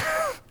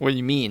 What do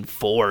you mean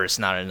 4 is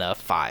not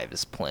enough? 5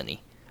 is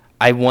plenty.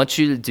 I want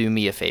you to do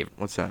me a favor.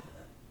 What's that?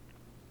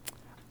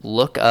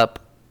 Look up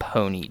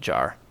Pony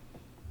Jar.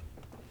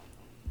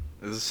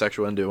 Is this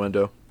sexual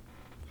innuendo?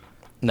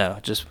 No,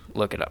 just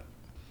look it up.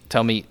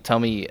 Tell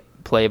me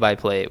play by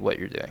play what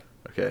you're doing.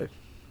 Okay.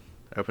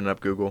 Open up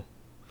Google.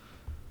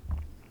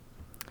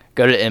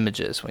 Go to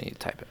images when you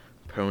type it.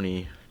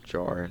 Pony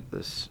jar.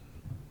 This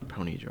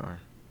pony jar.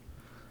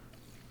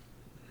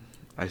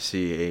 I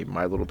see a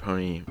My Little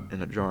Pony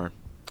in a jar.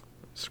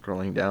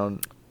 Scrolling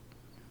down.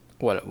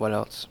 What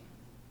else?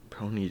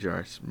 Pony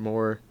jars.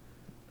 More.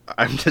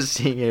 I'm just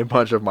seeing a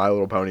bunch of My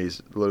Little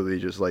Ponies literally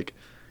just like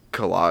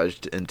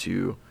collaged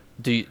into.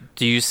 Do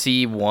you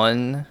see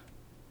one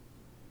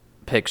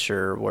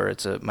picture where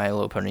it's a My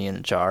Little Pony in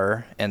a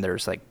jar and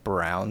there's like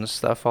brown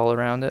stuff all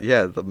around it?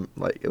 Yeah,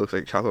 it looks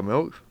like chocolate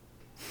milk.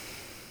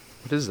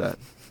 What is that?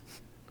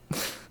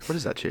 What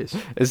is that, Chase?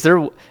 Is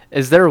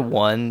there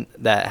one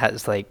that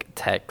has like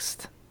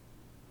text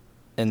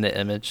in the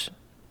image?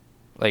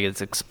 Like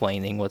it's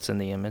explaining what's in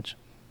the image?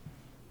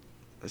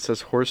 It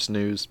says Horse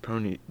News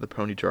the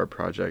Pony Jar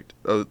Project.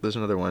 Oh, there's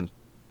another one.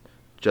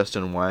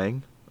 Justin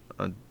Wang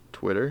on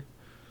Twitter.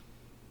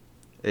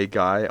 A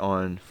guy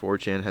on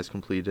 4chan has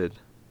completed.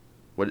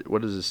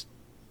 What is this?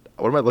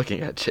 What am I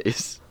looking at,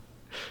 Chase?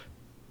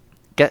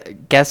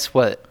 Guess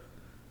what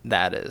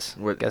that is.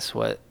 What? Guess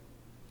what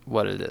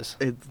it is.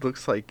 It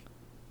looks like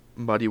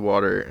muddy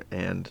water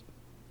and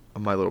a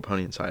My Little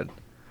Pony inside.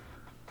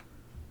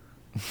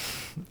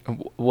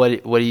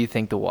 What do you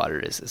think the water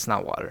is? It's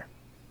not water.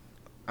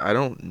 I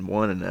don't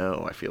want to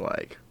know. I feel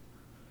like.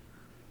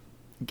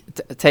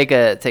 Take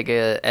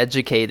a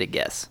educated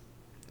guess.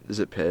 Is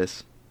it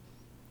piss?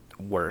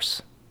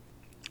 Worse.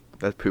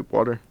 That's poop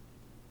water.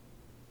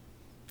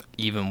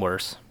 Even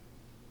worse.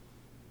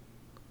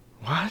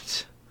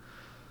 What?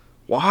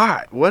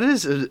 Why? What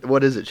is it?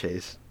 What is it,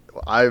 Chase?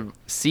 I've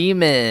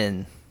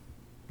Semen.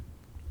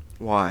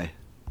 Why?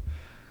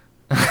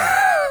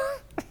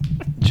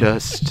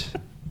 Just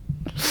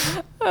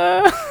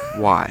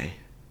why?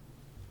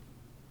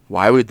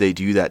 Why would they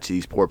do that to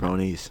these poor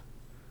ponies?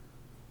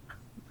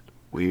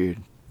 Weird.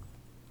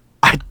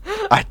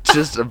 I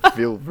just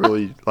feel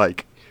really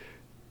like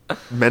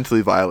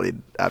mentally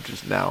violated after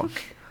just now.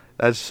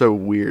 That's so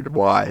weird.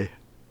 Why?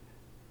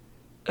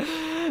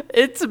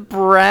 It's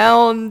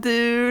brown,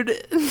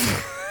 dude.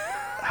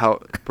 How,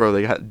 bro?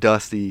 They got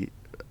dusty.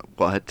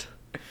 What?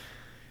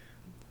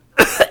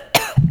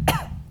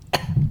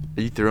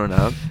 Are you throwing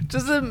up?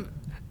 Just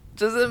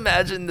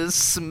imagine the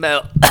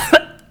smell.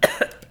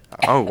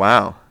 Oh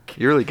wow,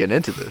 you're really getting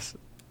into this.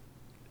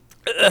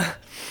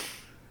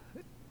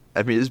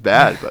 I mean, it's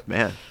bad, but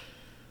man.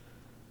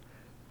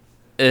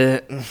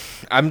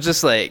 I'm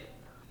just like,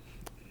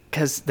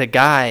 because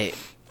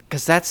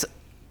that's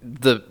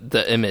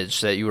the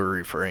image that you were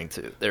referring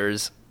to.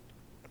 There's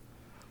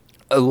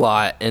a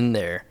lot in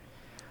there.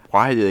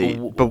 Why do they?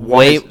 But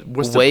why?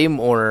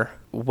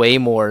 Way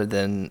more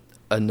than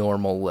a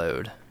normal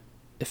load,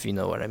 if you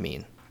know what I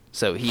mean.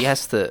 So he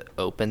has to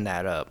open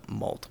that up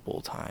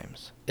multiple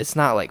times. It's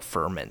not like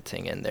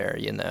fermenting in there,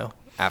 you know.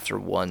 After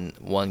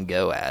one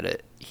go at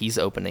it, he's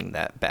opening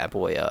that bad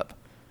boy up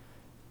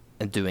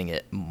and doing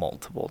it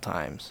multiple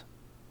times.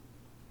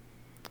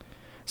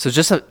 So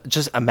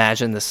just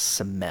imagine the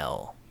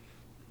smell.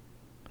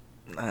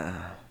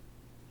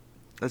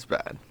 That's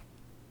bad.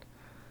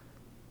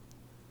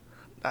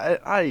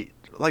 I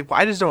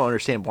just don't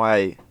understand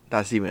why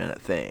that's even a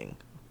thing.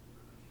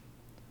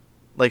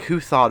 Like, who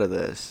thought of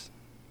this?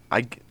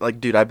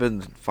 Dude, I've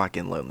been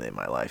fucking lonely in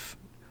my life,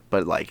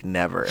 but like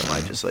never am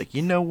I just like,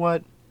 you know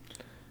what?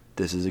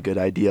 This is a good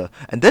idea,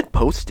 and then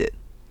post it.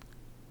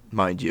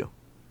 Mind you.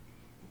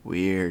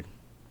 Weird.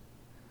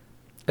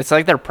 It's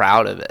like they're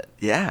proud of it.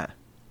 Yeah.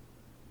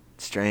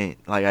 Strange.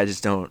 Like, I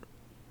just don't.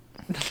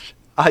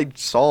 I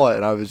saw it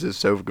and I was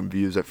just so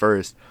confused at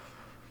first,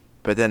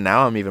 but then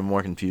now I'm even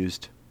more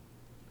confused.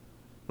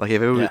 Like,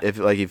 if it was,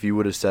 if you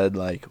would have said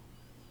like,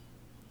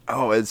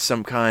 oh, it's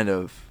some kind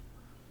of,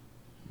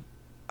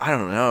 I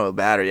don't know,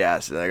 battery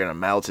acid, they're gonna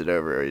melt it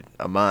over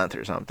a month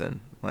or something.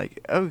 Like,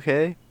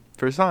 okay,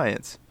 for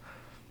science.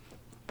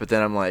 But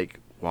then I'm like,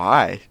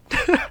 why?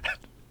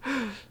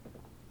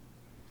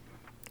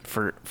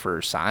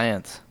 For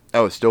science.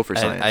 Oh, it's still for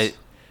science.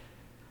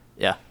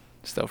 Yeah,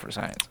 still for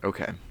science.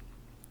 Okay.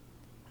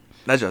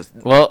 That's just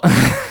well.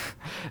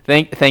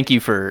 Thank you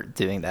for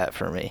doing that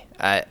for me.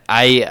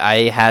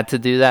 I had to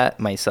do that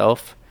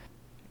myself,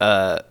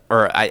 or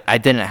I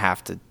didn't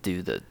have to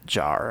do the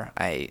jar.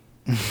 I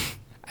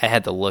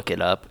had to look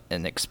it up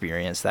and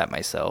experience that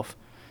myself.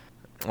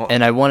 Well,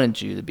 and I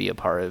wanted you to be a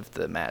part of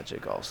the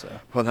magic also.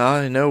 Well, now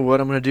I know what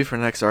I'm going to do for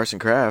next Arts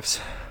and Crafts.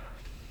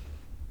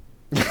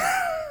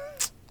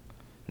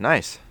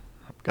 Nice.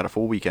 I've got a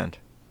full weekend.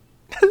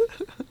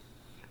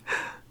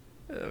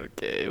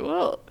 Okay,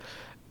 well,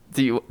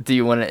 do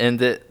you want to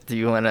end it? Do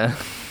you want to?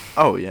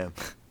 Oh, yeah.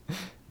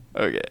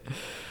 Okay.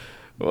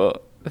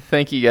 Well,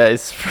 thank you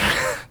guys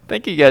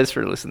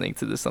for listening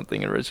to the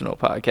Something Original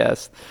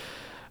podcast.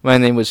 My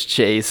name was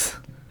Chase.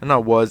 And I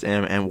was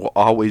and will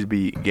always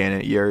be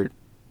Gannett Yurt.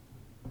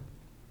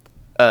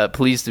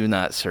 Please do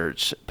not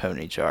search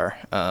Pony Jar.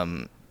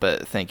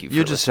 But thank you for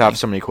You just listening. have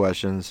so many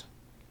questions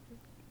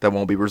that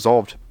won't be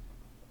resolved.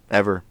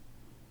 Ever.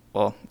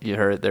 Well, you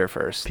heard it there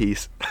first.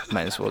 Peace.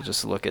 Might as well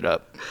just look it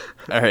up.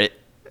 All right.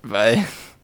 Bye.